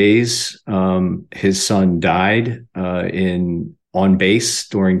 10 days, his son died on base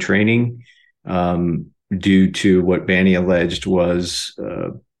during training due to what Vanny alleged was,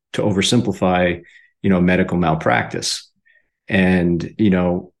 to oversimplify, medical malpractice. And,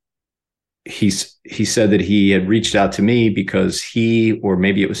 he said that he had reached out to me because he, or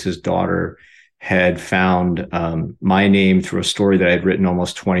maybe it was his daughter, had found my name through a story that I had written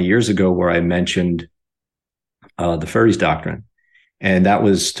almost 20 years ago where I mentioned the Feres Doctrine. And that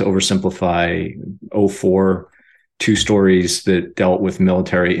was, to oversimplify, 2 stories that dealt with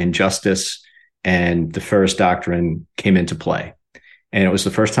military injustice, and the Feres Doctrine came into play. And it was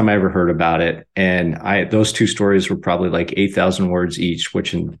the first time I ever heard about it. And those 2 stories were probably like 8,000 words each,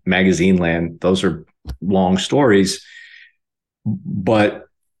 which in magazine land, those are long stories. But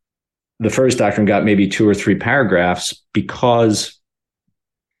the Feres Doctrine got maybe 2 or 3 paragraphs, because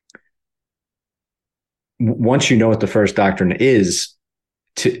once you know what the Feres Doctrine is,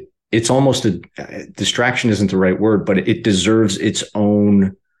 it's almost a distraction isn't the right word, but it deserves its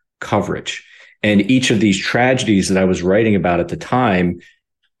own coverage. And each of these tragedies that I was writing about at the time,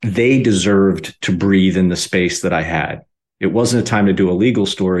 they deserved to breathe in the space that I had. It wasn't a time to do a legal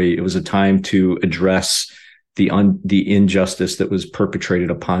story. It was a time to address the injustice that was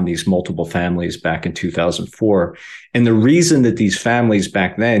perpetrated upon these multiple families back in 2004. And the reason that these families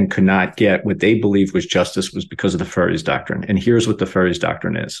back then could not get what they believed was justice was because of the Feres Doctrine. And here's what the Feres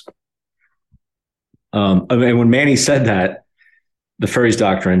Doctrine is. And when Manny said that, the Feres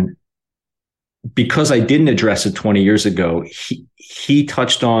Doctrine, because I didn't address it 20 years ago, he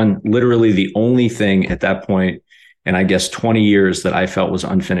touched on literally the only thing at that point, and I guess 20 years, that I felt was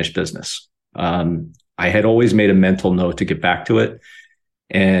unfinished business. I had always made a mental note to get back to it.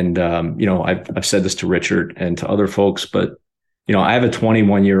 And, I've said this to Richard and to other folks, but, I have a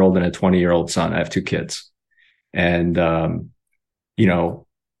 21-year-old and a 20-year-old son. I have 2 kids. And, there's no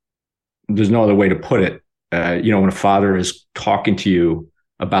other way to put it. When a father is talking to you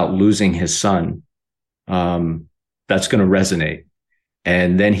about losing his son, that's going to resonate.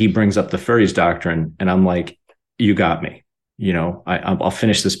 And then he brings up the Feres Doctrine, and I'm like, you got me. I'll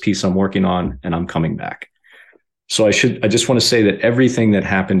finish this piece I'm working on, and I'm coming back. So I just want to say that everything that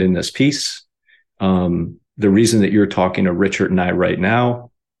happened in this piece, the reason that you're talking to Richard and I right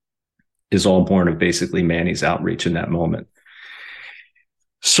now, is all born of basically Manny's outreach in that moment.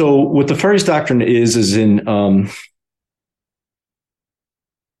 So what the Feres Doctrine is in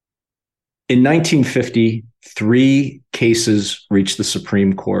 1950, 3 cases reached the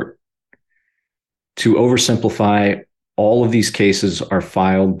Supreme Court. To oversimplify, all of these cases are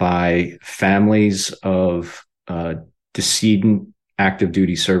filed by families of decedent active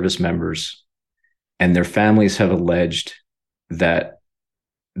duty service members, and their families have alleged that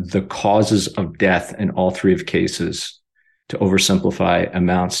the causes of death in all 3 of cases, to oversimplify,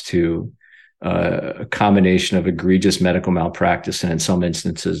 amounts to a combination of egregious medical malpractice and, in some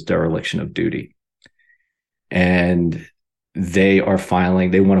instances, dereliction of duty. And they want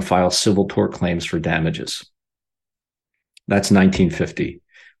to file civil tort claims for damages. That's 1950.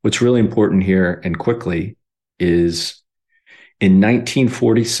 What's really important here, and quickly, is in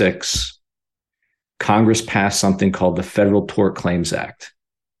 1946, Congress passed something called the Federal Tort Claims Act.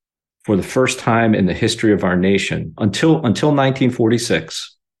 For the first time in the history of our nation, until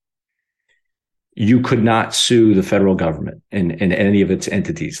 1946, you could not sue the federal government and any of its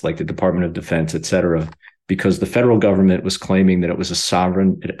entities like the Department of Defense, et cetera, because the federal government was claiming that it was a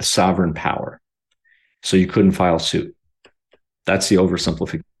sovereign power. So you couldn't file suit. That's the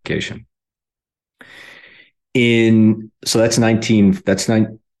oversimplification.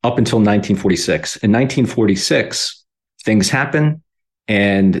 Up until 1946. In 1946, things happen,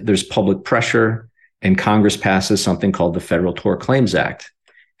 and there's public pressure, and Congress passes something called the Federal Tort Claims Act.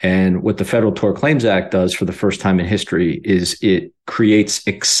 And what the Federal Tort Claims Act does for the first time in history is it creates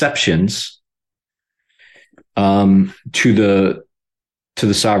exceptions to the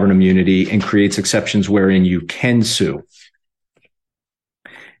sovereign immunity, and creates exceptions wherein you can sue.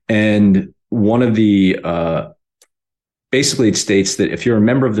 And one of the basically, it states that if you're a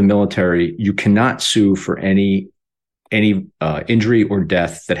member of the military, you cannot sue for any injury or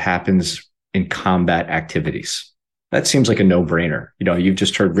death that happens in combat activities. That seems like a no-brainer. You've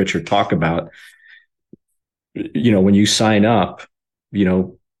just heard Richard talk about, when you sign up,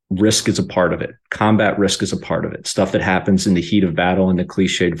 risk is a part of it. Combat risk is a part of it. Stuff that happens in the heat of battle and the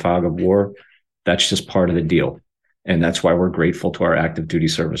cliched fog of war, that's just part of the deal. And that's why we're grateful to our active duty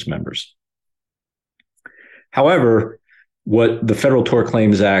service members. However, what the Federal Tort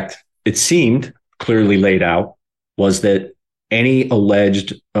Claims Act, it seemed, clearly laid out was that any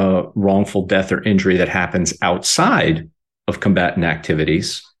alleged wrongful death or injury that happens outside of combatant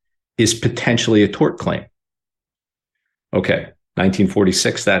activities is potentially a tort claim. Okay,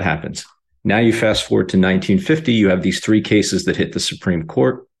 1946, that happens. Now you fast forward to 1950, you have these three cases that hit the Supreme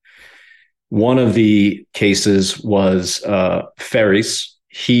Court. One of the cases was Feres.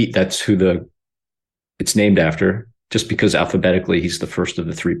 That's who it's named after, just because alphabetically he's the first of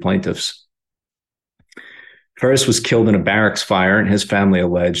the three plaintiffs. Feres was killed in a barracks fire, and his family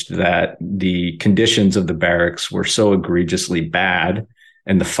alleged that the conditions of the barracks were so egregiously bad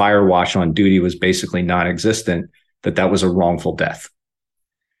and the fire wash on duty was basically non-existent that was a wrongful death.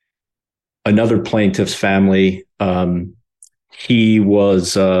 Another plaintiff's family, he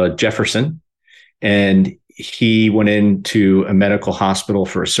was Jefferson, and he went into a medical hospital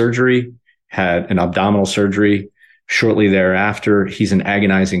for a surgery, had an abdominal surgery. Shortly thereafter, he's in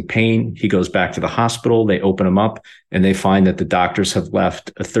agonizing pain. He goes back to the hospital. They open him up, and they find that the doctors have left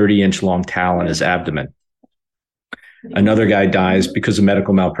a 30-inch long towel in his abdomen. Another guy dies because of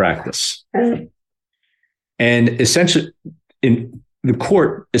medical malpractice. And essentially, the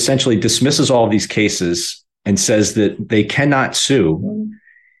court essentially dismisses all of these cases and says that they cannot sue.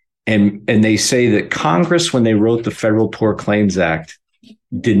 And they say that Congress, when they wrote the Federal Tort Claims Act,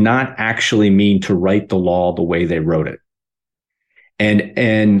 did not actually mean to write the law the way they wrote it.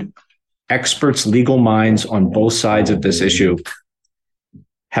 And experts, legal minds on both sides of this issue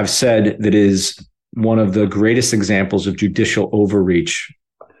have said that it is one of the greatest examples of judicial overreach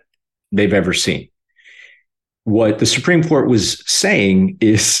they've ever seen. What the Supreme Court was saying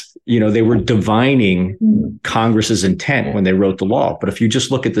is, they were divining Congress's intent when they wrote the law. But if you just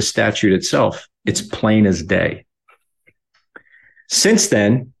look at the statute itself, it's plain as day. Since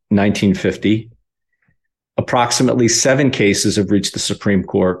then, 1950, approximately 7 cases have reached the Supreme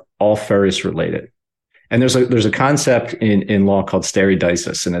Court, all Feres related. And there's a concept in law called stare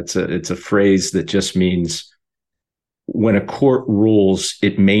decisis, and it's a phrase that just means when a court rules,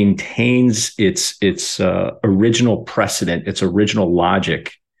 it maintains its original precedent, its original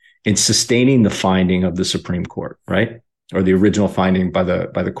logic in sustaining the finding of the Supreme Court, right? Or the original finding by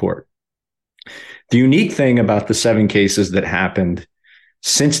the court. The unique thing about the 7 cases that happened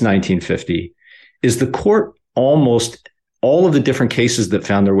since 1950 is the court, almost all of the different cases that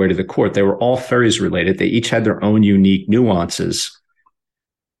found their way to the court, they were all Feres related. They each had their own unique nuances.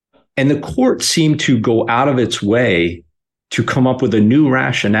 And the court seemed to go out of its way to come up with a new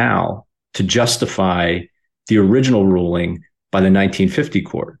rationale to justify the original ruling by the 1950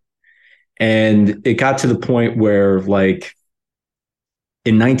 court. And it got to the point where, like,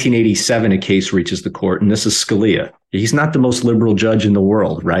 in 1987, a case reaches the court, and this is Scalia. He's not the most liberal judge in the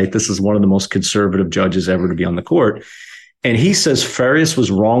world, right? This is one of the most conservative judges ever to be on the court. And he says Feres was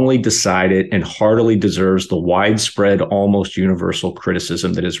wrongly decided and heartily deserves the widespread, almost universal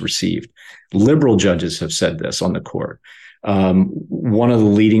criticism that is received. Liberal judges have said this on the court. One of the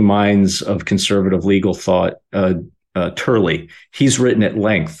leading minds of conservative legal thought, Turley, he's written at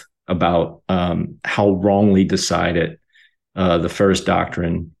length about how wrongly decided the Feres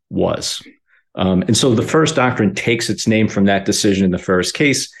Doctrine was. And so the Feres Doctrine takes its name from that decision in the Feres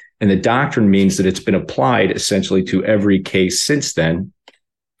case, and the doctrine means that it's been applied essentially to every case since then.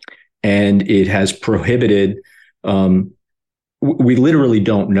 And it has prohibited, we literally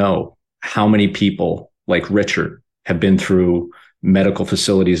don't know how many people like Richard have been through medical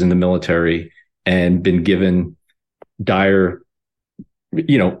facilities in the military and been given dire,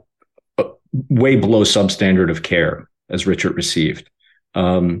 way below substandard of care as Richard received.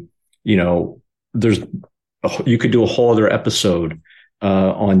 You could do a whole other episode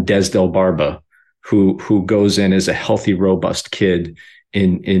on Des Del Barba, who goes in as a healthy, robust kid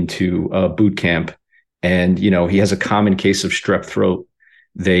into boot camp. And, he has a common case of strep throat.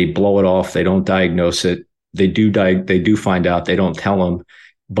 They blow it off. They don't diagnose it. They do find out. They don't tell him,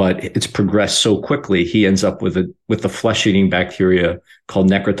 but it's progressed so quickly. He ends up with the flesh-eating bacteria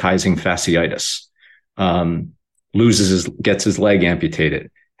called necrotizing fasciitis. Gets his leg amputated,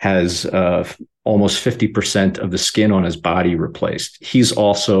 has almost 50% of the skin on his body replaced. He's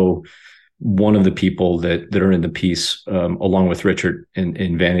also one of the people that are in the piece, along with Richard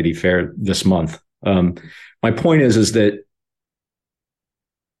in Vanity Fair this month. My point is that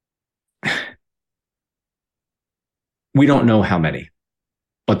we don't know how many,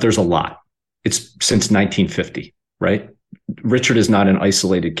 but there's a lot. It's since 1950, right? Richard is not an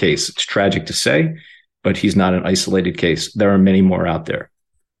isolated case. It's tragic to say, but he's not an isolated case. There are many more out there.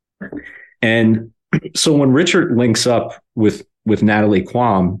 And so when Richard links up with Natalie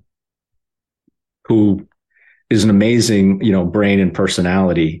Quam, who is an amazing, brain and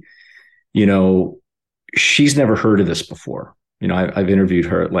personality, she's never heard of this before. I've interviewed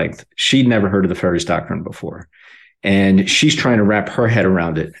her at length. She'd never heard of the Feres Doctrine before. And she's trying to wrap her head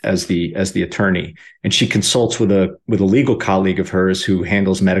around it as the attorney. And she consults with a legal colleague of hers who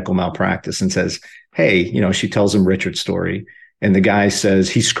handles medical malpractice and says, hey, she tells him Richard's story. And the guy says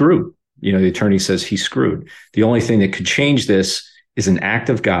he's screwed. The attorney says he's screwed. The only thing that could change this is an act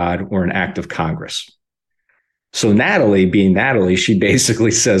of God or an act of Congress. So Natalie, being Natalie, she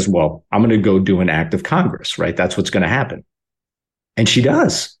basically says, well, I'm going to go do an act of Congress, right? That's what's going to happen. And she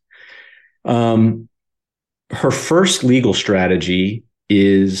does. Her first legal strategy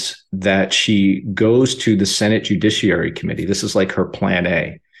is that she goes to the Senate Judiciary Committee. This is like her plan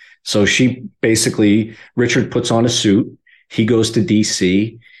A. So Richard puts on a suit. He goes to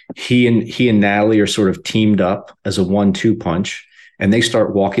DC. He and Natalie are sort of teamed up as a 1-2 punch, and they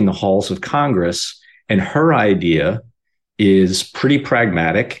start walking the halls of Congress. And her idea is pretty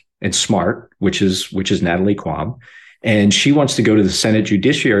pragmatic and smart, which is Natalie Quam. And she wants to go to the Senate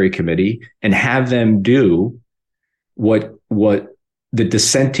Judiciary Committee and have them do what the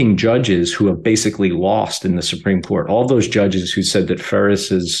dissenting judges who have basically lost in the Supreme Court, all those judges who said that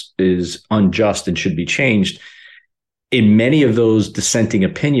Feres is unjust and should be changed. In many of those dissenting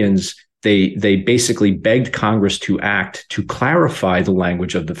opinions, they basically begged Congress to act to clarify the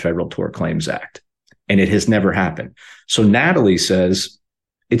language of the Federal Tort Claims Act. And it has never happened. So Natalie says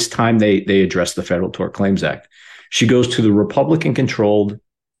it's time they address the Federal Tort Claims Act. She goes to the Republican-controlled,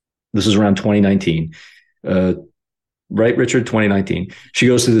 this is around 2019, right, Richard? 2019. She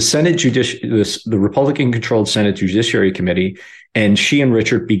goes to the Republican-controlled Senate Judiciary Committee, and she and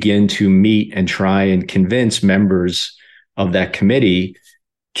Richard begin to meet and try and convince members of that committee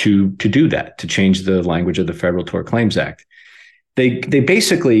to do that, to change the language of the Federal Tort Claims Act. They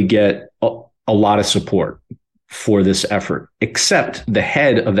basically get a lot of support for this effort, except the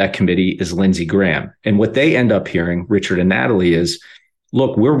head of that committee is Lindsey Graham. And what they end up hearing, Richard and Natalie, is,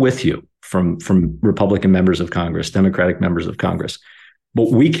 look, we're with you from Republican members of Congress, Democratic members of Congress, but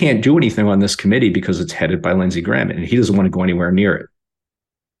we can't do anything on this committee because it's headed by Lindsey Graham and he doesn't want to go anywhere near it.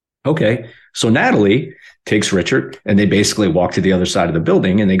 Okay. So Natalie takes Richard and they basically walk to the other side of the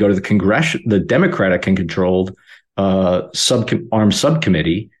building and they go to the Democratic and controlled armed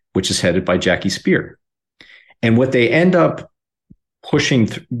subcommittee, which is headed by Jackie Speer. And what they end up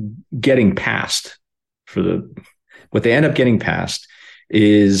getting past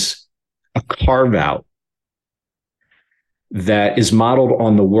is a carve out that is modeled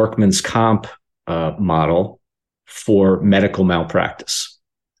on the workman's comp model for medical malpractice.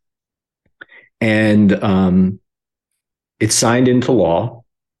 And it's signed into law.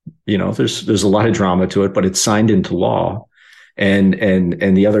 There's a lot of drama to it, but it's signed into law. And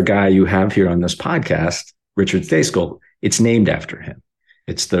the other guy you have here on this podcast, Richard Stayskal, it's named after him.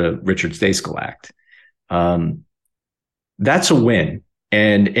 It's the Richard Stayskal Act. That's a win.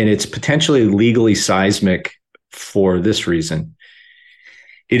 And it's potentially legally seismic for this reason.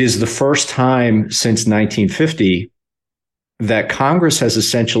 It is the first time since 1950 that Congress has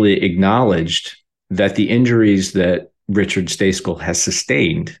essentially acknowledged that the injuries that Richard Stayskal has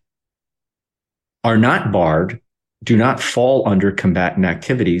sustained are not barred, do not fall under combatant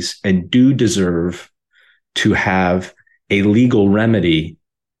activities, and do deserve to have a legal remedy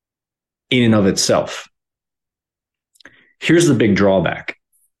in and of itself. Here's the big drawback.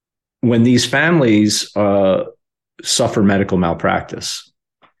 When these families suffer medical malpractice,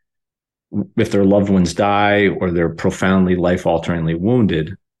 if their loved ones die or they're profoundly life-alteringly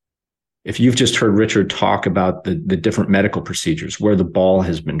wounded, if you've just heard Richard talk about the different medical procedures where the ball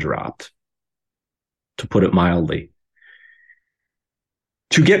has been dropped, to put it mildly,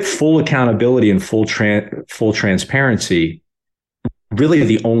 to get full accountability and full transparency, really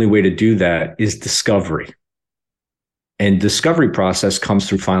the only way to do that is discovery. And discovery process comes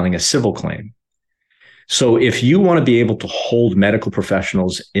through filing a civil claim. So if you want to be able to hold medical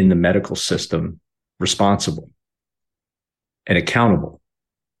professionals in the medical system responsible and accountable,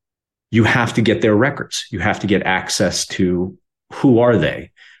 you have to get their records. You have to get access to who are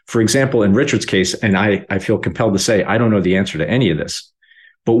they. For example, in Richard's case, and I feel compelled to say, I don't know the answer to any of this,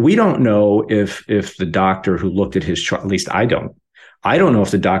 but we don't know if the doctor who looked at his chart, at least I don't know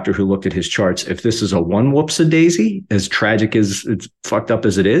if the doctor who looked at his charts, if this is a one whoops-a-daisy, as tragic as it's fucked up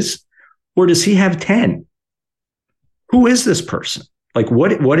as it is, or does he have 10? Who is this person? Like,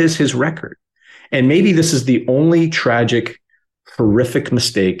 what is his record? And maybe this is the only tragic, horrific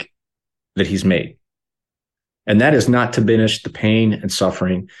mistake that he's made. And that is not to diminish the pain and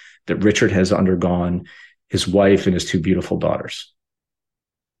suffering that Richard has undergone, his wife and his two beautiful daughters.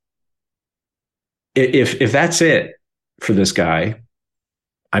 If that's it for this guy,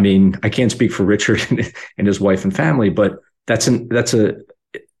 I mean, I can't speak for Richard and his wife and family, but that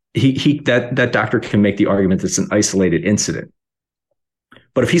doctor can make the argument that's an isolated incident.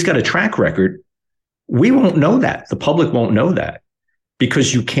 But if he's got a track record, we won't know that. The public won't know that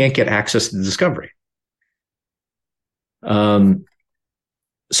because you can't get access to the discovery.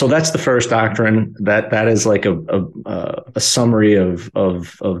 So that's the Feres Doctrine. That is like a summary of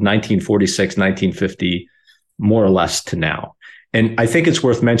 1946, 1950, more or less to now. And I think it's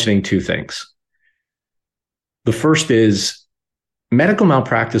worth mentioning two things. The first is medical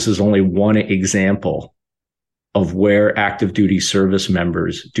malpractice is only one example of where active duty service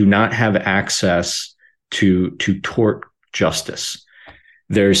members do not have access to tort justice.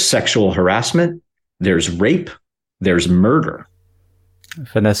 There's sexual harassment, there's rape, there's murder.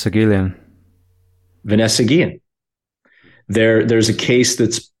 Vanessa Guillen. There's a case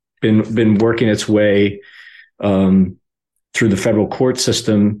that's been working its way through the federal court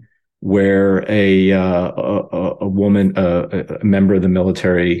system where a woman, a member of the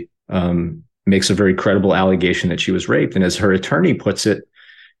military, makes a very credible allegation that she was raped. And as her attorney puts it,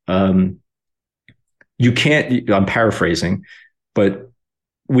 you can't, I'm paraphrasing, but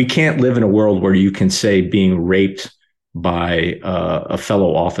we can't live in a world where you can say being raped by a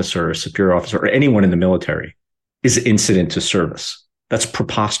fellow officer, a superior officer, or anyone in the military is incident to service. That's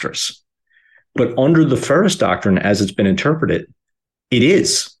preposterous. But under the Feres Doctrine, as it's been interpreted, it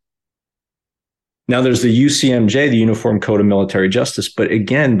is. Now there's the UCMJ, the Uniform Code of Military Justice. But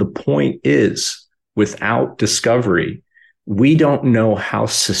again, the point is, without discovery, we don't know how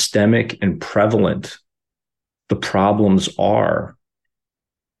systemic and prevalent the problems are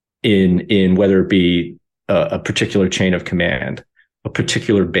in whether it be a particular chain of command, a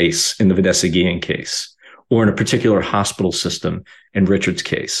particular base in the Vanessa Guillen case, or in a particular hospital system in Richard's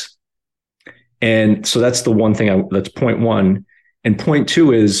case. And so that's the one thing that's point one. And point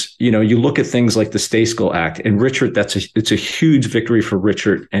two is, you look at things like the Stayskal Act, and Richard, it's a huge victory for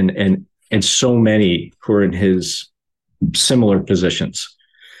Richard and so many who are in his similar positions.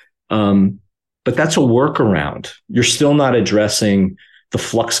 But that's a workaround. You're still not addressing the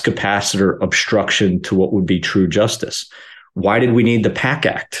flux capacitor obstruction to what would be true justice. Why did we need the PAC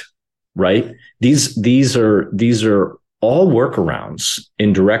Act, right? These are all workarounds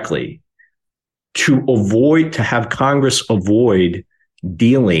indirectly to have Congress avoid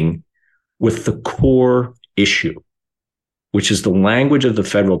dealing with the core issue, which is the language of the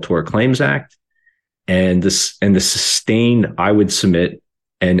Federal Tort Claims Act and the sustained, I would submit,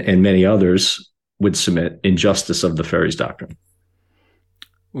 and many others would submit, injustice of the Feres Doctrine.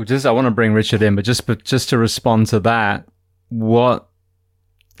 Well, I want to bring Richard in, but just to respond to that, what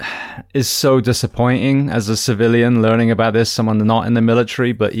is so disappointing as a civilian learning about this, someone not in the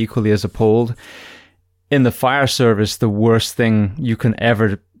military, but equally as appalled. In the fire service, the worst thing you can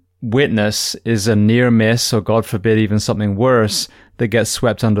ever witness is a near miss, or God forbid, even something worse that gets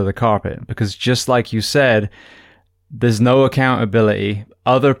swept under the carpet. Because just like you said, there's no accountability.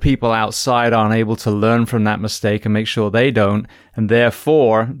 Other people outside aren't able to learn from that mistake and make sure they don't. And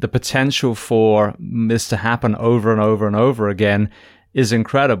therefore, the potential for this to happen over and over and over again is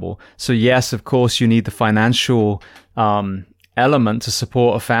incredible. So yes, of course, you need the financial element to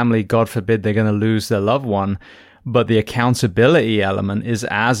support a family. God forbid they're going to lose their loved one. But the accountability element is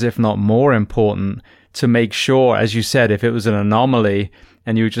as if not more important to make sure, as you said, if it was an anomaly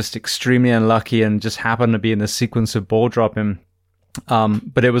and you were just extremely unlucky and just happened to be in the sequence of ball dropping,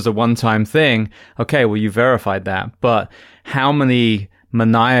 but it was a one-time thing, okay, well, you verified that. But how many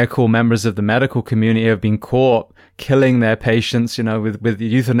maniacal members of the medical community have been caught killing their patients, with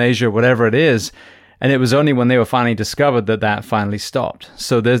euthanasia, whatever it is, and it was only when they were finally discovered that finally stopped.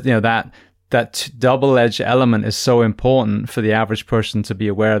 So there's, that double-edged element is so important for the average person to be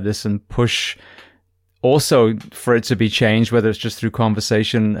aware of this and push. Also, for it to be changed, whether it's just through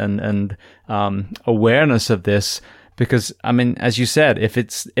conversation and awareness of this, because I mean, as you said,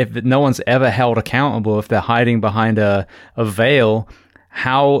 if no one's ever held accountable, if they're hiding behind a veil,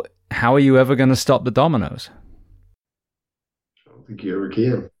 how are you ever going to stop the dominoes? I don't think you ever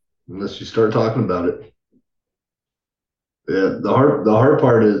can, unless you start talking about it. Yeah, the hard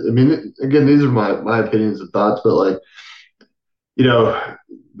part is, I mean, again, these are my opinions and thoughts, but the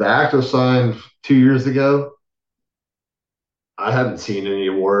act was signed 2 years ago. I haven't seen any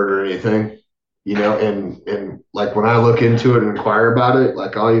award or anything, and like when I look into it and inquire about it,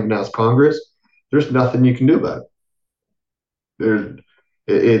 like I'll even ask Congress, there's nothing you can do about it.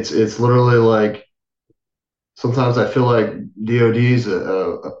 It's literally like, sometimes I feel like DOD is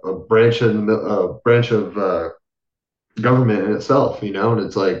a branch of government in itself, and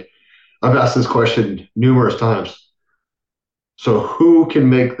it's like, I've asked this question numerous times. So who can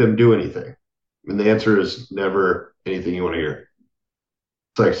make them do anything? And the answer is never anything you want to hear.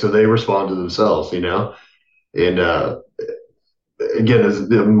 It's like, so they respond to themselves, and again, is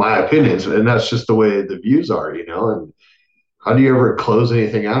in my opinions, and that's just the way the views are, and how do you ever close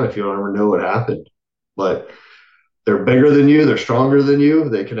anything out if you don't ever know what happened? But they're bigger than you, they're stronger than you,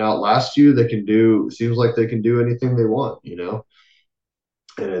 they can outlast you, seems like they can do anything they want, and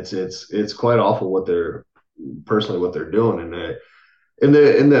it's quite awful what they're doing. And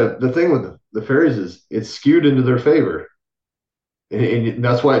the thing with the fairies is it's skewed into their favor. And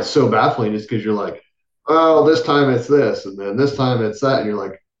that's why it's so baffling, is because you're like, oh, this time it's this, and then this time it's that. And you're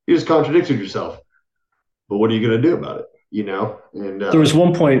like, you just contradicted yourself. But what are you going to do about it? And there was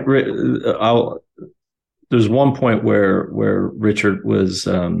one point, where Richard was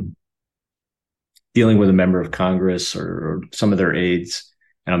dealing with a member of Congress or some of their aides.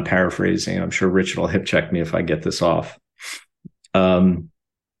 And I'm paraphrasing. I'm sure Richard will hip check me if I get this off. But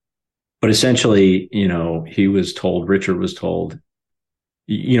essentially, Richard was told,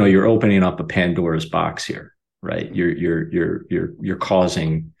 you're opening up a Pandora's box here, right? You're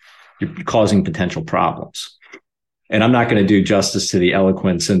causing potential problems. And I'm not going to do justice to the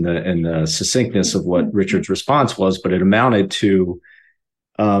eloquence and the succinctness of what Richard's response was, but it amounted to,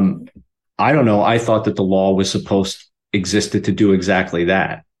 I don't know. I thought that the law was existed to do exactly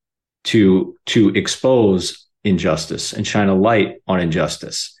that, to expose injustice and shine a light on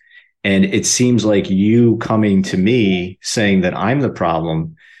injustice. And it seems like you coming to me saying that I'm the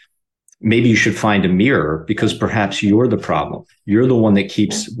problem, maybe you should find a mirror, because perhaps you're the problem. You're the one that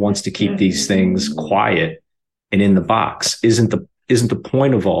wants to keep these things quiet and in the box. Isn't the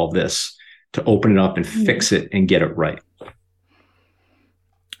point of all of this to open it up and fix it and get it right?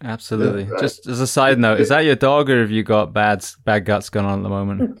 Absolutely. Just as a side note, is that your dog, or have you got bad guts going on at the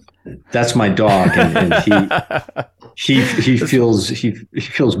moment? That's my dog, and he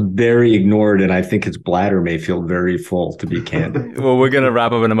feels very ignored, and I think his bladder may feel very full, to be candid. Well, we're going to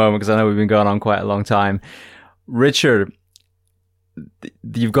wrap up in a moment, because I know we've been going on quite a long time. Richard,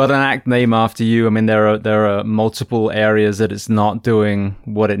 you've got an act named after you. I mean, there are multiple areas that it's not doing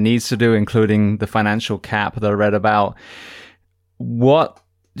what it needs to do, including the financial cap that I read about. What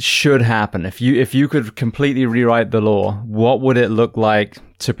should happen if you could completely rewrite the law? What would it look like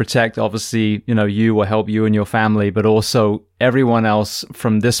to protect, obviously, you, or help you and your family, but also everyone else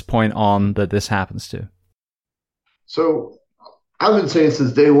from this point on that this happens to? So I've been saying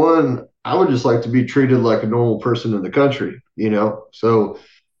since day one, I would just like to be treated like a normal person in the country, So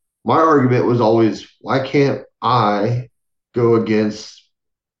my argument was always, why can't I go against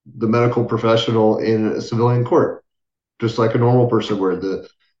the medical professional in a civilian court, just like a normal person would? The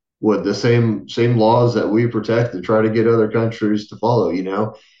same laws that we protect and try to get other countries to follow,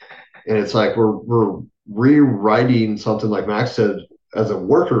 And it's like we're rewriting something, like Max said, as a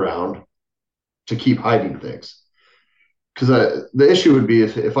workaround to keep hiding things. Because the issue would be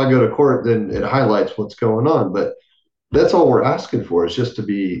if I go to court, then it highlights what's going on. But that's all we're asking for, is just to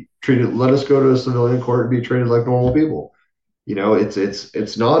be treated. Let us go to a civilian court and be treated like normal people.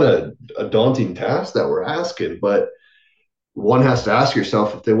 It's not a daunting task that we're asking, but one has to ask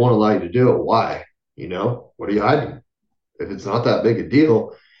yourself, if they won't allow you to do it, why? What are you hiding? If it's not that big a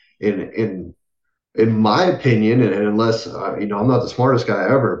deal, in my opinion, and unless I'm not the smartest guy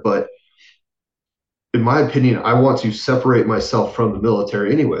ever, but in my opinion, I want to separate myself from the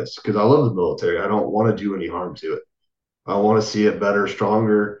military anyways, because I love the military. I don't want to do any harm to it. I want to see it better,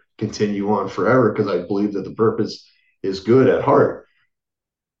 stronger, continue on forever, because I believe that the purpose is good at heart.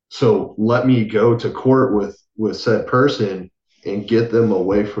 So let me go to court with said person and get them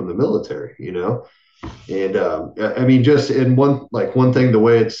away from the military, And I mean, just in one thing, the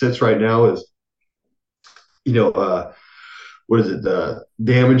way it sits right now is, what is it? The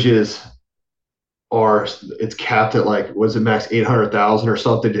damages it's capped at, like, was it max 800,000 or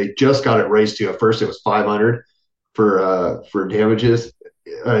something? They just got it raised to, at first it was 500 for damages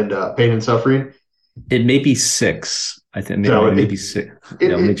and pain and suffering. It may be 6. I think maybe 6.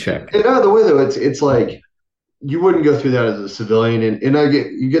 Let me check. And out of the way, though, it's like, you wouldn't go through that as a civilian. And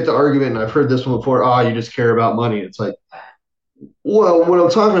you get the argument, and I've heard this one before, you just care about money. It's like, well, when I'm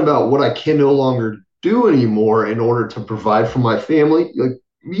talking about what I can no longer do anymore in order to provide for my family, like,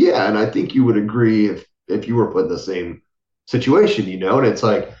 yeah, and I think you would agree if you were put in the same situation, and it's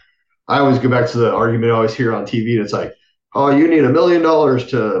like, I always go back to the argument I always hear on TV, and it's like, oh, you need $1 million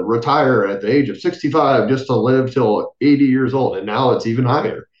to retire at the age of 65 just to live till 80 years old. And now it's even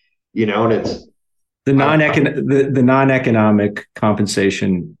higher, and it's the non-economic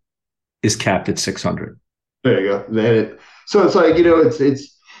compensation is capped at 600. There you go. So it's like,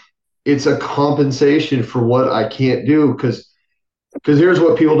 it's a compensation for what I can't do, because Because here's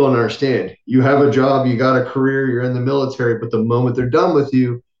what people don't understand. You have a job, you got a career, you're in the military, but the moment they're done with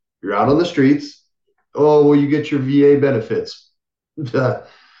you, you're out on the streets. Oh, well, you get your VA benefits. All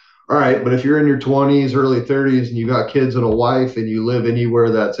right, but if you're in your 20s, early 30s, and you got kids and a wife, and you live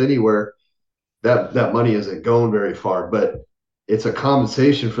anywhere that's anywhere, that money isn't going very far. But it's a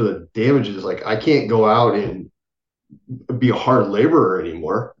compensation for the damages. Like I can't go out and be a hard laborer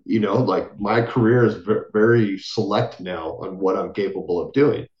anymore. Like my career is very select now on what I'm capable of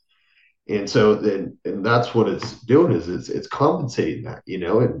doing. And so then, and that's what it's doing is it's compensating that,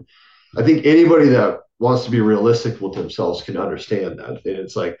 and I think anybody that wants to be realistic with themselves can understand that. And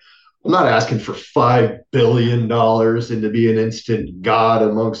it's like, I'm not asking for $5 billion and to be an instant god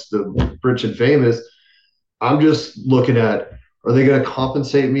amongst the rich and famous. I'm just looking at, are they going to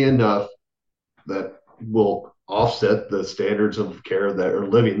compensate me enough that will offset the standards of care that are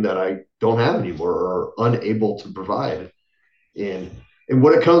living that I don't have anymore or are unable to provide. And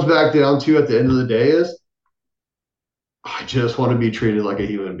what it comes back down to at the end of the day is I just want to be treated like a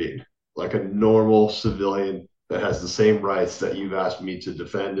human being, like a normal civilian that has the same rights that you've asked me to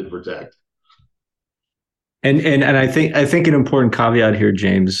defend and protect. And I think an important caveat here,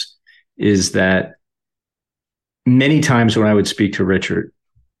 James, is that many times when I would speak to Richard,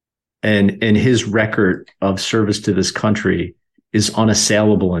 and his record of service to this country is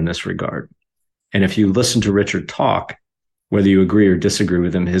unassailable in this regard. And if you listen to Richard talk, whether you agree or disagree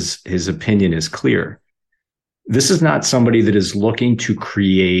with him, his opinion is clear. This is not somebody that is looking to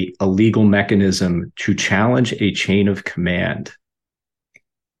create a legal mechanism to challenge a chain of command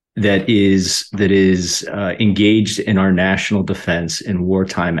that is engaged in our national defense and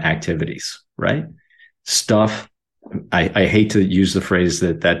wartime activities, right? Stuff. I hate to use the phrase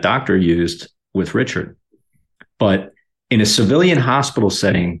that doctor used with Richard, but in a civilian hospital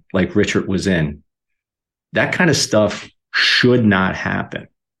setting like Richard was in, that kind of stuff should not happen.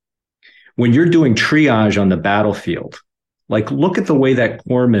 When you're doing triage on the battlefield, like look at the way that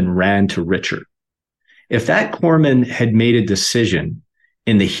corpsman ran to Richard. If that corpsman had made a decision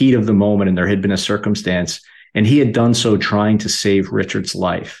in the heat of the moment and there had been a circumstance and he had done so trying to save Richard's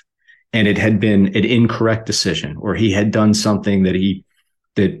life, and it had been an incorrect decision, or he had done something that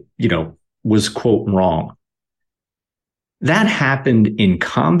was, quote, wrong. That happened in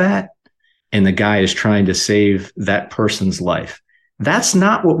combat, and the guy is trying to save that person's life. That's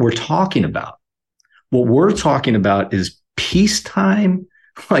not what we're talking about. What we're talking about is peacetime,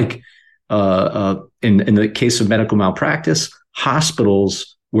 like in the case of medical malpractice,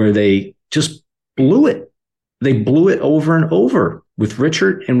 hospitals where they just blew it. They blew it over and over with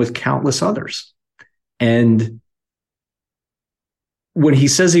Richard and with countless others. And when he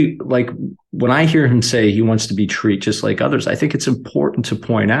says when I hear him say he wants to be treated just like others, I think it's important to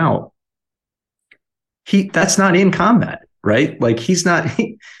point out that's not in combat, right? Like he's not,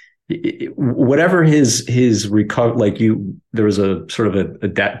 whatever his recovery, there was a sort of a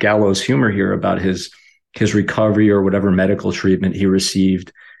gallows humor here about his recovery or whatever medical treatment he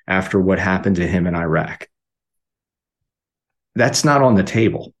received after what happened to him in Iraq. That's not on the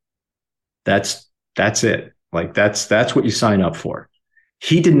table. That's it. Like that's what you sign up for.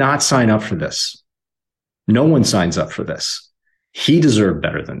 He did not sign up for this. No one signs up for this. He deserved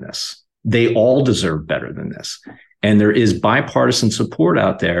better than this. They all deserve better than this. And there is bipartisan support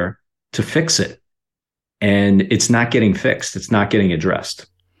out there to fix it. And it's not getting fixed. It's not getting addressed.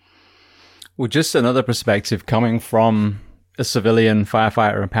 Well, just another perspective coming from a civilian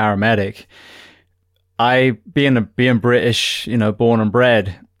firefighter and paramedic. Being British, born and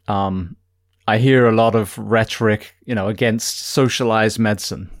bred, I hear a lot of rhetoric, against socialized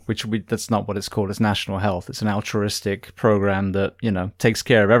medicine, that's not what it's called. It's national health. It's an altruistic program that, takes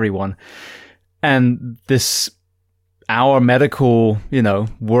care of everyone. And our medical,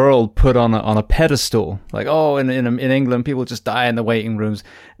 world put on a pedestal, like, oh, in England, people just die in the waiting rooms.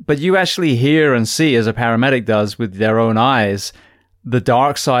 But you actually hear and see, as a paramedic does with their own eyes, the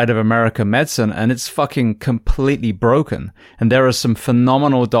dark side of American medicine, and it's fucking completely broken. And there are some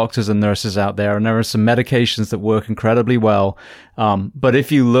phenomenal doctors and nurses out there, and there are some medications that work incredibly well. But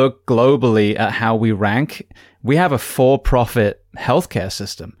if you look globally at how we rank, we have a for-profit healthcare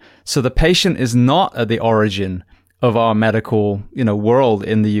system. So the patient is not at the origin of our medical, world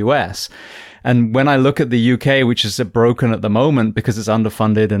in the US. And when I look at the UK, which is broken at the moment because it's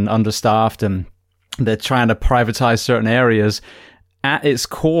underfunded and understaffed, and they're trying to privatize certain areas, at its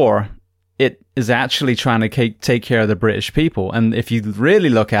core, it is actually trying to take care of the British people. And if you really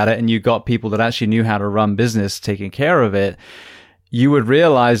look at it and you got people that actually knew how to run business taking care of it, you would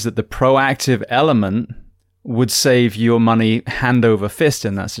realize that the proactive element would save your money hand over fist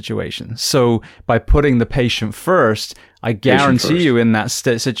in that situation. So by putting the patient first, I guarantee you in that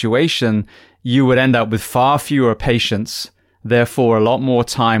situation, you would end up with far fewer patients, therefore a lot more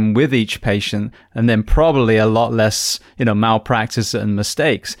time with each patient, and then probably a lot less, malpractice and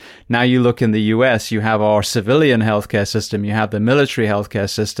mistakes. Now you look in the US, you have our civilian healthcare system, you have the military healthcare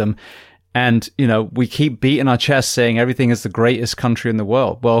system, and, we keep beating our chest saying everything is the greatest country in the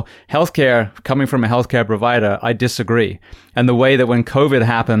world. Well, healthcare, coming from a healthcare provider, I disagree. And the way that when COVID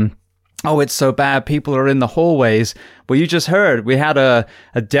happened, oh, it's so bad, people are in the hallways. Well, you just heard, we had a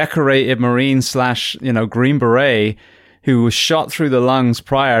decorated Marine / Green Beret who was shot through the lungs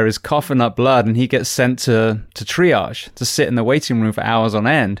prior, is coughing up blood, and he gets sent to triage, to sit in the waiting room for hours on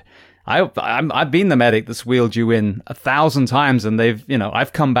end. I've been the medic that's wheeled you in 1,000 times, and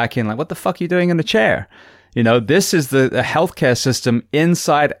I've come back in like, what the fuck are you doing in the chair? This is the healthcare system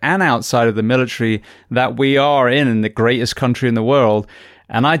inside and outside of the military that we are in the greatest country in the world.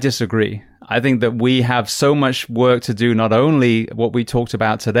 And I disagree. I think that we have so much work to do, not only what we talked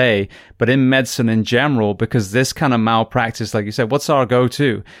about today, but in medicine in general, because this kind of malpractice, like you said, what's our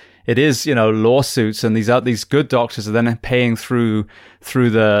go-to? It is, lawsuits, and these good doctors are then paying through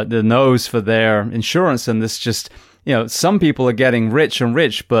the nose for their insurance. And this just, some people are getting rich and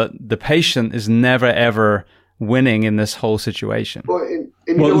rich, but the patient is never, ever winning in this whole situation.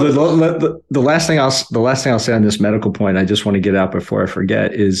 The last thing I'll say on this medical point, I just want to get out before I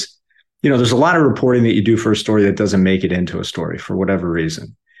forget, is, there's a lot of reporting that you do for a story that doesn't make it into a story for whatever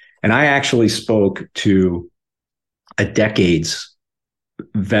reason. And I actually spoke to a decades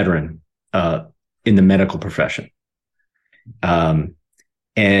veteran in the medical profession.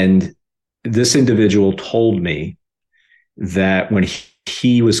 And this individual told me that when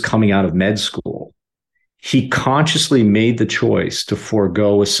he was coming out of med school, he consciously made the choice to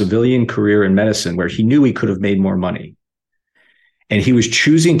forego a civilian career in medicine where he knew he could have made more money. And he was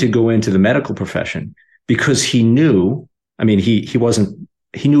choosing to go into the medical profession because he knew, he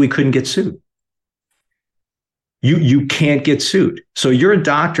knew he couldn't get sued. You can't get sued. So you're a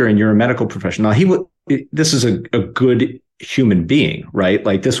doctor and you're a medical professional. Now this is a good human being, right?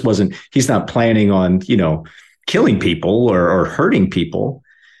 Like he's not planning on, killing people or hurting people.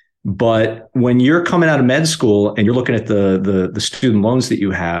 But when you're coming out of med school and you're looking at the student loans that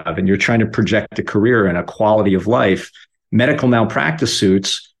you have, and you're trying to project a career and a quality of life, medical malpractice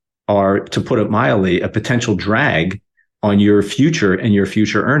suits are, to put it mildly, a potential drag on your future and your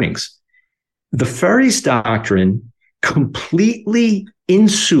future earnings. The Feres Doctrine completely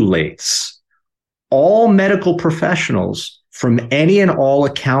insulates all medical professionals from any and all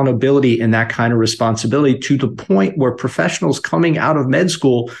accountability and that kind of responsibility, to the point where professionals coming out of med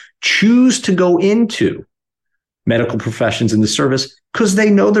school choose to go into medical professions in the service because they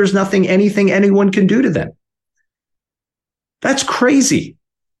know there's anything anyone can do to them. That's crazy.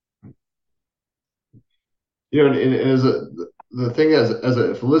 And as the thing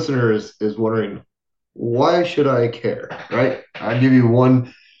if a listener is wondering, why should I care, right? I give you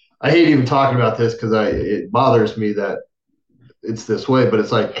one. I hate even talking about this because it bothers me that it's this way, but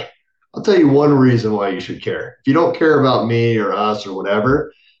it's like, I'll tell you one reason why you should care. If you don't care about me or us or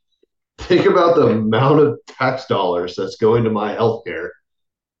whatever, think about the amount of tax dollars that's going to my healthcare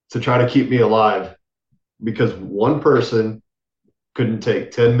to try to keep me alive because one person couldn't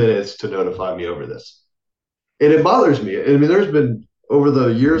take 10 minutes to notify me over this. And it bothers me. There's been, over the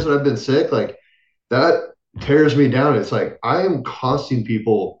years that I've been sick, like that tears me down. It's like, I am costing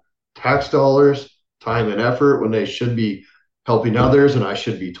people tax dollars, time and effort when they should be helping others, and I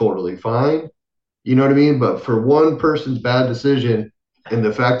should be totally fine. You know what I mean? But for one person's bad decision and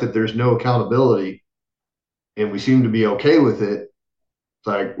the fact that there's no accountability and we seem to be okay with it, it's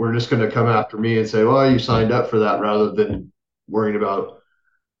like, we're just going to come after me and say, well, you signed up for that, rather than worrying about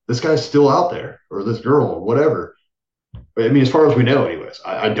this guy's still out there, or this girl, or whatever. As far as we know, anyways,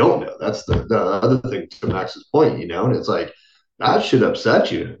 I don't know. That's the other thing, to Max's point, and it's like, that should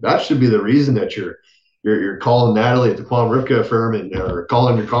upset you. That should be the reason that you're calling Natalie at the Quan Ripka firm or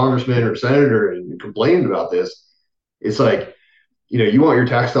calling your congressman or senator and complaining about this. It's like, you want your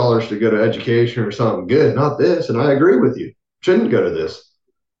tax dollars to go to education or something good, not this. And I agree with you. Shouldn't go to this.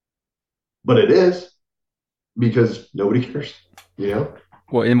 But it is, because nobody cares,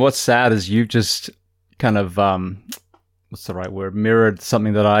 Well, and what's sad is you've just kind of, what's the right word, mirrored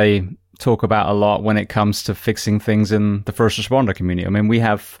something that I talk about a lot when it comes to fixing things in the first responder community. We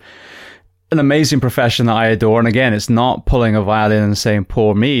have an amazing profession that I adore. And again, it's not pulling a violin and saying,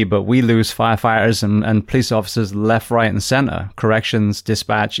 poor me, but we lose firefighters and police officers left, right, and center, corrections,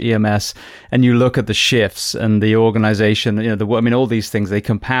 dispatch, EMS. And you look at the shifts and the organization, all these things, they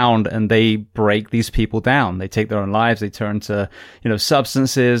compound and they break these people down. They take their own lives. They turn to,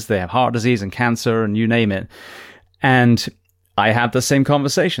 substances. They have heart disease and cancer and you name it. And I have the same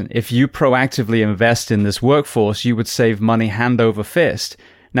conversation. If you proactively invest in this workforce, you would save money hand over fist.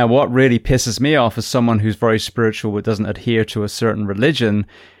 Now, what really pisses me off as someone who's very spiritual but doesn't adhere to a certain religion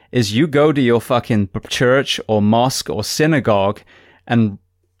is you go to your fucking church or mosque or synagogue and,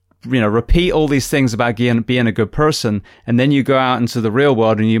 repeat all these things about being a good person, and then you go out into the real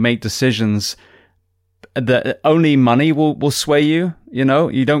world and you make decisions that only money will sway you.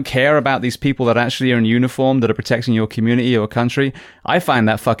 You don't care about these people that actually are in uniform, that are protecting your community or country. I find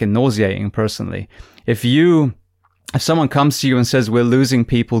that fucking nauseating personally. If someone comes to you and says we're losing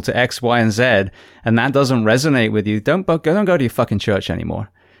people to X, Y, and Z, and that doesn't resonate with you, don't go to your fucking church anymore.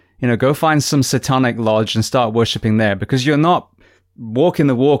 Go find some satanic lodge and start worshiping there, because you're not walking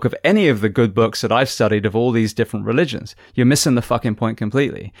the walk of any of the good books that I've studied of all these different religions. You're missing the fucking point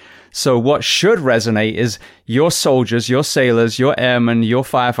completely. So what should resonate is your soldiers, your sailors, your airmen, your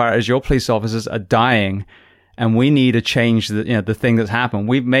firefighters, your police officers are dying, and we need to change the thing that's happened.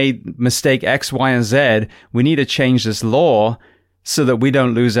 We've made mistake X, Y, and Z. We need to change this law so that we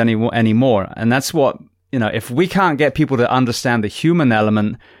don't lose any more. And that's what, if we can't get people to understand the human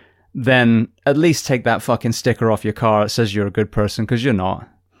element, then at least take that fucking sticker off your car that says you're a good person, because you're not.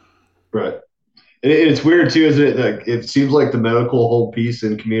 Right. And it's weird too, isn't it? Like, it seems like the medical whole piece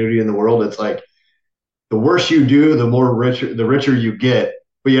and community in the world, it's like the worse you do, the richer you get.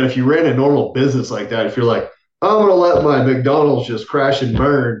 But yet if you ran a normal business like that, if you're like, I'm going to let my McDonald's just crash and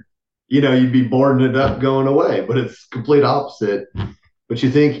burn, you'd be boarding it up going away. But it's complete opposite. But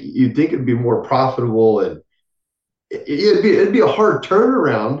you'd think it'd be more profitable, and it'd be a hard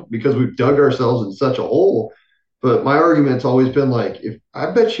turnaround because we've dug ourselves in such a hole. But my argument's always been like,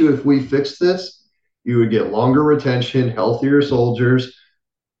 I bet you if we fix this, you would get longer retention, healthier soldiers,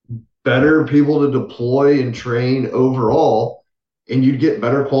 better people to deploy and train overall, and you'd get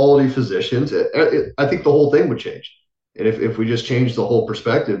better quality physicians. I think the whole thing would change. And if we just change the whole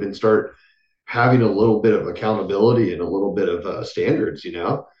perspective and start having a little bit of accountability and a little bit of standards,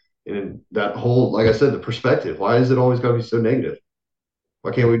 and that whole, like I said, the perspective, why is it always got to be so negative?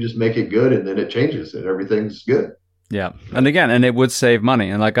 Why can't we just make it good and then it changes and everything's good? Yeah. And it would save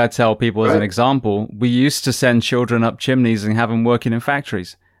money. And like I tell people as an example, we used to send children up chimneys and have them working in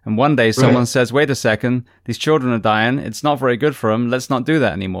factories. And one day someone says, wait a second, these children are dying. It's not very good for them. Let's not do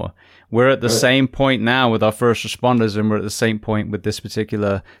that anymore. We're at the same point now with our first responders, and we're at the same point with this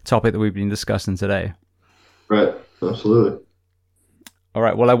particular topic that we've been discussing today. Right. Absolutely. All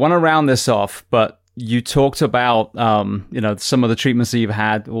right. Well, I want to round this off, but you talked about, some of the treatments that you've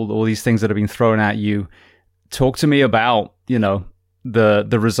had, all these things that have been thrown at you. Talk to me about,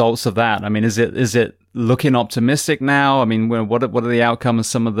 the results of that. I mean, is it looking optimistic now? I mean, what are the outcomes of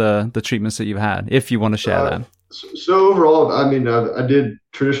some of the treatments that you've had, if you want to share that? So overall, I mean, I did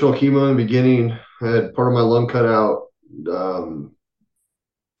traditional chemo in the beginning. I had part of my lung cut out,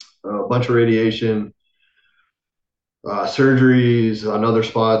 a bunch of radiation, surgeries on other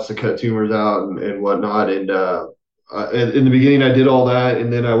spots to cut tumors out and whatnot. And in the beginning, I did all that,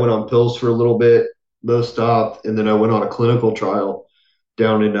 and then I went on pills for a little bit. Those stopped, and then I went on a clinical trial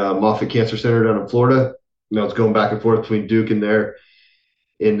down in Moffitt Cancer Center down in Florida. I was going back and forth between Duke and there.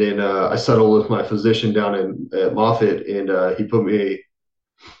 And then I settled with my physician down at Moffitt, and he put me,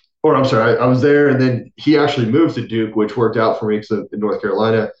 or I'm sorry, I was there, and then he actually moved to Duke, which worked out for me because I'm in North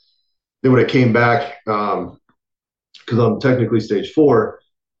Carolina. Then when I came back, because I'm technically stage 4,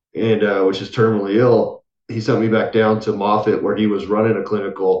 and which is terminally ill, he sent me back down to Moffitt, where he was running a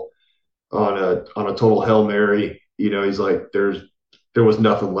clinical on a total Hail Mary. He's like, there was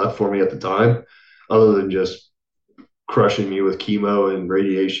nothing left for me at the time other than just crushing me with chemo and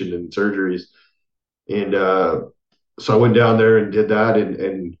radiation and surgeries. And so I went down there and did that.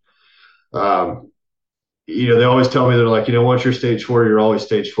 And they always tell me, they're like, once you're stage 4, you're always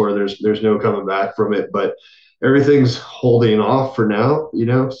stage 4. There's no coming back from it. But everything's holding off for now,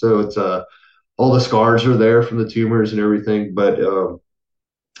 so it's all the scars are there from the tumors and everything. But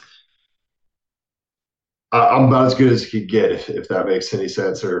I'm about as good as you could get, if that makes any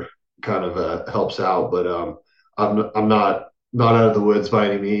sense or kind of helps out. But I'm not out of the woods by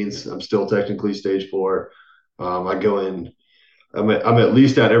any means. I'm still technically stage 4. I go in. I'm at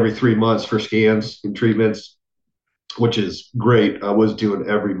least at every 3 months for scans and treatments, which is great. I was doing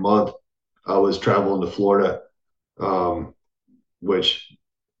every month. I was traveling to Florida, which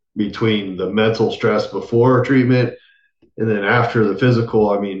between the mental stress before treatment and then after the physical,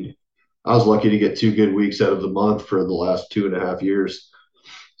 I mean, I was lucky to get 2 good weeks out of the month for the last 2.5 years.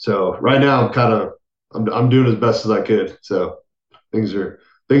 So right now I'm doing as best as I could. So things are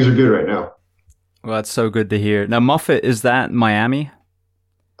good right now. Well, that's so good to hear. Now, Moffitt, is that Miami?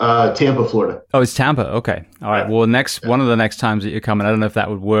 Tampa, Florida. Oh, it's Tampa. Okay. All right. Well, one of the next times that you're coming, I don't know if that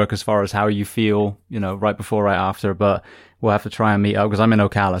would work as far as how you feel, right before, right after, but we'll have to try and meet up because I'm in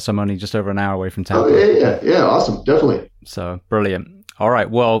Ocala, so I'm only just over an hour away from Tampa. Oh, yeah. Awesome. Definitely. So brilliant. All right.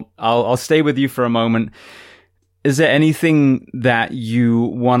 Well, I'll stay with you for a moment. Is there anything that you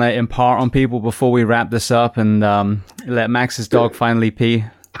want to impart on people before we wrap this up and let Max's dog finally pee?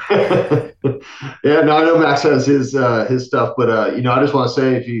 Yeah, no, I know Max has his stuff, but I just want to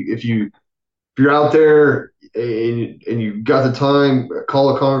say if you're out there and you got the time,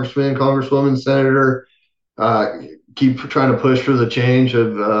 call a congressman, congresswoman, senator. Keep trying to push for the change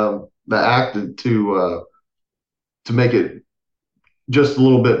of the act to make it just a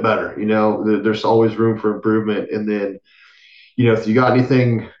little bit better. There's always room for improvement, and then if you got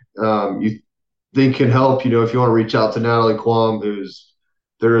anything you think can help, if you want to reach out to Natalie Quam,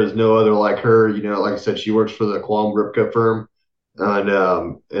 there is no other like her. Like I said, she works for the Quam Ripka firm, and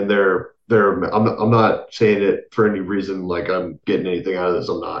they're I'm not saying it for any reason like I'm getting anything out of this.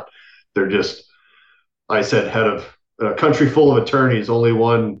 I'm not. They're just, I said, head of a country full of attorneys. Only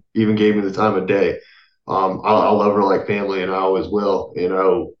one even gave me the time of day. I love her like family, and I always will. I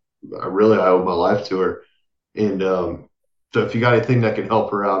owe my life to her. And so if you got anything that can help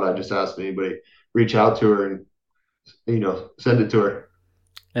her out, I just ask anybody reach out to her and send it to her.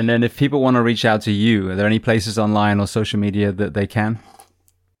 And then if people want to reach out to you, are there any places online or social media that they can?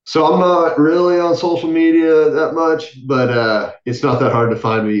 So I'm not really on social media that much, but it's not that hard to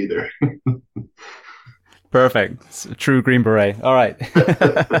find me either. Perfect. It's a true Green Beret. All right.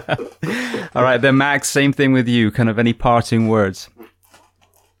 All right. Then Max, same thing with you. Kind of any parting words?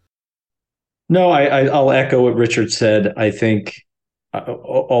 No, I'll echo what Richard said. I think,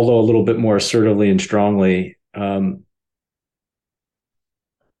 although a little bit more assertively and strongly, I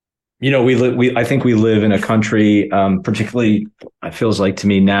think we live in a country, particularly it feels like to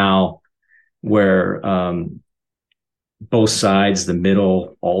me now, where both sides, the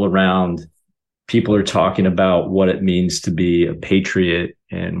middle, all around, people are talking about what it means to be a patriot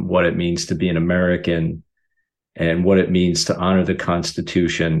and what it means to be an American and what it means to honor the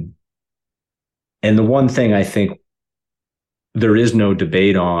Constitution. And the one thing I think there is no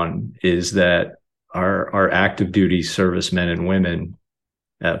debate on is that our active duty servicemen and women,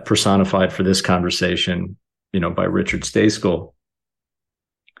 personified for this conversation, by Richard Stayskal,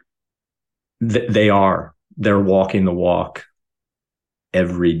 they're walking the walk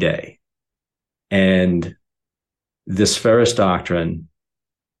every day. And this Feres Doctrine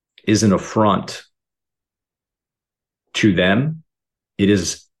is an affront to them. It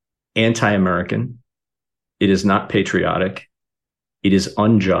is anti-American. It is not patriotic. It is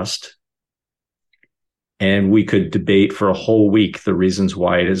unjust. And we could debate for a whole week the reasons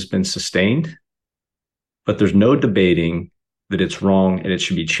why it has been sustained, but there's no debating that it's wrong and it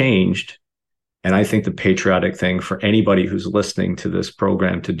should be changed. And I think the patriotic thing for anybody who's listening to this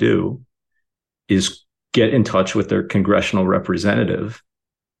program to do is get in touch with their congressional representative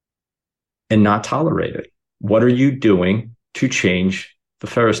and not tolerate it. What are you doing to change the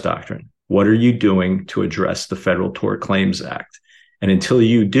Feres Doctrine? What are you doing to address the Federal Tort Claims Act? And until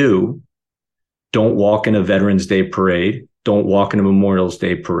you do, don't walk in a Veterans Day parade. Don't walk in a Memorial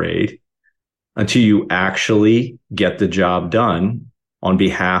Day parade until you actually get the job done on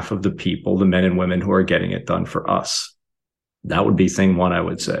behalf of the people, the men and women who are getting it done for us. That would be thing one, I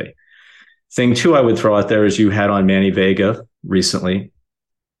would say. Thing two I would throw out there is you had on Manny Vega recently.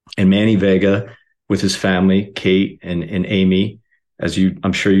 And Manny Vega, with his family, Kate and Amy,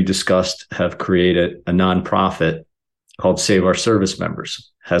 I'm sure you discussed, have created a nonprofit called Save Our Service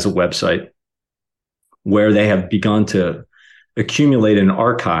Members, has a website where they have begun to accumulate an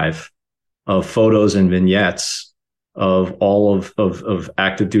archive of photos and vignettes of all of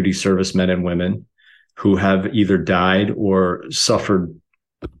active duty servicemen and women who have either died or suffered,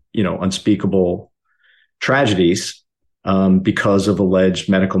 unspeakable tragedies because of alleged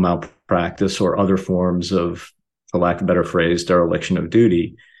medical malpractice or other forms of, for lack of a better phrase, dereliction of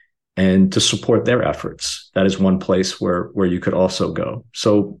duty, and to support their efforts. That is one place where you could also go.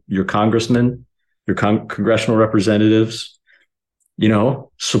 So your congressmen, your congressional representatives,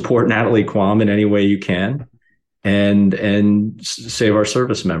 support Natalie Quam in any way you can, and save our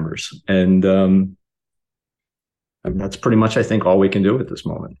service members. And that's pretty much, I think, all we can do at this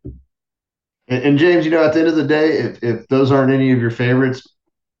moment. And James, at the end of the day, if those aren't any of your favorites,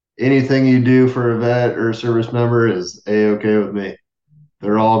 anything you do for a vet or a service member is A-okay with me.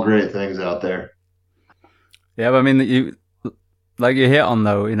 They're all great things out there. Yeah, but I mean, you hit on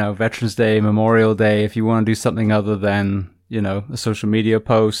though, Veterans Day, Memorial Day, if you want to do something other than, a social media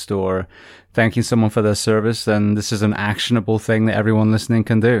post or thanking someone for their service, then this is an actionable thing that everyone listening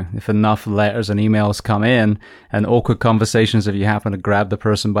can do. If enough letters and emails come in and awkward conversations, if you happen to grab the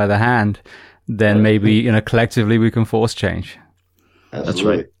person by the hand, then maybe, collectively we can force change.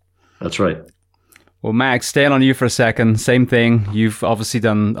 Absolutely. That's right. Well, Max, staying on you for a second, same thing. You've obviously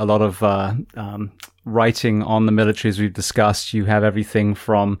done a lot of writing on the military, as we've discussed. You have everything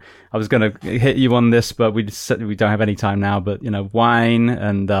from, I was going to hit you on this, but we don't have any time now, but, wine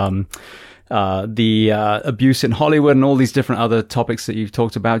and the abuse in Hollywood and all these different other topics that you've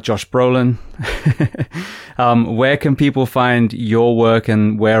talked about, Josh Brolin. Where can people find your work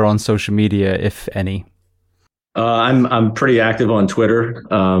and where on social media, if any? I'm pretty active on Twitter.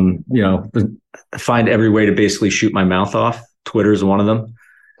 Find every way to basically shoot my mouth off. Twitter is one of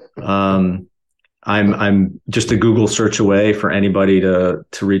them. I'm just a Google search away for anybody to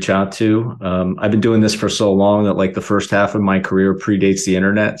reach out to. I've been doing this for so long that like the first half of my career predates the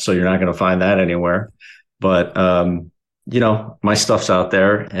internet, so you're not going to find that anywhere. But my stuff's out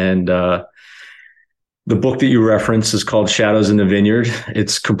there, and the book that you reference is called Shadows in the Vineyard.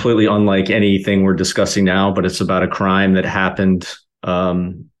 It's completely unlike anything we're discussing now, but it's about a crime that happened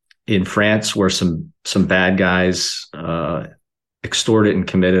in France where some bad guys extorted and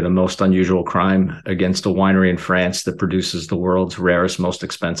committed a most unusual crime against a winery in France that produces the world's rarest, most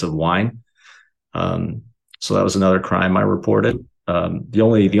expensive wine. So that was another crime I reported. The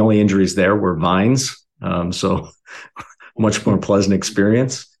only injuries there were vines. So much more pleasant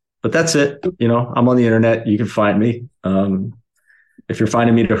experience. But that's it. I'm on the internet. You can find me. If you're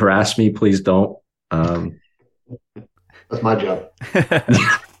finding me to harass me, please don't. That's my job.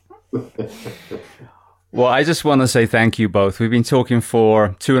 Well, I just want to say thank you both. We've been talking for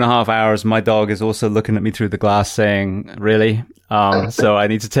 2.5 hours. My dog is also looking at me through the glass saying, really? So I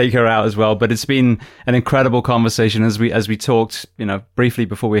need to take her out as well. But it's been an incredible conversation as we talked, briefly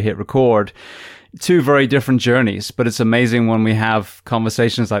before we hit record. Two very different journeys, but it's amazing when we have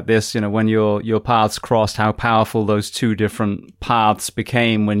conversations like this, when your paths crossed, how powerful those two different paths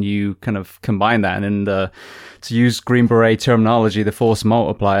became when you kind of combine that. And to use Green Beret terminology, the force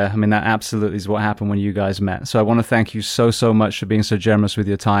multiplier, I mean, that absolutely is what happened when you guys met. So I want to thank you so much for being so generous with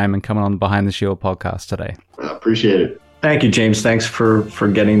your time and coming on the Behind the Shield podcast today. I appreciate it. Thank you, James. Thanks for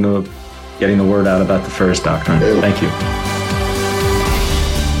getting the word out about the Feres Doctrine. Thank you.